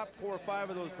receiver would caught 4 or 5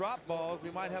 of those drop balls,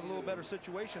 we might have a little better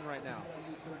situation right now.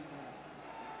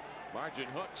 Margin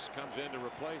Hooks comes in to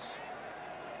replace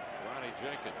Ronnie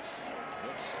Jenkins.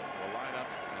 Hooks will line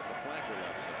up at the flanker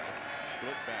left side.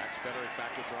 Split backs. Federick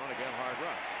back to throw, and again hard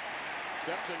rush.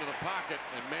 Steps into the pocket,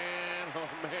 and man, oh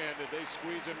man, did they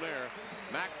squeeze him there.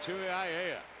 Mac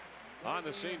Tuiaea on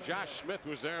the scene. Josh Smith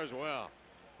was there as well.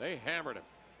 They hammered him.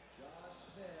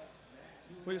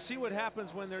 Well, you see what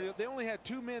happens when they only had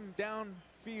 2 men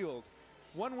downfield.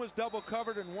 One was double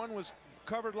covered and one was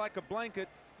covered like a blanket.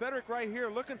 Federick right here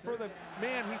looking for the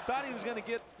man. He thought he was going to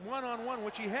get one-on-one,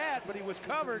 which he had, but he was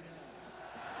covered.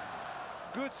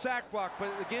 Good sack block, but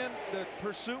again, the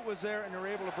pursuit was there and they were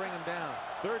able to bring him down.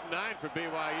 3rd and 9 for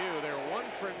BYU. They're 1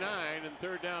 for 9 in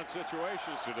third down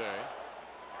situations today,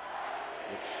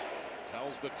 which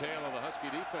Tells the tale of the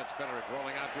Husky defense. Federick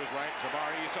rolling out to his right.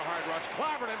 Jabari Issa hard rush.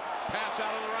 Clobbered him. Pass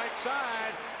out on the right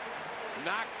side.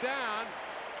 Knocked down.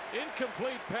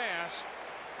 Incomplete pass.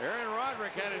 Aaron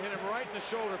Roderick had it hit him right in the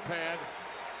shoulder pad.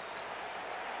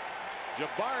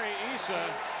 Jabari Issa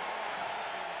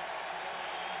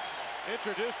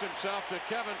introduced himself to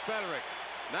Kevin Federick.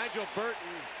 Nigel Burton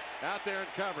out there in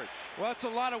coverage. Well, it's a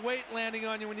lot of weight landing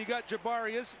on you when you got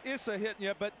Jabari Issa hitting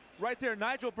you, but right there,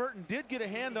 Nigel Burton did get a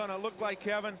hand on it, looked like,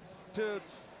 Kevin, to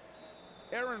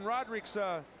Aaron Roderick's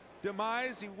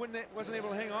demise. He wasn't able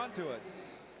to hang on to it.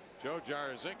 Joe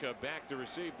Jarazinka back to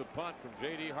receive the punt from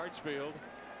J.D. Hartsfield.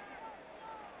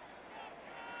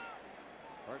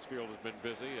 Hartsfield has been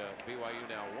busy. BYU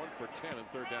now 1 for 10 in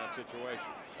third down situations.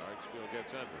 Hartsfield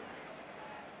gets under it.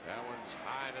 That one's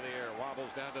high into the air, wobbles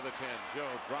down to the 10. Joe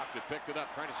dropped it, picked it up,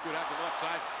 trying to scoot out to the left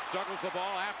side, juggles the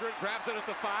ball after it, grabs it at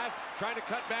the 5, trying to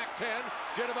cut back 10.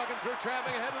 Jitterbugging through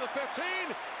traffic ahead to the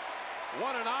 15.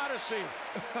 What an odyssey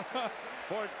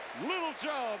for little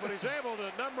Joe, but he's able to,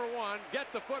 number 1, get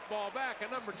the football back, and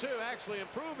number 2, actually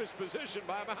improve his position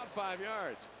by about 5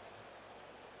 yards.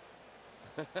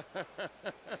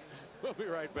 We'll be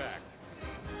right back.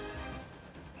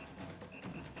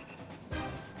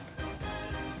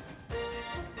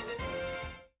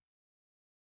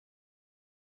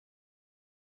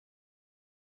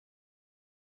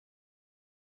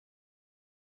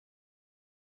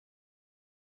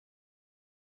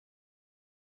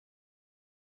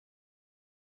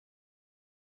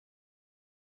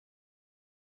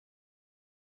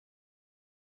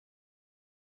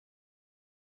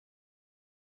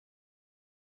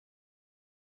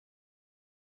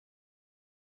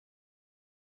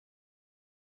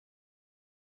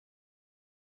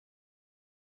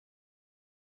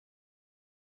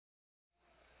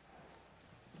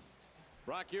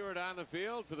 Brock Ewart on the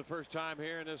field for the first time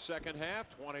here in this second half.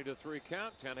 20-3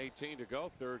 count, 10:18 to go.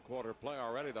 Third quarter play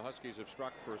already. The Huskies have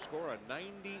struck for a score. A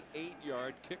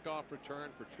 98-yard kickoff return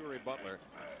for Torrey Butler,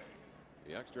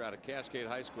 the youngster out of Cascade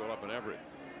High School up in Everett.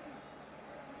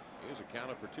 He's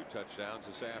accounted for 2 touchdowns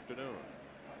this afternoon.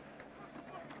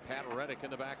 Pat Reddick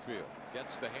in the backfield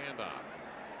gets the handoff.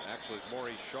 Actually, it's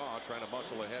Maurice Shaw trying to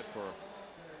muscle ahead for,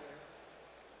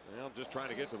 well, just trying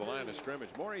to get to the line of scrimmage.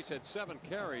 Maurice had 7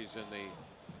 carries in the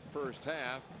first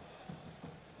half,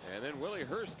 and then Willie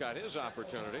Hurst got his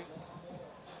opportunity.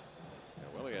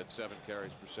 And Willie had 7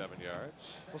 carries for 7 yards.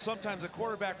 Well, sometimes a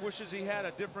quarterback wishes he had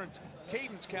a different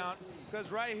cadence count,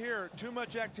 because right here, too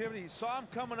much activity. He saw him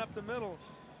coming up the middle.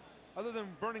 Other than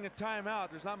burning a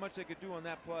timeout, there's not much they could do on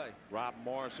that play. Rob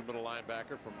Morris, a middle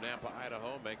linebacker from Nampa,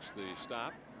 Idaho, makes the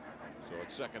stop. So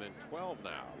it's 2nd and 12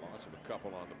 now. Loss of a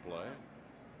couple on the play.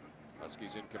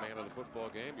 Huskies in command of the football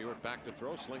game. Ewart back to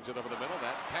throw, slings it over the middle.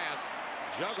 That pass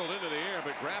juggled into the air,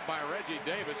 but grabbed by Reggie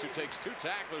Davis, who takes 2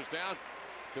 tacklers down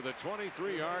to the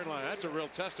 23-yard line. That's a real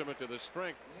testament to the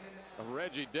strength of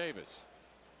Reggie Davis.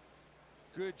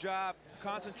 Good job,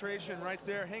 concentration right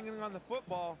there, hanging on the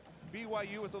football.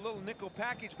 BYU with a little nickel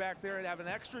package back there and have an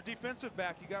extra defensive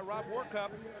back. You got Rob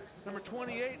Warcup, number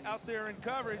 28, out there in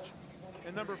coverage,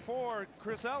 and number 4,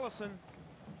 Chris Ellison.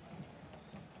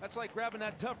 That's like grabbing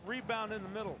that tough rebound in the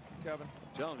middle, Kevin.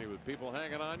 I'm telling you, with people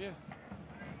hanging on you.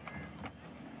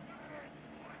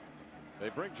 They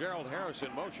bring Gerald Harris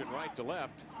in motion right to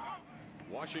left.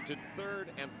 Washington 3rd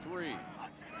and 3.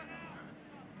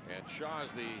 And Shaw's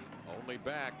the only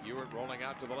back. Ewart rolling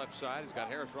out to the left side. He's got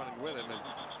Harris running with him, and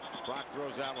Brock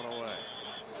throws that one away.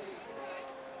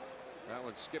 That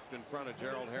one skipped in front of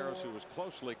Gerald Harris, who was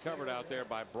closely covered out there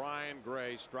by Brian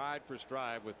Gray, stride for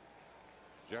stride with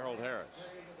Gerald Harris.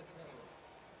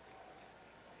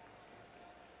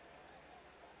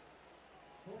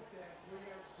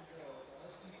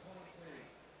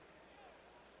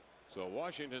 So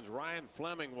Washington's Ryan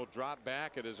Fleming will drop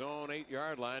back at his own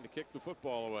 8-yard line to kick the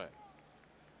football away.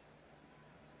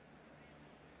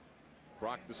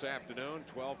 Brock this afternoon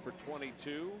 12 for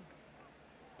 22,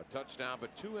 a touchdown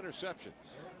but 2 interceptions.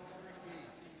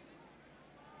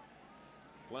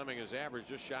 Fleming has averaged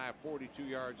just shy of 42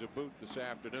 yards a boot this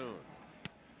afternoon.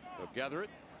 They'll gather it,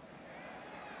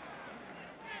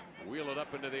 wheel it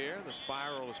up into the air. The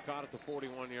spiral is caught at the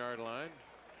 41-yard line.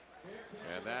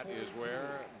 And that is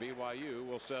where BYU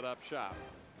will set up shop.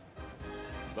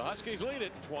 The Huskies lead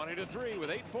it 20-3 with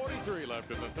 8:43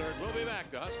 left in the third. We'll be back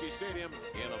to Husky Stadium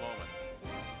in a moment.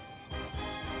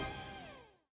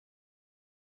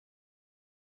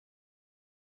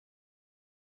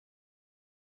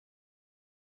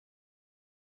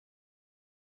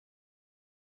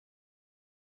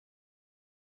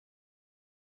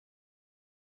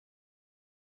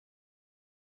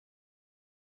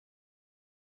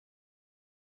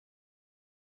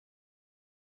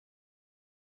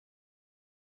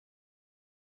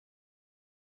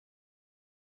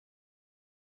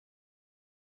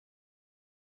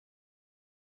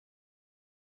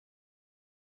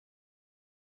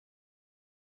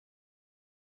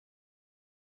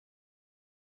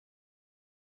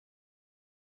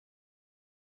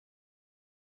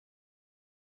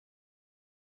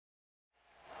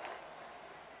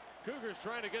 Cougars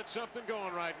trying to get something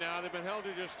going right now. They've been held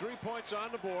to just 3 points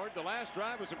on the board. The last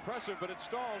drive was impressive, but it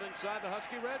stalled inside the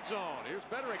Husky red zone. Here's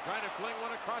Federick trying to fling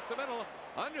one across the middle.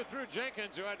 Underthrew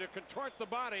Jenkins, who had to contort the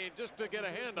body just to get a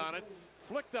hand on it.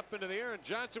 Flicked up into the air, and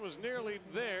Johnson was nearly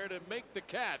there to make the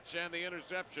catch and the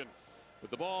interception. But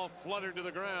the ball fluttered to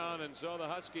the ground, and so the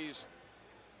Huskies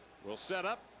will set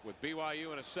up with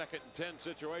BYU in a 2nd and 10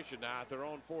 situation now at their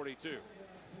own 42.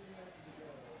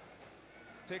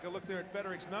 Take a look there at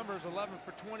Federick's numbers, 11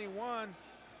 for 21.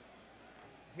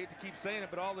 Hate to keep saying it,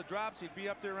 but all the drops, he'd be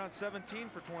up there around 17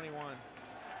 for 21.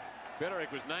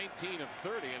 Federick was 19 of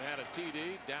 30 and had a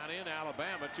TD down in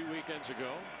Alabama 2 weekends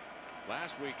ago.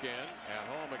 Last weekend at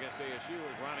home against ASU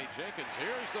was Ronnie Jenkins.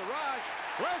 Here's the rush.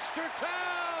 Lester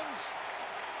Towns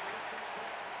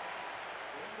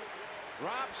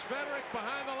drops Federick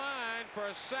behind the line for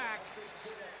a sack.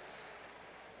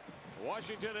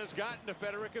 Washington has gotten to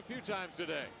Federick a few times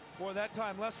today. Boy, that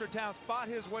time Lester Towns fought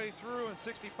his way through, and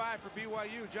 65 for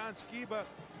BYU. John Skiba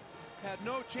had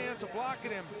no chance of blocking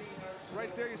him.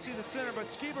 Right there you see the center, but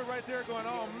Skiba right there going,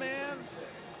 oh man,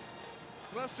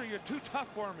 Lester, you're too tough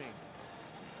for me.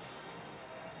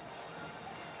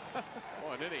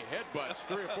 Oh, and then he headbutts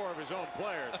 3 or 4 of his own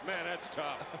players. Man, that's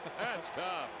tough. That's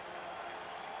tough.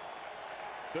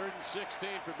 3rd and 16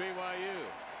 for BYU.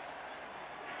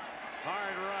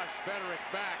 Hard rush. Federick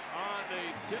back on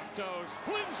the tiptoes.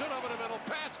 Flings it over the middle.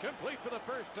 Pass complete for the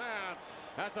first down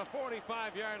at the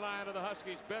 45-yard line of the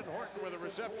Huskies. Ben Horton with a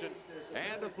reception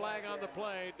and a flag on the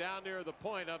play down near the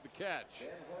point of the catch. Ben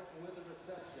Horton with the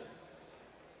reception.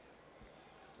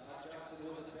 Todd Johnson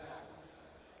with the tackle.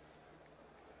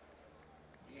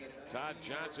 Todd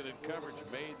Johnson in coverage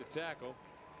made the tackle.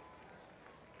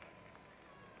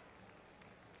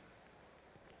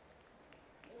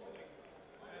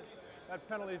 That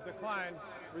penalty's declined.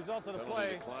 Result of the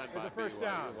play is a first BYU,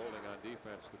 down. holding on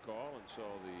defense the call, and so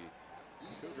the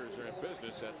Cougars are in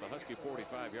business at the Husky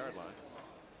 45-yard line.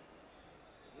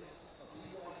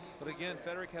 But again,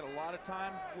 Federick had a lot of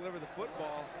time to deliver the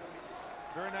football.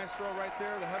 Very nice throw right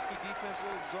there. The Husky defense,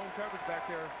 little zone coverage back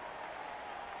there.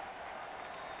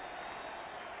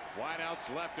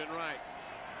 Wideouts left and right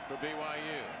for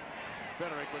BYU.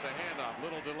 Federick with a handoff,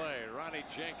 little delay. Ronnie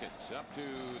Jenkins up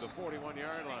to the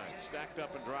 41-yard line, stacked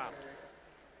up and dropped.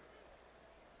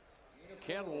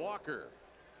 Ken Walker,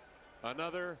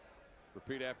 another,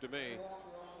 repeat after me,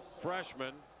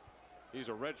 freshman. He's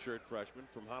a redshirt freshman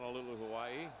from Honolulu,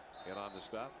 Hawaii. Get on the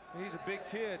stop. He's a big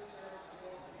kid.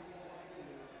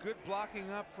 Good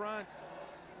blocking up front.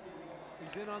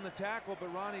 He's in on the tackle,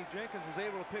 but Ronnie Jenkins was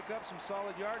able to pick up some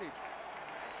solid yardage.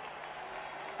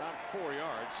 About 4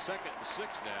 yards. 2nd and 6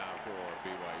 now for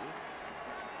BYU.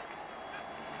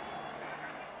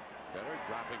 Better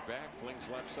dropping back, flings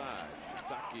left side.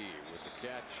 Shitake with the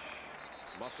catch.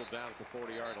 Muscled down at the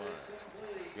 40-yard line.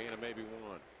 Gain of maybe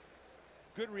 1.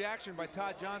 Good reaction by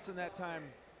Todd Johnson that time.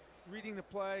 Reading the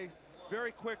play.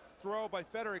 Very quick throw by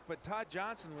Federick, but Todd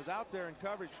Johnson was out there in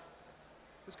coverage.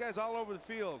 This guy's all over the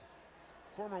field.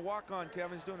 Former walk-on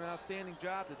Kevin's doing an outstanding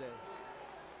job today.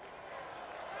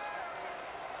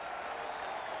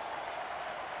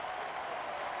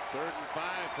 Third and 5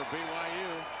 for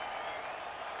BYU.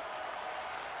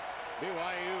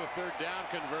 BYU with 3rd down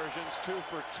conversions, 2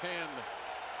 for 10.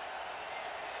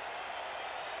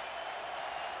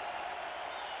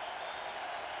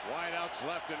 Wideouts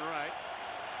left and right.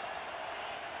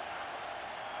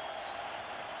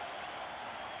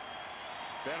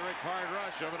 Federick hard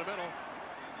rush over the middle.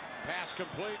 Pass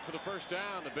complete for the first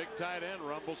down. The big tight end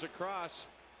rumbles across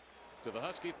to the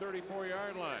Husky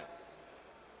 34-yard line.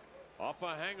 Off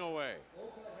a hangaway.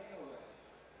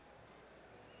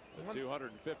 The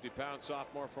 250-pound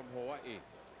sophomore from Hawaii.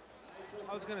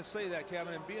 I was going to say that,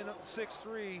 Kevin, and being up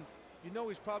 6'3", you know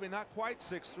he's probably not quite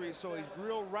 6'3", so he's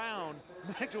real round.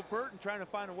 Nigel Burton trying to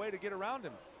find a way to get around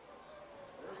him.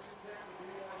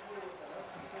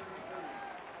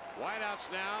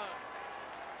 Wideouts now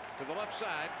to the left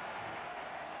side.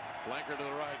 Flanker to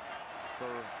the right for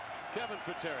Kevin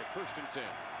Fitterick. 1st and 10.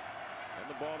 And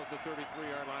the ball at the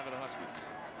 33-yard line of the Huskies.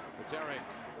 Fitterick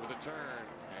with a turn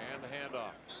and the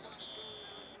handoff.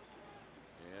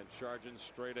 And charging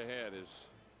straight ahead is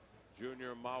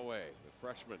Junior Mawe, the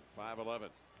freshman, 5'11".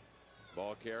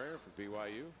 Ball carrier for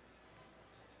BYU.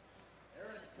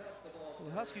 Well,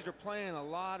 the Huskies are playing a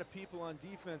lot of people on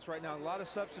defense right now. A lot of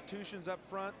substitutions up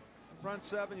front. Front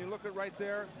 7, you look at right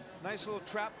there. Nice little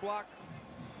trap block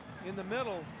in the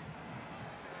middle.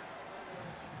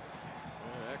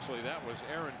 Actually, that was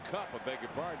Aaron Cupp, I beg your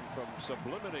pardon, from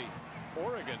Sublimity,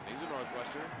 Oregon. He's a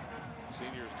Northwestern.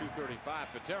 Senior is 235.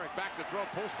 Paterick back to throw,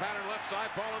 post pattern left side,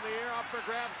 ball in the air, up for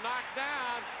grabs, knocked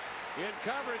down. In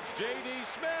coverage, J.D.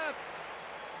 Smith.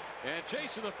 And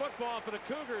chasing the football for the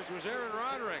Cougars was Aaron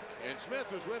Roderick. And Smith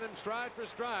was with him stride for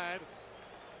stride.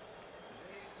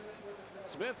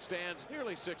 Smith stands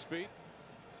nearly 6 feet.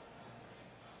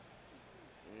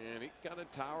 And he kind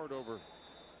of towered over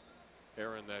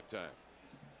Aaron that time.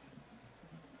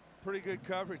 Pretty good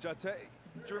coverage. I'll tell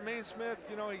you, Jermaine Smith,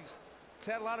 you know, he's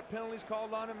had a lot of penalties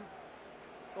called on him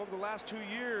over the last 2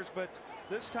 years, but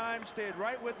this time stayed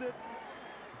right with it.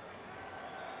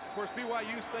 Of course,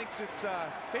 BYU thinks it's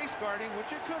face guarding,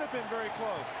 which it could have been very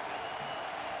close.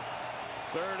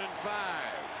 3rd and 5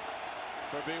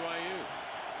 for BYU.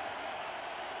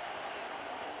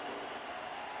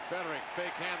 Federick,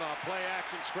 fake handoff, play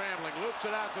action, scrambling, loops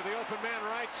it out to the open man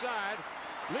right side,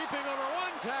 leaping over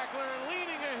one tackler and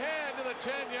leading ahead to the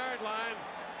 10-yard line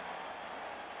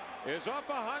is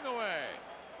Ofa Hungaway.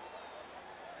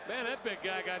 Man, that big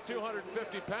guy got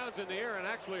 250 pounds in the air and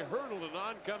actually hurdled an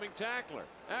oncoming tackler.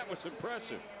 That was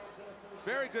impressive.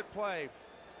 Very good play.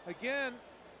 Again,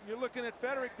 you're looking at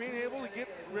Federick being able to get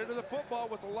rid of the football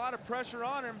with a lot of pressure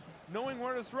on him, knowing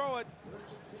where to throw it.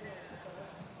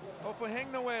 Ofa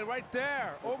Hungaway right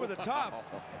there, over the top.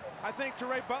 I think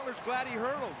Teray Butler's glad he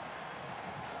hurdled.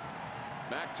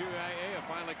 Back to Ia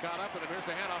finally caught up with him. Here's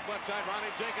the handoff left side.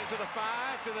 Ronnie Jenkins to the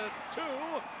 5, to the 2.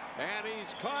 And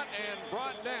he's caught and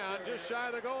brought down just shy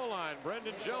of the goal line.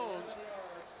 Brendan Jones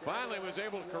finally was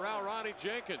able to corral Ronnie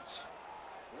Jenkins.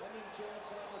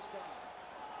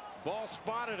 Ball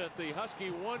spotted at the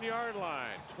Husky 1-yard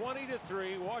line.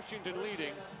 20-3, Washington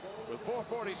leading with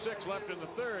 4:46 left in the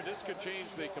third. This could change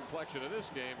the complexion of this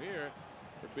game here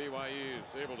if BYU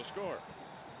is able to score.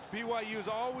 BYU's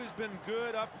always been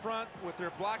good up front with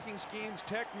their blocking schemes,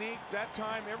 technique. That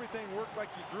time everything worked like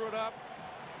you drew it up.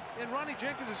 And Ronnie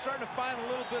Jenkins is starting to find a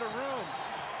little bit of room.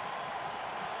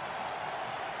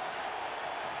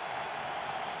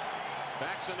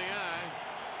 Backs in the eye.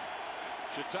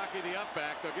 Shiitake the up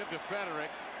back. They'll give to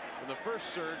Federick. In the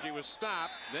first surge he was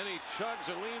stopped. Then he chugs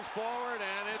and leans forward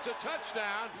and it's a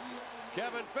touchdown.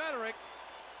 Kevin Federick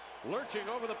lurching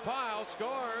over the pile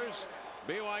scores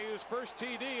BYU's first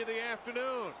TD of the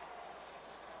afternoon.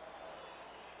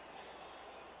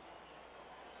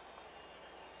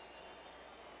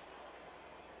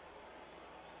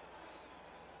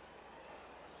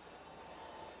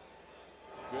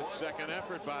 Good second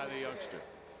effort by the youngster.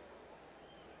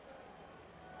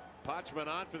 Potchman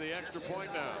on for the extra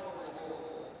point now.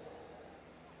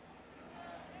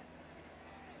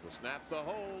 The snap, the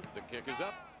hold, the kick is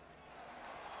up.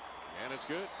 And it's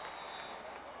good.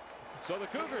 So the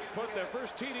Cougars put their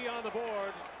first TD on the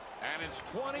board, and it's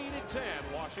 20-10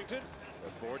 Washington.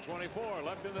 With 4:24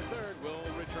 left in the third. We'll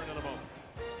return in a moment.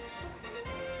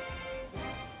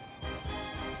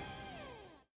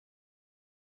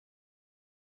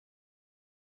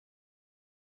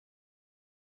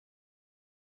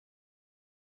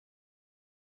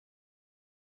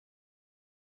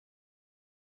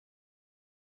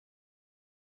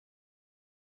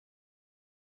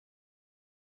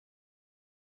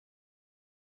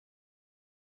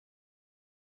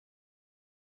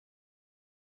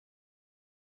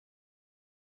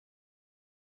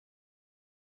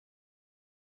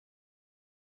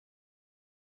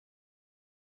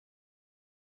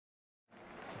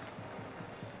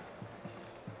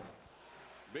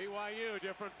 BYU,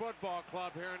 different football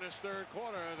club here in this third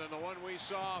quarter than the one we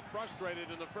saw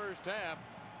frustrated in the first half.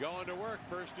 Going to work,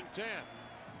 1st and 10.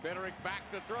 Federick back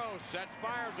to throw, sets,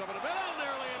 fires over the middle,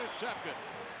 nearly intercepted.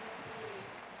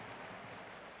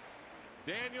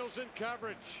 Daniels in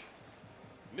coverage.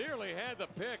 Nearly had the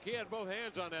pick. He had both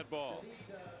hands on that ball.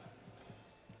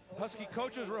 Husky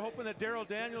coaches were hoping that Daryl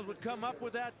Daniels would come up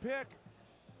with that pick.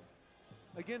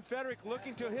 Again, Federick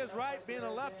looking to his right, being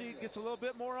a lefty, gets a little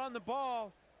bit more on the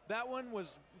ball. That one was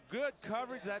good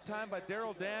coverage that time by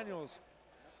Daryl Daniels.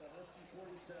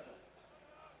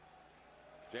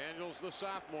 Daniels, the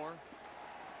sophomore.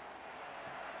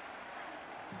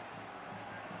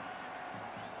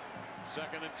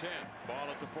 Second and 10. Ball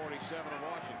at the 47 of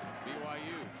Washington.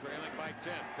 BYU trailing by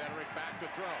 10. Federick back to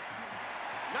throw.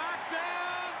 Knocked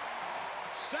down.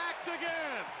 Sacked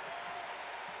again.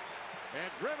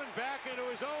 And driven back into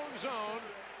his own zone.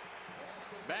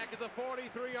 Back at the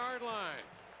 43-yard line.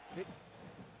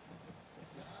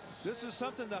 This is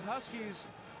something the Huskies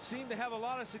seem to have a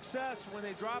lot of success when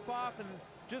they drop off and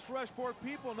just rush 4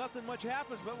 people. Nothing much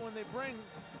happens, but when they bring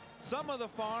some of the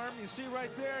farm, you see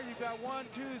right there, you've got 1,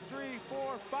 2, 3,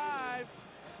 4, 5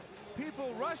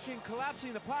 people rushing,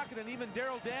 collapsing the pocket, and even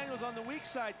Daryl Daniels on the weak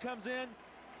side comes in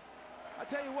I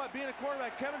tell you what, being a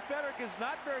quarterback, Kevin Federick is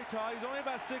not very tall. He's only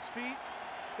about 6 feet.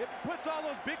 It puts all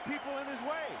those big people in his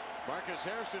way. Marcus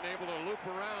Hairston able to loop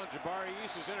around Jabari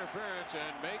East's interference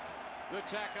and make the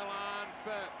tackle on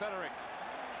Federick.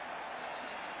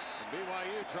 And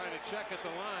BYU trying to check at the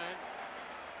line.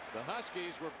 The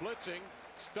Huskies were blitzing,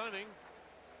 stunning,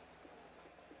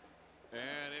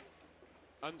 and it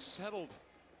unsettled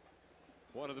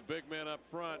one of the big men up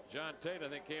front. John Tate, I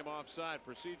think, came offside.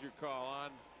 Procedure call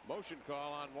on, motion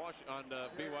call on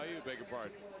BYU, beg your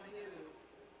pardon.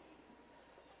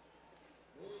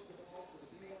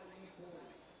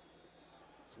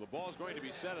 So the ball is going to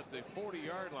be set at the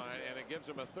 40-yard line, and it gives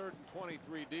them a 3rd and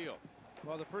 23 deal.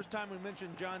 Well, the first time we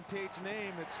mentioned John Tate's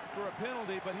name, it's for a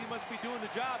penalty, but he must be doing the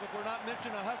job if we're not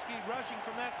mentioning a Husky rushing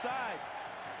from that side.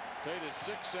 Tate is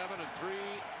 6'7" and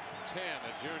 310,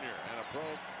 a junior, and a pro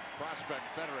prospect.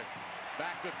 Federick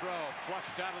back to throw,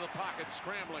 flushed out of the pocket,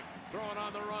 scrambling, throwing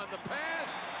on the run. The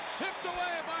pass tipped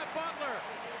away by Butler.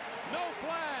 No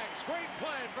flags. Great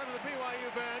play in front of the BYU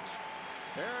bench.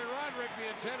 Aaron Roderick, the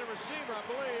intended receiver, I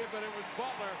believe, but it was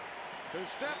Butler who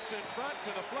steps in front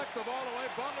to deflect the ball away.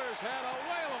 Butler's had a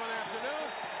whale of an afternoon,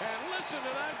 and listen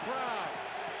to that crowd.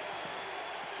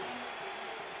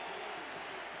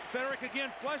 Federick again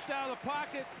flushed out of the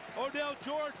pocket. Odell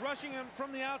George rushing him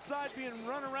from the outside, being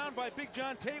run around by Big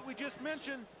John Tate, we just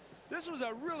mentioned. This was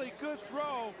a really good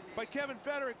throw by Kevin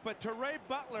Federick, but Teray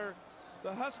Butler,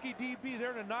 the Husky DB,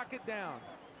 there to knock it down.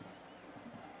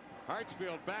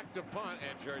 Hartsfield back to punt,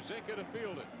 and Jarzinka to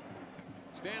field it.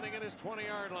 Standing at his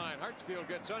 20-yard line, Hartsfield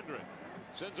gets under it.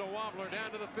 Sends a wobbler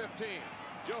down to the 15.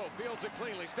 Joe fields it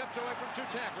cleanly, steps away from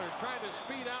 2 tacklers, trying to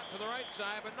speed out to the right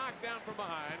side, but knocked down from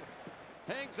behind.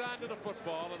 Hangs on to the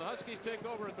football, and the Huskies take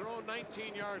over at their own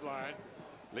 19-yard line,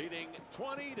 leading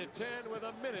 20-10 with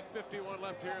 1:51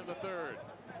 left here in the 3rd.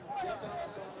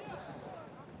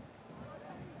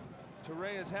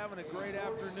 Teray is having a great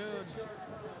afternoon.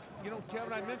 You know,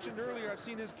 Kevin, I mentioned earlier, I've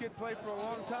seen this kid play for a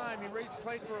long time. He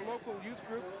played for a local youth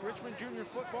group, Richmond Junior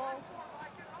Football.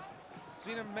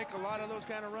 Seen him make a lot of those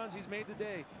kind of runs he's made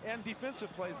today, and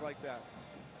defensive plays like that.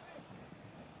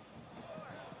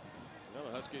 Well,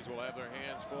 the Huskies will have their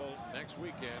hands full next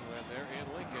weekend when they're in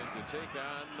Lincoln to take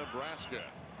on Nebraska.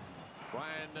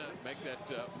 Brian,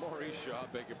 Maurice Shaw,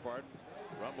 beg your pardon,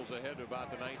 rumbles ahead to about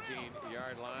the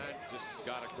 19-yard line, just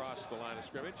got across the line of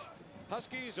scrimmage.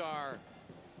 Huskies are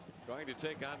going to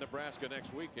take on Nebraska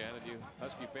next weekend, and you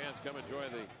Husky fans come enjoy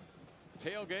the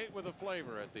tailgate with a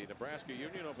flavor at the Nebraska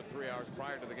Union, open 3 hours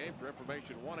prior to the game. For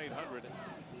information,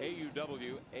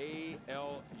 1-800-AUW-ALUM.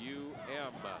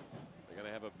 They're going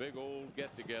to have a big old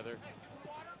get-together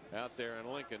out there in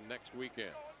Lincoln next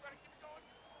weekend.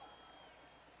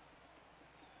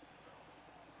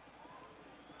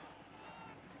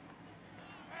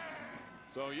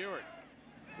 So Ewert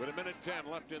with 1:10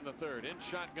 left in the 3rd, in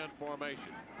shotgun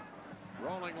formation.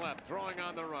 Rolling left, throwing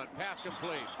on the run, pass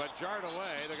complete, but jarred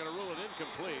away. They're going to rule it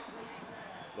incomplete.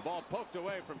 The ball poked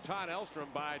away from Todd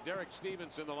Elstrom by Derek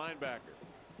Stevenson, the linebacker.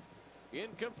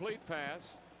 Incomplete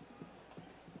pass.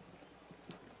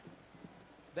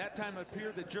 That time it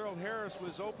appeared that Gerald Harris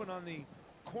was open on the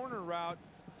corner route.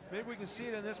 Maybe we can see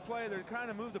it in this play. They're trying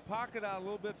to move the pocket out a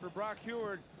little bit for Brock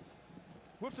Heward.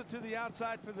 Whoops it to the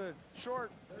outside for the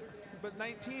short, but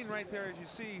 19 right there, as you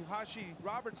see. Hashi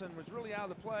Robertson was really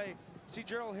out of the play. See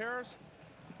Gerald Harris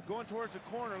going towards the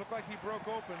corner. Looked like he broke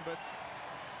open, but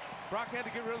Brock had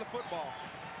to get rid of the football.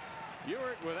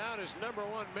 Ewert without his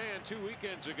 #1 man 2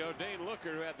 weekends ago, Dane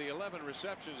Looker, who had the 11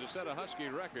 receptions to set a Husky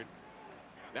record.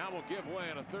 Now will give way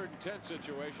in a 3rd and 10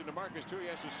 situation to Marcus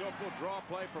Tuiasosopo. Draw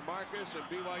play for Marcus, and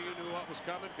BYU knew what was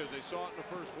coming because they saw it in the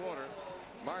 1st quarter.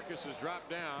 Marcus has dropped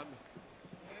down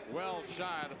well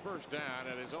shy of the 1st down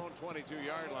at his own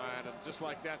 22-yard line, and just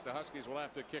like that, the Huskies will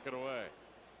have to kick it away.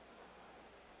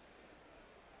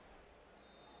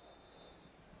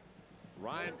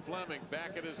 Ryan Fleming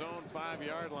back at his own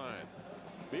 5-yard line.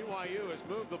 BYU has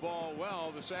moved the ball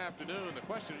well this afternoon. The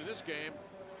question in this game,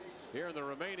 here in the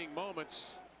remaining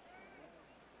moments,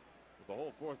 with the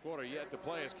whole 4th quarter yet to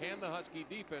play, is can the Husky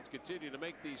defense continue to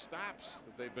make these stops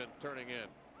that they've been turning in?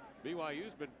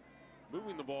 BYU's been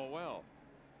moving the ball well.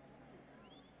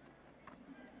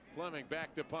 Fleming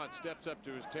back to punt, steps up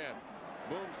to his 10,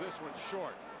 booms this one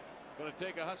short. Going to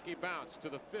take a Husky bounce to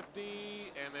the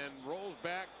 50 and then rolls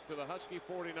back to the Husky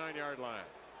 49-yard line.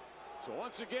 So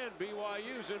once again,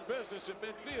 BYU's in business at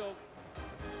midfield.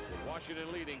 With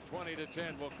Washington leading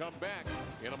 20-10. We'll come back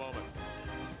in a moment.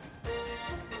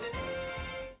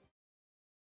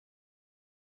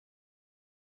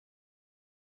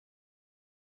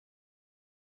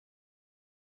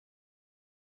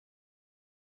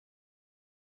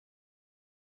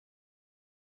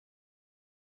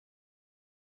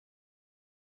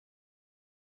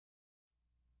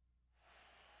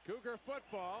 Cougar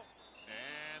football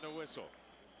and a whistle.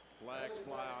 Flags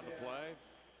fly on the play.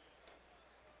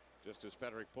 Just as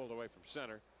Federic pulled away from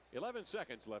center. 11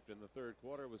 seconds left in the third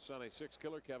quarter with Sunday 6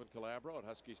 killer Kevin Calabro at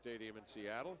Husky Stadium in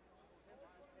Seattle.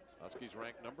 Huskies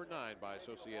ranked number 9 by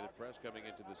Associated Press coming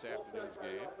into this afternoon's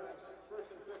game.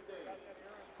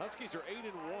 Huskies are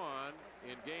 8-1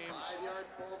 in games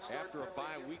after a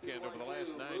bye weekend over the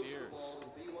last 9 years.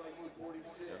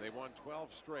 And they won 12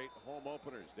 straight home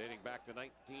openers dating back to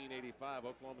 1985.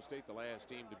 Oklahoma State, the last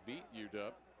team to beat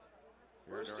UW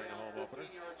here during the home opener.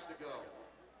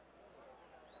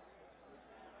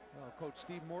 Well, Coach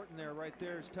Steve Morton there, right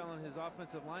there, is telling his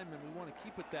offensive linemen we want to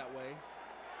keep it that way.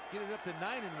 Get it up to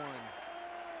 9-1.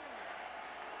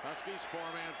 Huskies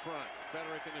 4-man front.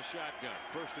 Federic in the shotgun.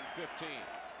 1st and 15.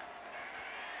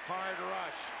 Hard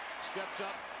rush. Steps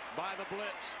up by the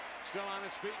blitz. Still on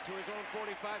his feet to his own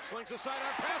 45. Slings a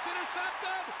sidearm pass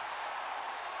intercepted.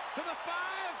 To the 5.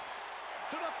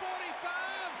 To the 45.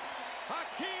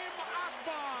 Hakeem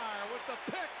Akbar with the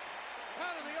pick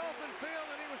out of the open field,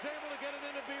 and he was able to get it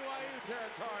into BYU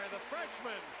territory. The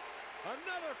freshman,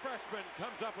 another freshman,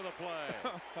 comes up with a play.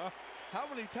 How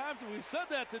many times have we said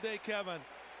that today, Kevin?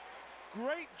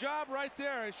 Great job right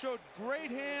there. It showed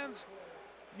great hands.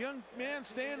 Young man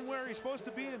staying where he's supposed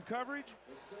to be in coverage.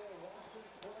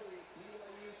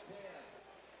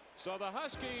 So the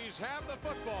Huskies have the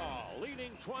football,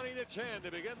 leading 20-10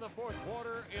 to begin the fourth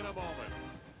quarter in a moment.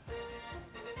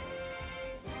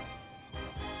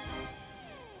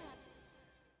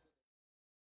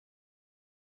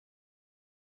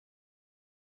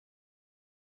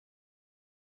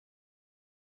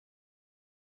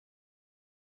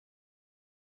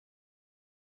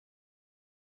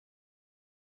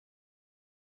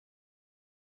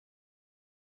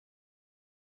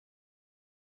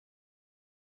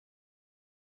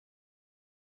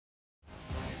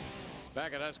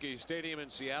 Back at Husky Stadium in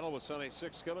Seattle with Sunday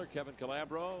 6 killer Kevin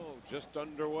Calabro just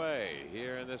underway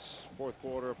here in this fourth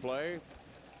quarter of play.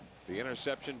 The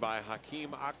interception by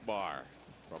Hakeem Akbar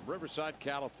from Riverside,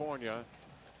 California,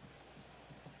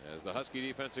 as the Husky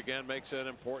defense again makes an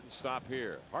important stop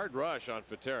here. Hard rush on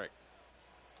Federic.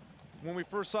 When we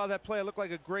first saw that play, it looked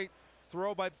like a great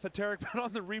throw by Federic, but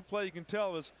on the replay you can tell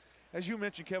it was, as you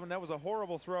mentioned, Kevin, that was a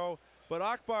horrible throw. But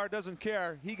Akbar doesn't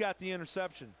care. He got the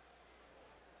interception.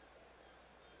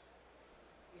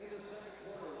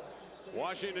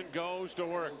 Washington goes to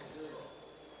work,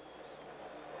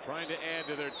 trying to add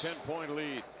to their 10-point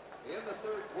lead. In the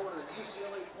third quarter,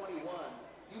 UCLA 21,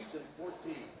 Houston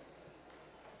 14.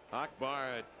 Akbar,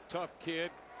 a tough kid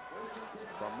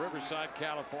from Riverside,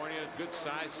 California, good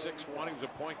size, 6'1". He was a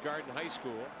point guard in high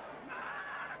school.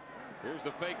 Here's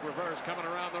the fake reverse coming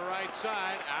around the right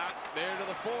side, out there to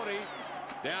the 40,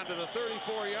 down to the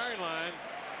 34-yard line.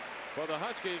 For the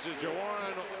Huskies is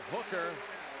Jawaron Hooker.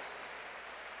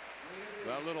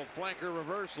 That little flanker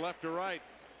reverse left to right.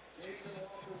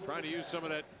 Trying to use some of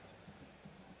that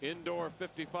indoor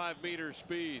 55-meter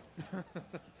speed.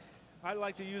 I'd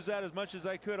like to use that as much as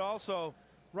I could also.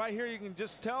 Right here you can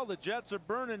just tell the Jets are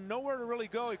burning, nowhere to really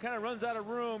go. He kind of runs out of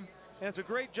room, and it's a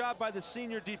great job by the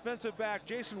senior defensive back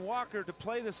Jason Walker to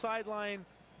play the sideline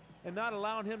and not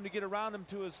allowing him to get around him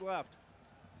to his left.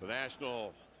 The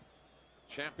national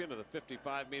champion of the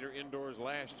 55-meter indoors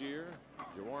last year,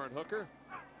 Jawaron Hooker.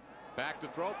 Back to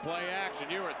throw, play action.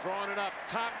 Ewert throwing it up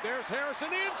top. There's Harris in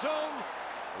the end zone.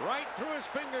 Right through his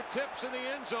fingertips in the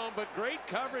end zone, but great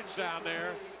coverage down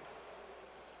there.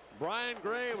 Brian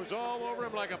Gray was all over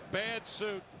him like a bad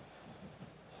suit.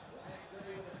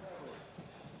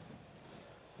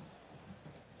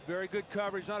 Very good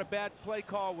coverage, not a bad play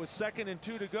call with 2nd and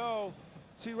 2 to go.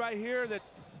 See right here that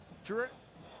Harris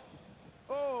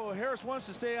wants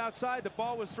to stay outside. The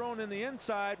ball was thrown in the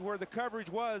inside where the coverage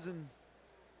was, and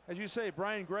as you say,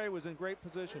 Brian Gray was in great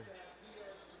position.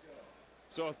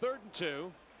 So a 3rd and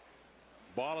 2.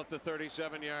 Ball at the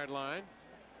 37-yard line.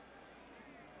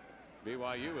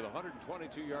 BYU with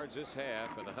 122 yards this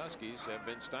half, and the Huskies have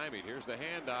been stymied. Here's the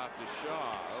handoff to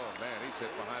Shaw. Oh man, he's hit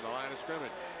behind the line of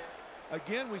scrimmage.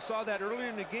 Again, we saw that earlier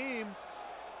in the game,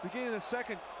 beginning of the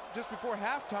second, just before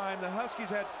halftime. The Huskies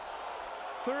had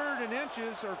 3rd and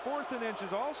inches or 4th and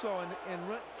inches also, and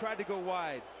tried to go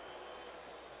wide.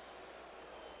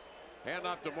 Hand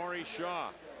off to Maurice Shaw.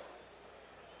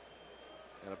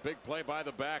 And a big play by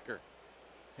the backer.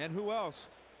 And who else?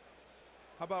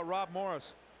 How about Rob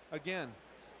Morris again?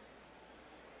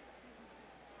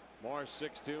 Morris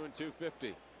 6'2" and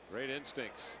 250. Great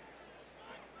instincts.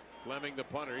 Fleming, the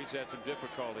punter, he's had some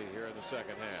difficulty here in the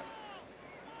second half.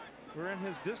 We're in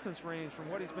his distance range from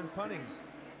what he's been punting.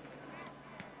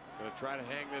 Going to try to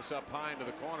hang this up high into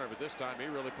the corner, but this time he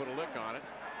really put a lick on it.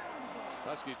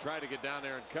 Huskies try to get down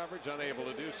there in coverage, unable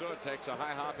to do so. It takes a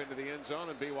high hop into the end zone,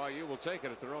 and BYU will take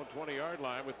it at their own 20-yard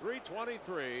line with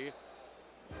 3:23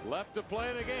 left to play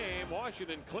in the game.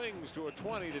 Washington clings to a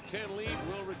 20-10 lead.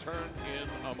 Will return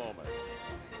in a moment.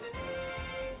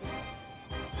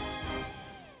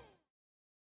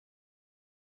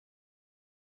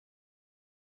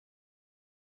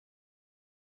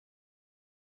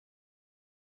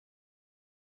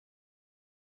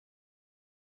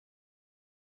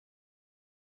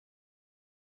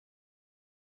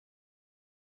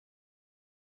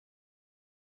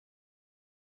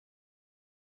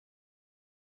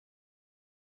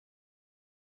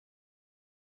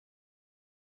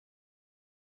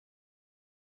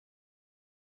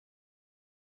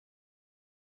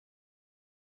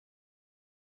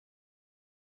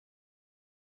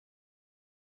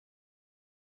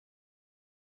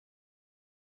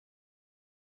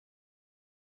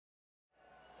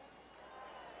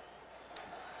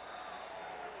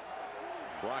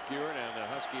 Brock Ewart and the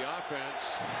Husky offense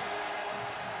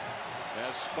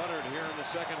has sputtered here in the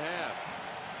second half.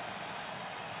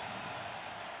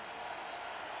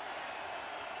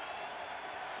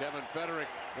 Kevin Federick,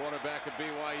 quarterback of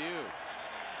BYU,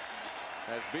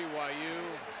 has BYU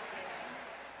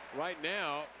right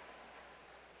now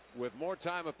with more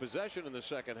time of possession in the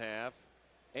second half,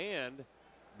 and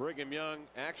Brigham Young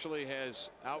actually has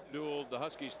outdueled the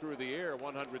Huskies through the air,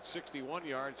 161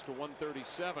 yards to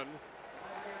 137.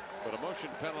 But a motion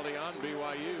penalty on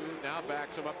BYU now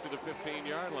backs them up to the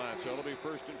 15-yard line, so it'll be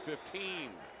 1st and 15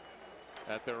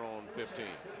 at their own 15.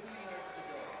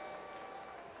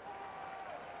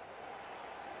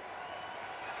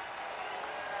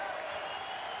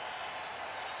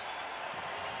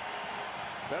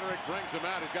 Federick brings him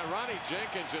out. He's got Ronnie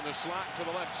Jenkins in the slot to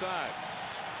the left side.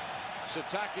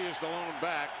 Sataki is the lone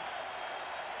back.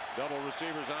 Double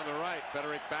receivers on the right.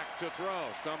 Federick back to throw.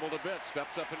 Stumbled a bit.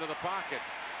 Steps up into the pocket.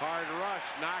 Hard rush.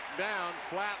 Knocked down.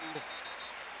 Flattened.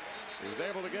 He was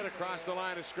able to get across the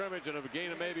line of scrimmage and a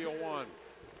gain of maybe a 1.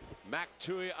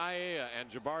 Maktui Aiea and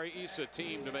Jabari Issa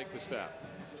team to make the step.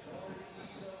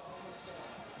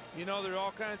 You know, there are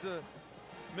all kinds of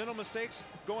mental mistakes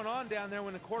going on down there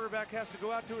when the quarterback has to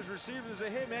go out to his receiver and say,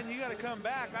 hey man, you got to come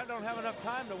back. I don't have enough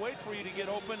time to wait for you to get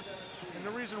open. And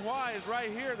the reason why is right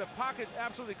here. The pocket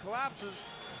absolutely collapses.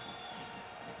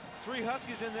 3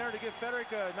 Huskies in there to give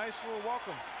Federick a nice little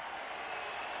welcome.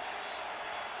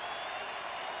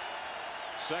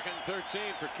 2nd and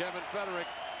 13 for Kevin Federick.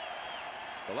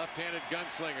 The left-handed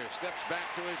gunslinger steps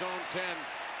back to his own 10.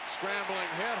 Scrambling,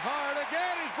 hit hard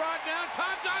again. He's brought down.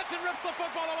 Todd Johnson rips the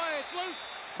football away. It's loose,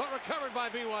 but recovered by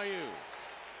BYU.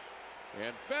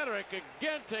 And Federick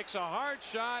again takes a hard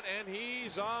shot, and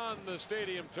he's on the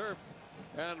stadium turf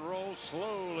and rolls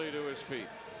slowly to his feet.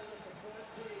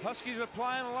 Huskies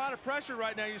applying a lot of pressure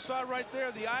right now. You saw right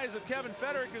there, the eyes of Kevin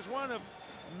Federick is one of,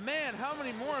 man, how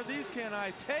many more of these can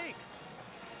I take?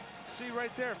 See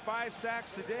right there, 5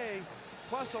 sacks today,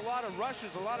 plus a lot of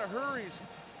rushes, a lot of hurries.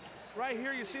 Right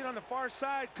here, you see it on the far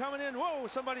side, coming in. Whoa,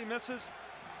 somebody misses,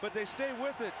 but they stay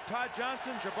with it. Todd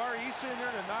Johnson, Jabari Issa in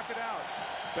there to knock it out.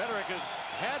 Federick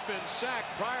had been sacked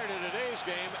prior to today's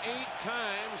game 8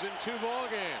 times in 2 ball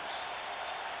games.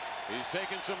 He's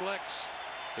taken some licks.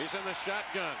 He's in the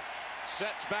shotgun.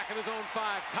 Sets back at his own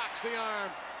 5. Cocks the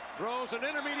arm. Throws an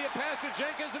intermediate pass to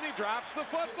Jenkins, and he drops the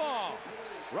football.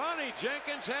 Ronnie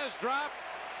Jenkins has dropped,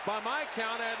 by my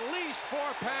count, at least 4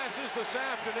 passes this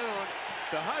afternoon.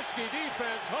 The Husky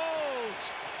defense holds.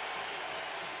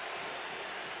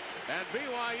 And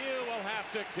BYU will have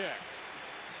to kick.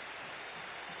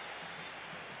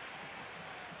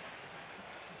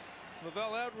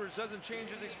 Lavelle Edwards doesn't change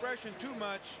his expression too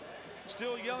much.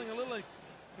 Still yelling a little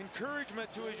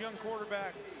encouragement to his young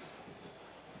quarterback.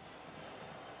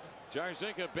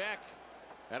 Jarzinka back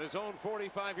at his own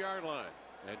 45-yard line.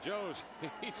 And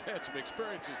he's had some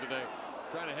experiences today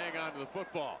trying to hang on to the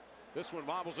football. This one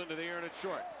wobbles into the air and it's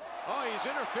short. Oh, he's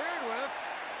interfered with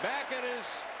back at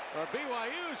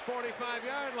BYU's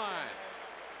 45-yard line.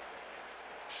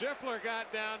 Schiffler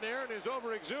got down there, and his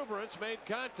overexuberance made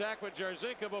contact with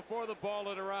Jarzinka before the ball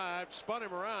had arrived. Spun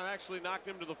him around, actually knocked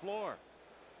him to the floor.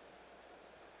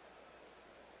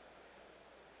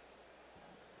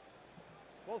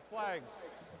 Both flags.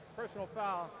 Personal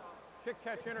foul. Kick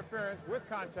catch interference with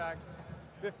contact.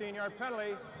 15-yard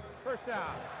penalty. First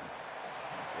down.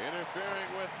 Interfering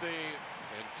with the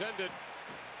intended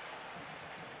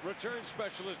return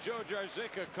specialist Joe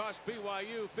Jarzinka cost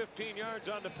BYU 15 yards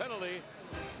on the penalty.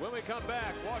 When we come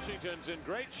back, Washington's in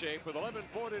great shape with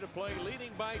 11:40 to play,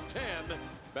 leading by 10.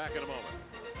 Back in a moment.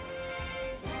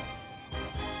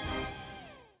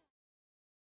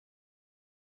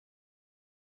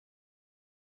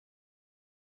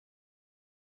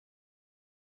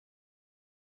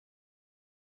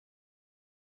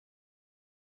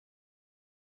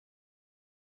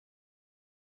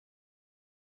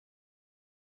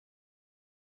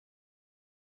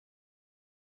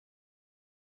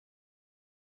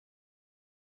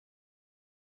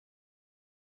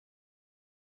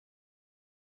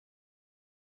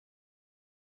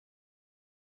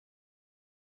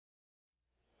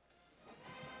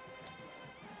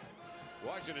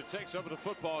 Washington takes over the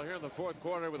football here in the fourth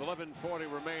quarter with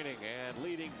 11:40 remaining and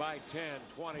leading by 10,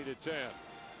 20-10.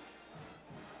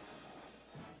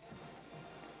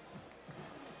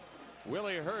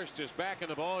 Willie Hurst is back in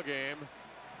the ball game.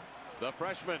 The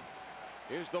freshman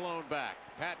is the lone back.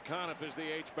 Pat Conniff is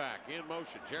the H-back in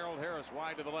motion. Gerald Harris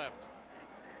wide to the left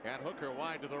and Hooker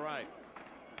wide to the right.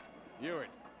 Ewart,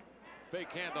 fake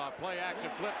handoff, play action,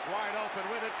 flips wide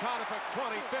open with it. Conniff at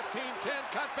 20, 15, 10,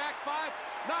 cut back 5,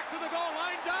 knocked to the goal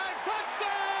line, dives,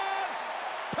 touchdown!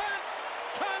 Pat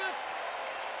Conniff!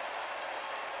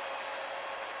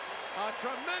 A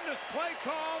tremendous play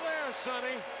call there,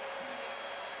 Sonny.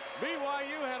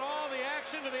 BYU had all the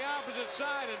action to the opposite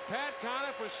side, and Pat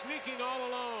Conniff was sneaking all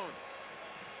alone.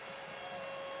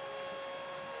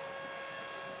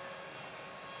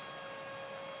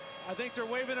 I think they're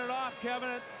waving it off,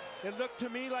 Kevin. It looked to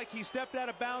me like he stepped out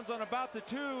of bounds on about the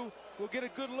 2. We'll get a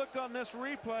good look on this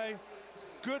replay.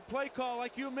 Good play call,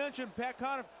 like you mentioned, Pat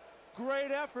Conniff.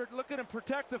 Great effort. Look at him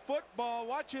protect the football.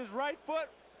 Watch his right foot.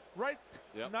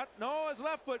 His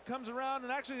left foot comes around,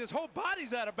 and actually his whole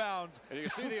body's out of bounds. And you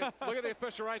can see look at the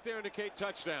official right there indicate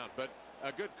touchdown, but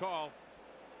a good call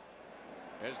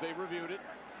as they reviewed it.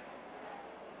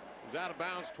 He was out of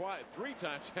bounds three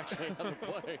times actually on the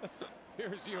play.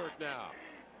 Here's Ewart now,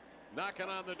 knocking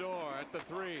on the door at the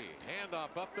 3.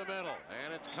 Handoff up the middle,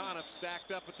 and it's Conniff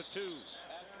stacked up at the 2.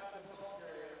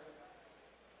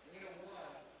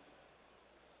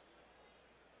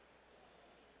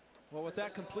 Well, with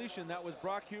that completion, that was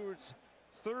Brock Hewart's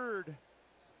 3rd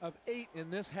of 8 in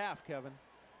this half, Kevin.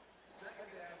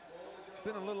 It's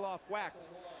been a little off whack.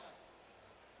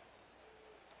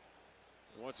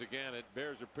 Once again, it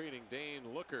bears repeating.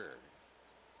 Dane Looker,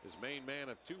 his main man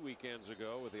of 2 weekends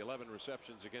ago with the 11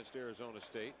 receptions against Arizona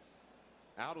State,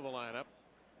 out of the lineup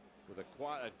with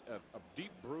a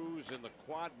deep bruise in the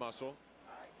quad muscle,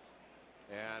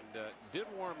 and did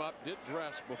warm up, did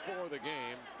dress before the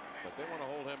game, but they want to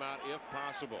hold him out if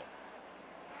possible.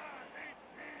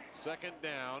 2nd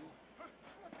down,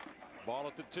 ball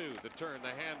at the 2, the turn, the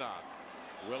handoff.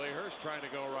 Willie Hurst trying to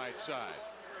go right side.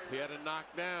 He had a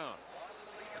knockdown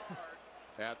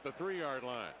at the 3-yard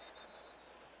line.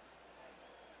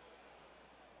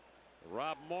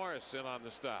 Rob Morris in on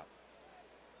the stop.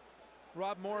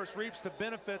 Rob Morris reaps the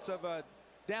benefits of a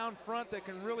down front that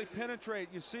can really penetrate.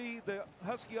 You see the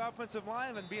Husky offensive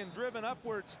lineman being driven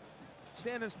upwards,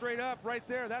 standing straight up right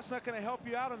there. That's not going to help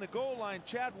you out on the goal line.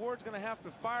 Chad Ward's going to have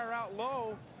to fire out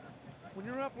low. When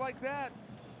you're up like that,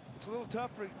 it's a little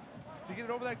tough to get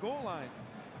it over that goal line.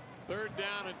 3rd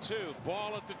down and 2,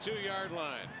 ball at the 2-yard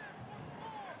line.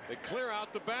 They clear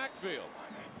out the backfield.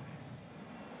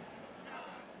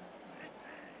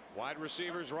 Wide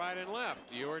receivers right and left.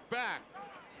 Ewart back,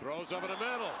 throws over the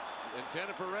middle,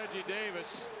 intended for Reggie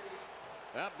Davis.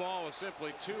 That ball was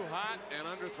simply too hot and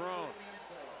underthrown.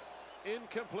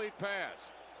 Incomplete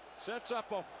pass. Sets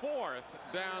up a 4th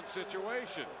down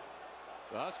situation.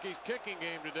 The Huskies kicking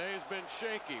game today has been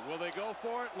shaky. Will they go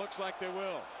for it? Looks like they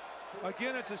will.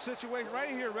 Again, it's a situation right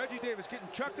here. Reggie Davis getting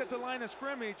chucked at the line of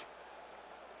scrimmage.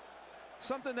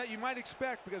 Something that you might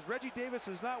expect, because Reggie Davis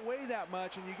does not weigh that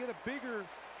much, and you get a bigger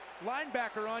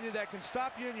linebacker on you that can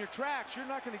stop you in your tracks. You're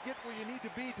not going to get where you need to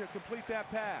be to complete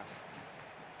that pass.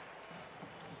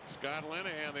 Scott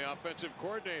Linehan, the offensive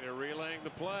coordinator, relaying the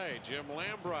play. Jim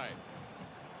Lambright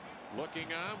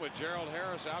looking on with Gerald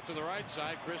Harris out to the right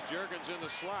side. Chris Juergens in the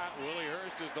slot. Willie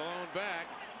Hurst is the lone back.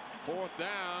 4th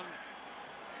down,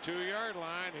 2-yard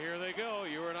line. Here they go.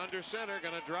 Ewart under center,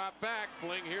 going to drop back,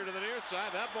 fling here to the near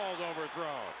side. That ball's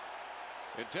overthrown.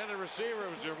 Intended receiver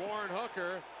was Jawarn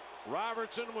Hooker.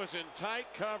 Robertson was in tight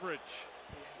coverage.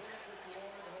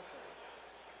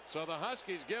 So the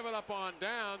Huskies give it up on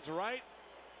downs right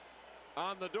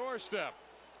on the doorstep.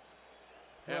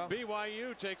 And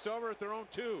BYU takes over at their own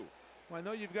 2. Well, I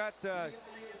know you've got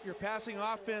your passing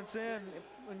offense in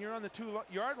when you're on the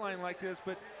 2-yard line like this,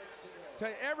 but tell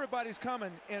you, everybody's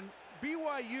coming. And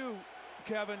BYU,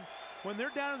 Kevin, when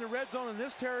they're down in the red zone in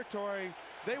this territory,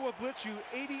 they will blitz you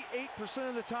 88%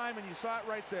 of the time, and you saw it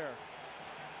right there.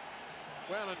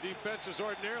 Well, and defenses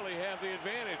ordinarily have the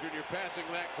advantage when you're passing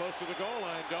that close to the goal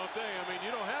line, don't they? I mean,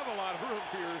 you don't have a lot of room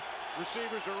for your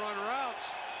receivers to run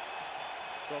routes.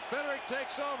 So Federick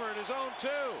takes over at his own 2.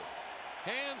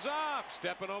 Hands off,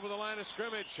 stepping over the line of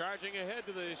scrimmage, charging ahead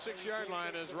to the 6-yard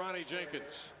line is Ronnie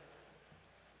Jenkins.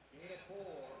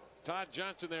 Todd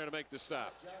Johnson there to make the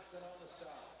stop.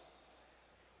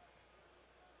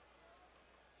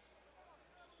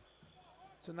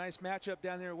 It's a nice matchup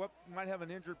down there. What might have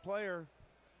an injured player.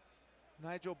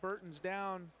 Nigel Burton's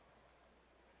down.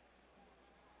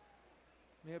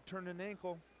 May have turned an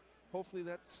ankle. hopefully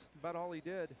that's about all he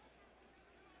did.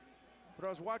 But I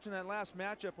was watching that last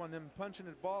matchup on them punching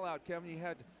the ball out, Kevin. You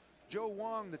had Joe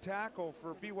Wong, the tackle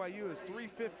for BYU, is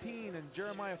 315, and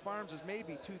Jeremiah Farms is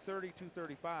maybe 230,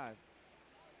 235.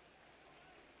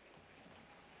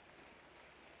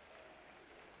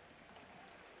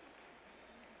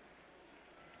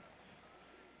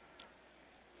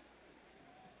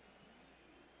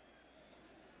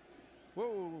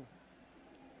 Whoa.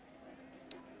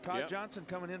 Todd Johnson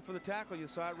coming in for the tackle. You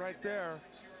saw it right there.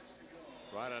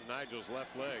 Right on Nigel's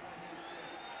left leg.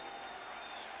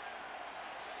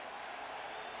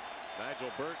 Nigel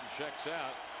Burton checks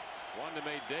out.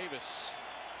 Wandame Davis,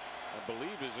 I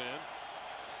believe, is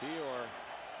in. He or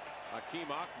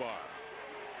Hakeem Akbar.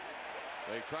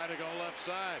 They try to go left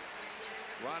side.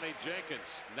 Ronnie Jenkins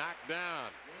knocked down.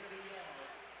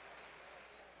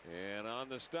 And on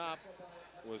the stop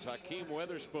was Hakeem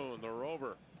Weatherspoon, the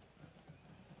rover.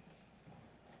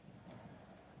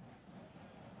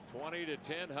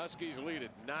 20-10, Huskies lead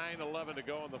it. 9:11 to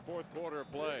go in the fourth quarter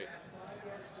of play.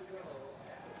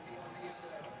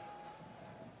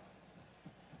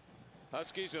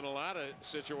 Huskies in a lot of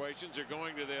situations are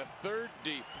going to their third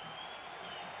deep.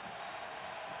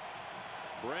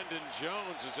 Brendan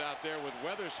Jones is out there with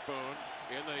Weatherspoon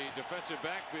in the defensive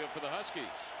backfield for the Huskies.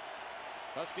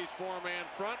 Huskies four-man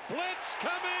front. Blitz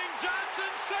coming.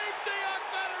 Johnson, safety on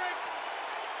Federick.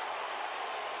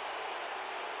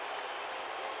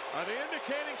 Are they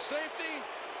indicating safety?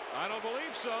 I don't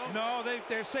believe so. No,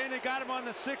 they're saying they got him on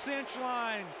the 6-inch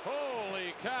line.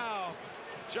 Holy cow.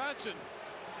 Johnson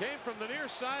came from the near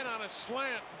side on a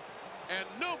slant, and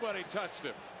nobody touched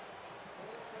him.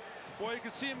 Boy, you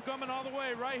can see him coming all the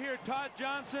way right here. Todd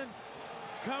Johnson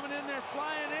coming in there,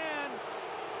 flying in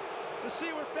to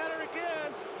see where Federick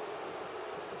is.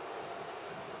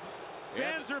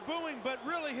 Fans are booing, but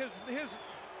really his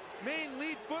main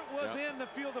lead foot was in the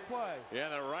field of play. Yeah,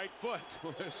 the right foot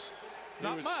was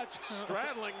not much.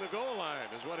 Straddling the goal line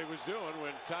is what he was doing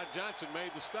when Todd Johnson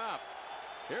made the stop.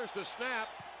 Here's the snap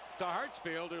to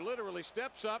Hartsfield, who literally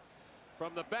steps up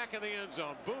from the back of the end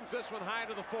zone. Booms this one high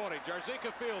to the 40.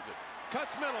 Jarzinka fields it.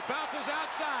 Cuts middle, bounces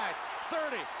outside.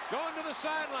 30, going to the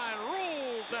sideline,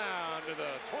 rolled down to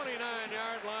the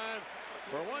 29-yard line,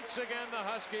 where once again the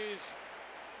Huskies,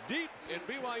 deep in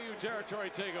BYU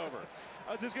territory, take over.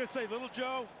 I was just going to say, Little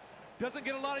Joe doesn't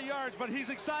get a lot of yards, but he's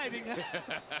exciting.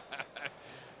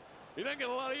 He doesn't get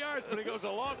a lot of yards, but he goes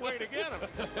a long way to get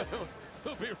them.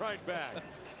 We'll be right back.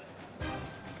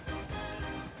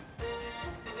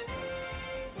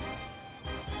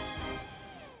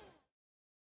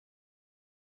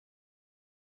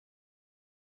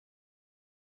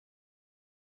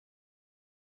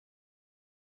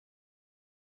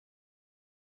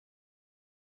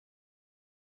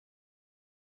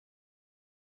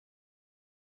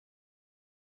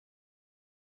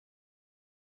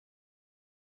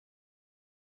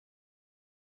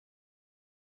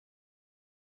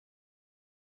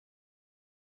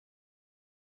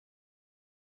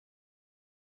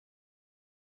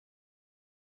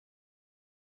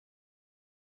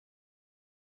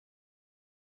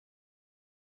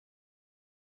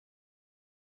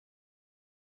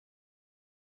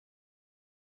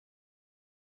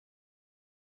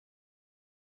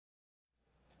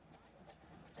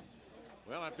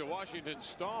 Well, after Washington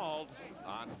stalled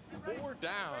on 4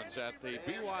 downs at the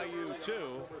BYU 2,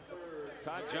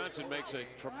 Todd Johnson makes a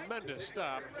tremendous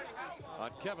stop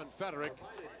on Kevin Federick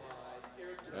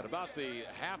at about the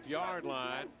half-yard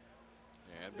line,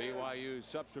 and BYU's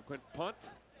subsequent punt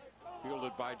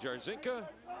fielded by Jarzinka.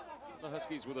 The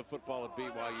Huskies with a football at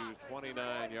BYU's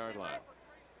 29-yard line.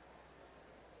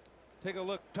 Take a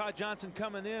look. Todd Johnson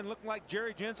coming in, looking like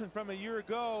Jerry Jensen from a year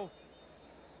ago.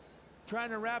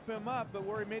 Trying to wrap him up, but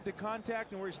where he made the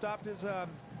contact and where he stopped his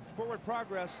forward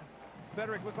progress,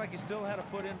 Federick looked like he still had a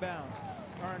foot in bounds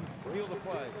or in field of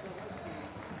play.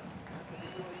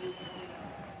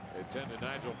 They tend to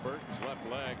Nigel Burton's left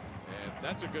leg, and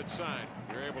that's a good sign.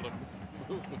 You're able to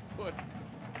move the foot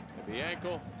and the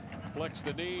ankle, flex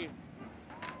the knee.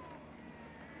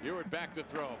 Ewart back to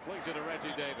throw, flings it to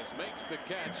Reggie Davis, makes the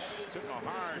catch, took a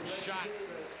hard shot,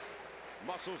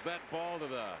 muscles that ball to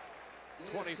the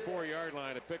 24-yard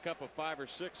line to pick up a 5 or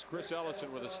 6. Chris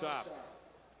Ellison with a stop.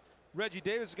 Reggie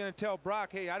Davis is going to tell Brock,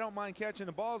 hey, I don't mind catching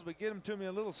the balls, but get them to me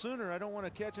a little sooner. I don't want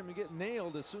to catch them and get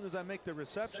nailed as soon as I make the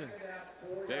reception.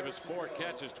 Davis 4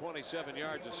 catches, 27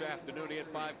 yards this afternoon. He had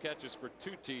 5 catches for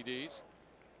 2 TDs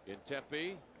in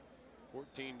Tempe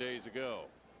 14 days ago.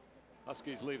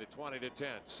 Huskies lead at 20-10.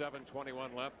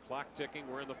 7:21 left. Clock ticking.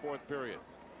 We're in the 4th period.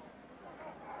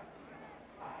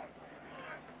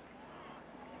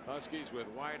 Huskies with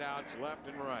wideouts left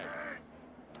and right.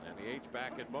 And the H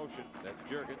back in motion. That's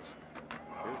Juergens.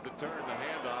 Here's the turn, the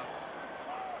handoff,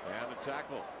 and the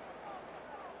tackle.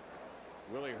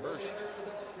 Willie Hurst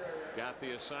got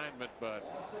the assignment, but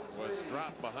was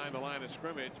dropped behind the line of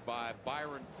scrimmage by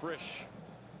Byron Frisch.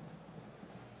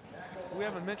 We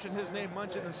haven't mentioned his name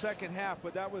much in the second half,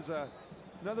 but that was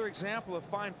another example of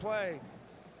fine play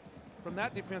from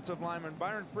that defensive lineman.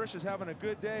 Byron Frisch is having a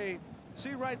good day.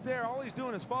 See right there, all he's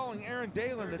doing is following Aaron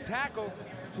Dalen, the tackle,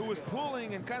 who was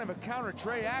pulling in kind of a counter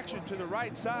tray action to the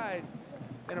right side.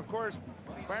 And of course,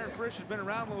 Byron Frisch has been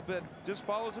around a little bit, just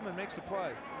follows him and makes the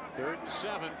play. 3rd and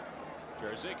 7.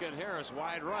 Jarzyka and Harris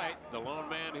wide right. The lone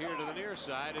man here to the near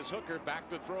side is Hooker. Back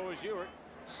to throw is Ewert.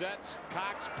 Sets,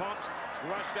 cocks, pumps,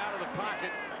 rushed out of the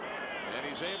pocket, and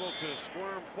he's able to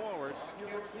squirm forward.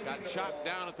 Got chopped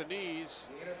down at the knees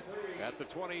at the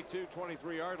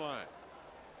 22-23 yard line.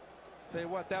 Tell you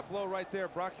what, that blow right there,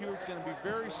 Brock Hewart's going to be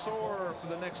very sore for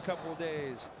the next couple of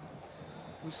days.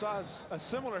 We saw a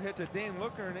similar hit to Dane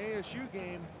Looker in an ASU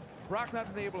game. Brock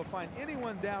not been able to find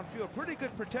anyone downfield. Pretty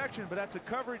good protection, but that's a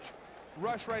coverage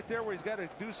rush right there where he's got to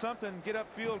do something, get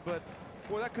upfield, but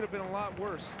boy, that could have been a lot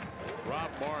worse. Rob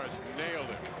Morris nailed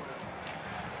it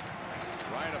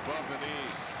right above the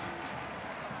knees.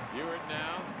 Ewert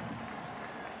now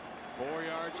 4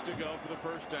 yards to go for the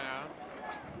first down.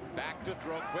 Back to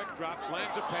throw, quick drop,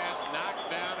 slants a pass,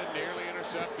 knocked down and nearly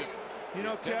intercepted. You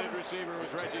know, the intended Kevin, receiver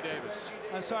was Reggie Davis.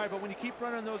 I'm sorry, but when you keep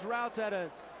running those routes at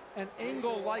an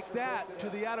angle like that to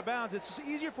the out of bounds, it's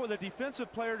easier for the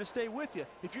defensive player to stay with you.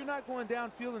 If you're not going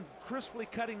downfield and crisply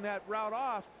cutting that route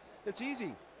off, it's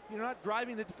easy. You're not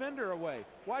driving the defender away.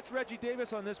 Watch Reggie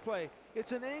Davis on this play.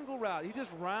 It's an angle route. He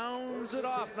just rounds it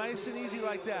off nice and easy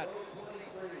like that.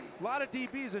 A lot of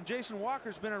DBs, and Jason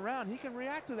Walker's been around. He can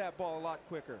react to that ball a lot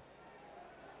quicker.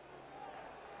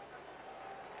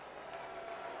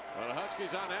 Well, the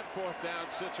Huskies on that 4th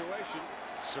down situation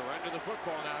surrender the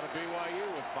football now to BYU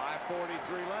with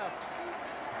 5:43 left.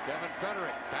 Kevin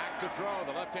Frederick back to throw.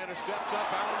 The left-hander steps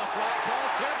up out on the flat. Ball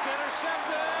tipped,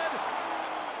 intercepted.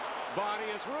 Body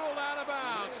is ruled out of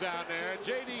bounds down there.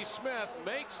 J.D. Smith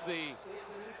makes the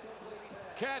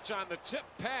catch on the tip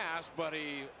pass, but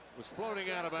he was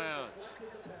floating out of bounds.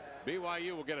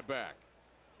 BYU will get it back.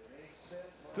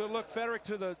 Good look, Frederick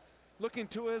looking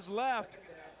to his left.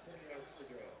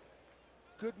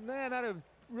 Good man, not a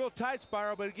real tight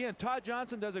spiral, but again, Todd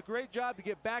Johnson does a great job to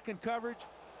get back in coverage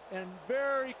and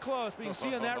very close. But you can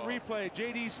see on that replay,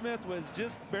 J.D. Smith was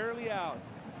just barely out.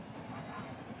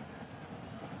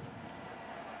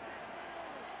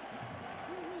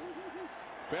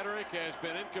 Frederick has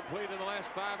been incomplete in the last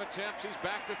 5 attempts. He's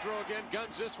back to throw again.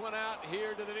 Guns this one out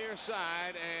here to the near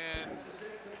side. And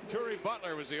Turi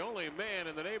Butler was the only man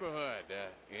in the neighborhood.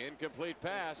 Incomplete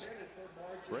pass.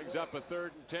 Brings up a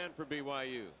 3rd and 10 for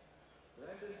BYU.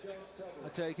 I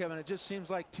tell you, Kevin, it just seems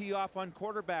like tee off on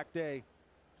quarterback day.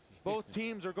 Both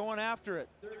teams are going after it.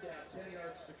 3rd down, 10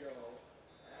 yards to go.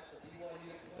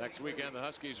 Next weekend, the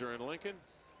Huskies are in Lincoln.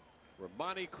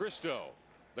 Romani Cristo,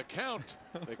 the Count,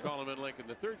 they call him in Lincoln,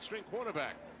 the 3rd string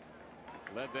quarterback.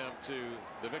 Led them to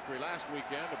the victory last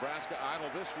weekend. Nebraska idle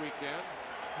this weekend.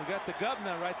 We got the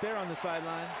governor right there on the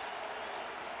sideline.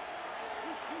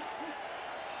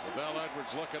 Lavelle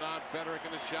Edwards looking on. Frederick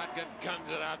in the shotgun, guns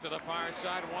it out to the far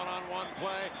side. One-on-one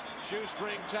play.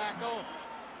 Shoestring tackle.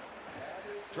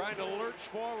 Trying to lurch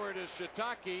forward is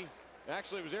Shiitake.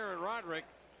 Actually, it was Aaron Roderick.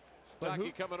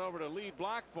 Shiitake coming over to lead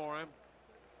block for him.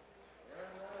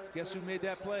 Guess who made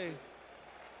that play?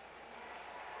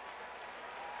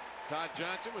 Todd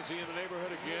Johnson. Was he in the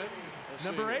neighborhood again? Let's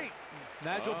Number see. 8,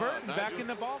 Nigel Burton, back in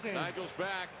the ball game. Nigel's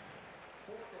back.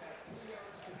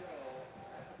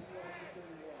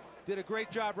 Did a great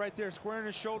job right there, squaring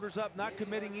his shoulders up, not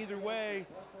committing either way,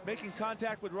 making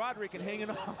contact with Roderick and hanging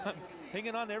on,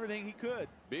 hanging on to everything he could.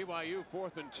 BYU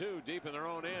 4th and 2, deep in their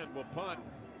own end, will punt.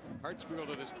 Hartsfield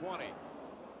at his 20.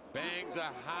 Bangs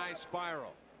a high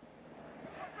spiral.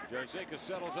 Jarzyka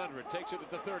settles under it, takes it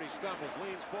at the 30, stumbles,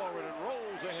 leans forward, and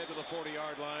rolls ahead to the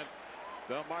 40-yard line.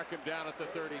 They'll mark him down at the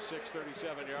 36,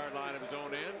 37-yard line of his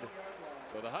own end.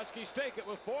 So the Huskies take it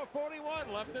with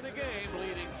 4:41 left in the game,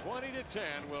 leading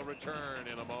 20-10. We'll return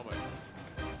in a moment.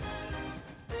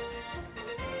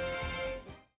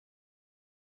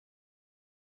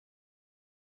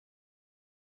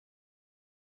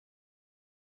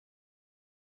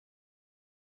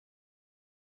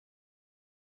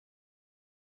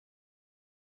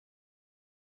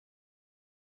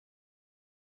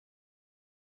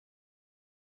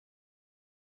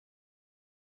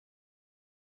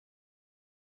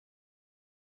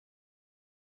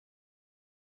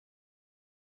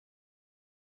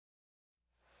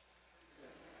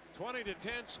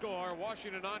 20-10 score.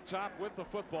 Washington on top with the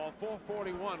football.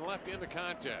 4:41 left in the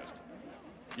contest.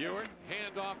 Ewert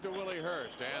handoff to Willie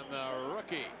Hurst, and the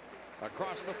rookie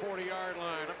across the 40-yard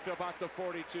line up to about the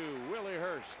 42. Willie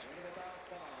Hurst.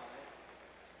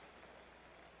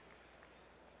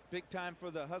 Big time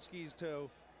for the Huskies to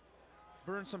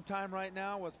burn some time right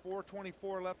now with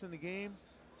 4:24 left in the game.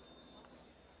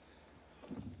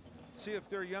 See if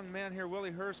their young man here,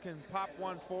 Willie Hurst, can pop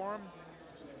one for him.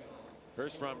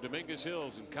 Hurst from Dominguez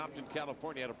Hills in Compton,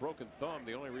 California, had a broken thumb.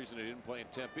 The only reason he didn't play in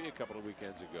Tempe a couple of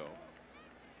weekends ago.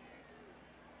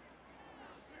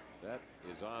 That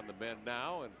is on the mend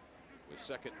now, and with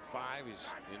 2nd and 5, he's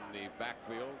in the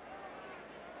backfield.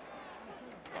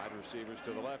 Wide receivers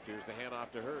to the left. Here's the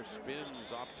handoff to Hurst.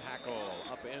 Spins off tackle,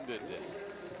 upended.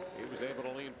 He was able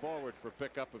to lean forward for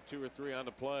pickup of 2 or 3 on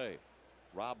the play.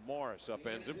 Rob Morris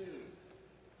upends him.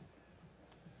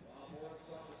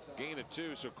 Gain of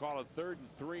 2, so call it 3rd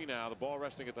and 3 now. The ball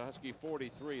resting at the Husky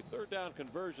 43. 3rd down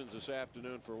conversions this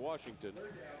afternoon for Washington.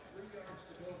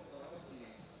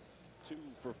 2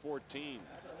 for 14.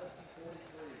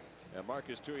 And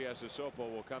Marcus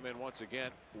Tuiasosopo will come in once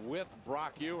again with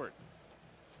Brock Ewert.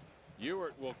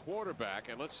 Ewert will quarterback,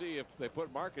 and let's see if they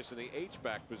put Marcus in the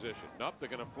H-back position. Nope, they're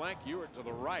going to flank Ewert to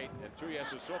the right, and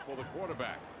Tuiasosopo the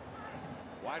quarterback.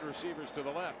 Wide receivers to the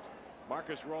left.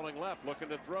 Marcus rolling left, looking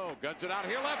to throw. Guns it out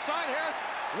here, left side. Harris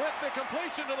with the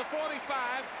completion to the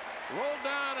 45. Rolled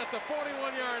down at the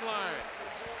 41-yard line.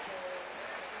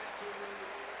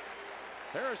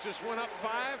 Harris just went up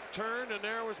 5, turned, and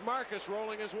there was Marcus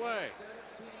rolling his way.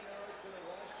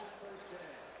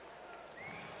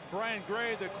 Brian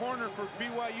Gray, the corner for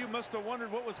BYU, must have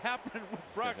wondered what was happening with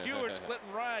Brock Ewert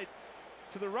splitting right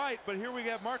to the right. But here we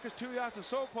got Marcus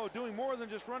Tuiasosopo doing more than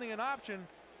just running an option.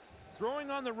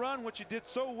 Throwing on the run, which he did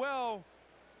so well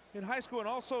in high school and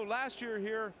also last year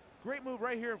here. Great move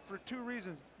right here for 2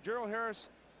 reasons. Gerald Harris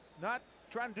not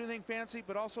trying to do anything fancy,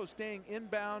 but also staying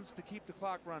inbounds to keep the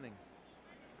clock running.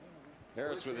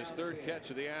 Harris with his 3rd catch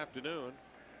of the afternoon.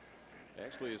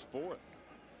 Actually his 4th.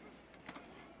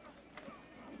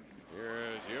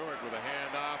 Here's Ewert with a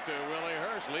handoff to Willie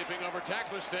Hurst, leaping over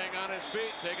tacklers, staying on his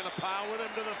feet, taking a pile with him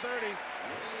to the 30.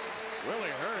 Willie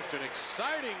Hurst, an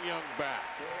exciting young back.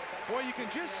 Boy, you can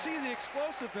just see the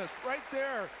explosiveness right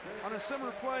there on a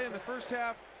similar play in the first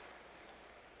half.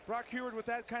 Brock Ewert with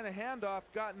that kind of handoff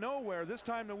got nowhere. This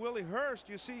time to Willie Hurst,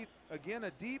 you see again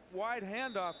a deep, wide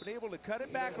handoff, but able to cut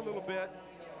it back a little bit.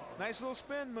 Nice little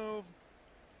spin move.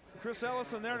 Chris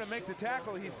Ellison there to make the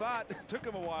tackle. He thought it took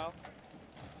him a while.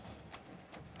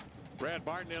 Brad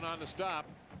Barton in on the stop.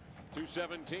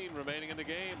 2:17 remaining in the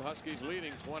game. Huskies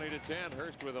leading 20-10.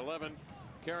 Hurst with 11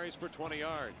 carries for 20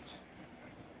 yards.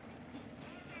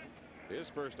 His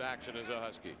first action as a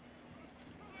Husky.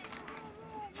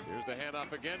 Here's the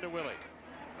handoff again to Willie.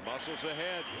 Muscles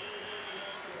ahead.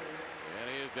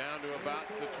 And he is down to about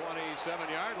the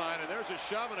 27-yard line. And there's a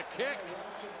shove and a kick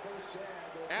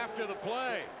after the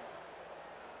play.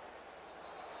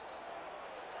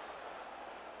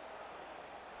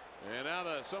 And now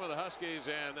some of the Huskies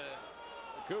and the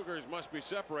Cougars must be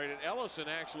separated. Ellison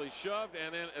actually shoved,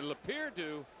 and then it appeared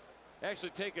to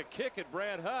actually take a kick at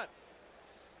Brad Hutt.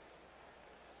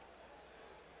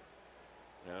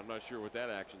 And I'm not sure what that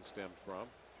action stemmed from.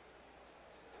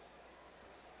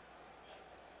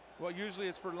 Well, usually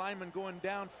it's for linemen going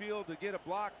downfield to get a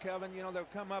block, Kevin. You know, they'll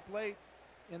come up late,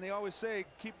 and they always say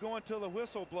keep going till the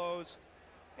whistle blows.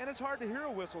 And it's hard to hear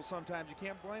a whistle sometimes. You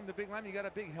can't blame the big lineman. You got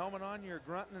a big helmet on, you're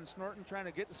grunting and snorting trying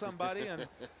to get to somebody, and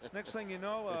next thing you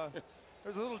know,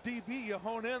 there's a little DB you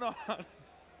hone in on.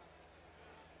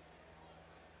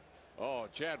 Oh,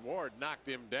 Chad Ward knocked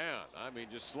him down. I mean,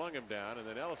 just slung him down, and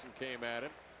then Ellison came at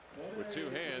him with 2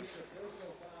 hands.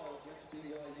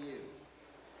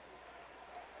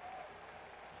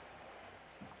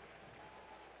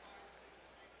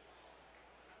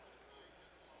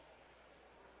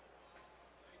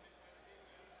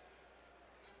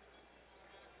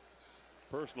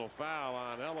 Personal foul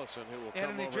on Ellison, who will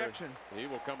come over. Ejection. He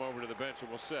will come over to the bench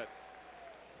and will sit.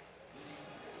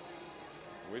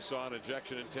 We saw an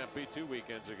ejection in Tempe 2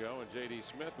 weekends ago, and J.D.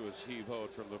 Smith was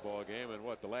heave-hoed from the ball game in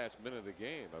the last minute of the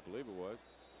game, I believe it was.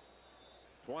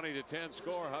 20-10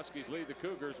 score. Huskies lead the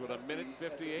Cougars with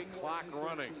 1:58 clock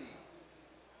running.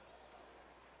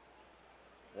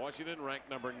 Washington ranked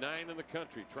number 9 in the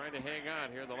country, trying to hang on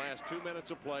here in the last 2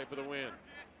 minutes of play for the win.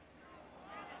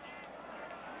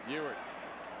 Ewert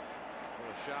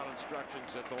will shout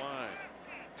instructions at the line.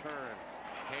 Turn,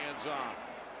 hands off.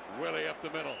 Willie up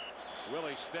the middle.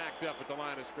 Willie stacked up at the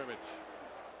line of scrimmage.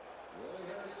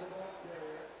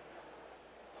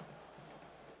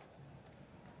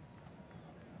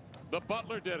 The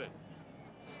Butler did it.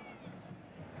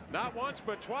 Not once,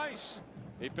 but twice.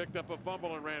 He picked up a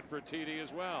fumble and ran for a TD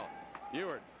as well.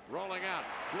 Ewart rolling out,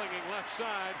 flinging left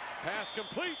side, pass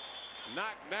complete.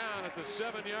 Knocked down at the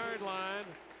 7-yard line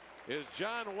is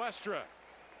John Westra.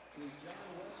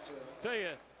 Tell you,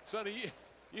 Sonny,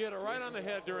 you hit it right on the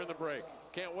head during the break.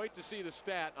 Can't wait to see the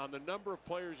stat on the number of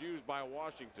players used by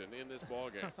Washington in this ball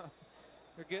game.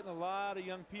 They're getting a lot of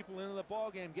young people into the ball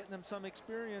game, getting them some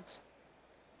experience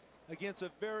against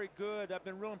a very good. I've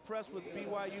been real impressed with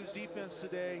BYU's defense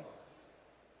today.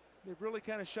 They've really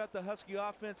kind of shut the Husky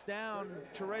offense down.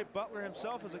 Teray Butler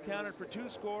himself has accounted for 2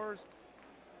 scores.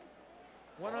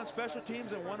 1 on special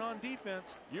teams and 1 on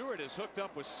defense. Ewart is hooked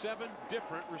up with 7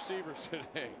 different receivers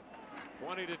today.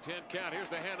 20-10 count. Here's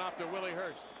the handoff to Willie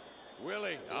Hurst.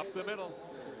 Willie up the middle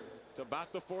to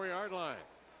about the 4-yard line.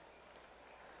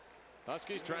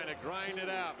 Huskies trying to grind it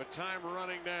out, but time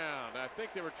running down. I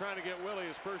think they were trying to get Willie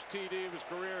his first TD of his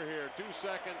career here. 2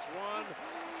 seconds, 1,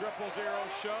 0-0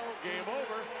 show, game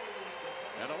over.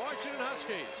 And the Washington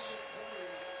Huskies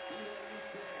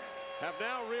have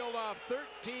now reeled off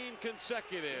 13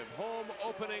 consecutive home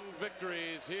opening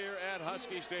victories here at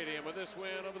Husky Stadium. With this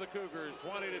win over the Cougars,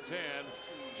 20-10,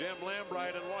 Jim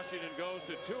Lambright and Washington goes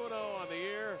to 2-0 on the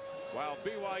year, while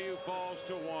BYU falls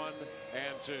to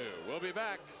 1-2. We'll be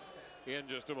back in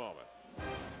just a moment.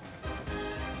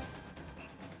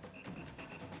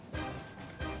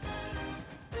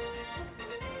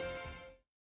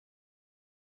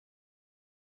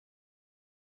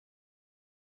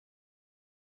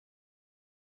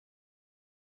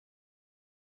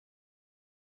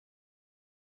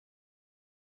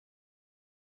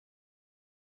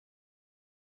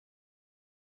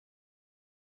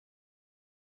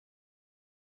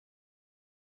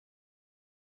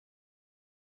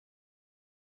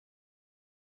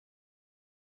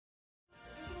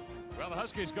 Well, the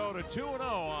Huskies go to 2-0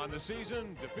 on the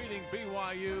season, defeating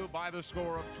BYU by the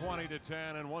score of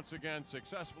 20-10, and once again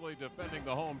successfully defending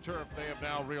the home turf. They have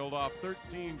now reeled off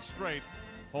 13 straight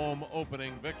home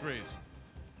opening victories.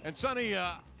 And Sonny,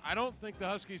 I don't think the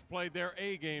Huskies played their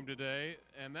A game today,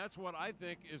 and that's what I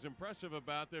think is impressive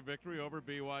about their victory over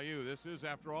BYU. This is,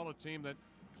 after all, a team that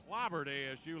clobbered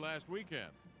ASU last weekend.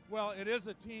 Well, it is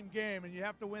a team game, and you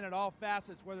have to win at all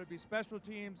facets, whether it be special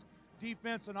teams,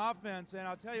 defense, and offense. And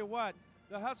I'll tell you what,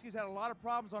 the Huskies had a lot of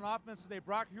problems on offense today.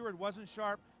 Brock Heward wasn't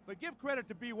sharp, but give credit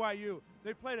to BYU.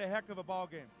 They played a heck of a ball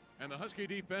game. And the Husky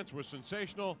defense was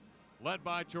sensational, led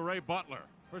by Teray Butler.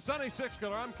 For Sonny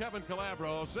Sixkiller, I'm Kevin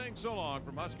Calabro saying so long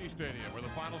from Husky Stadium, where the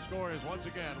final score is once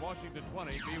again Washington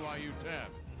 20, BYU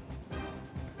 10.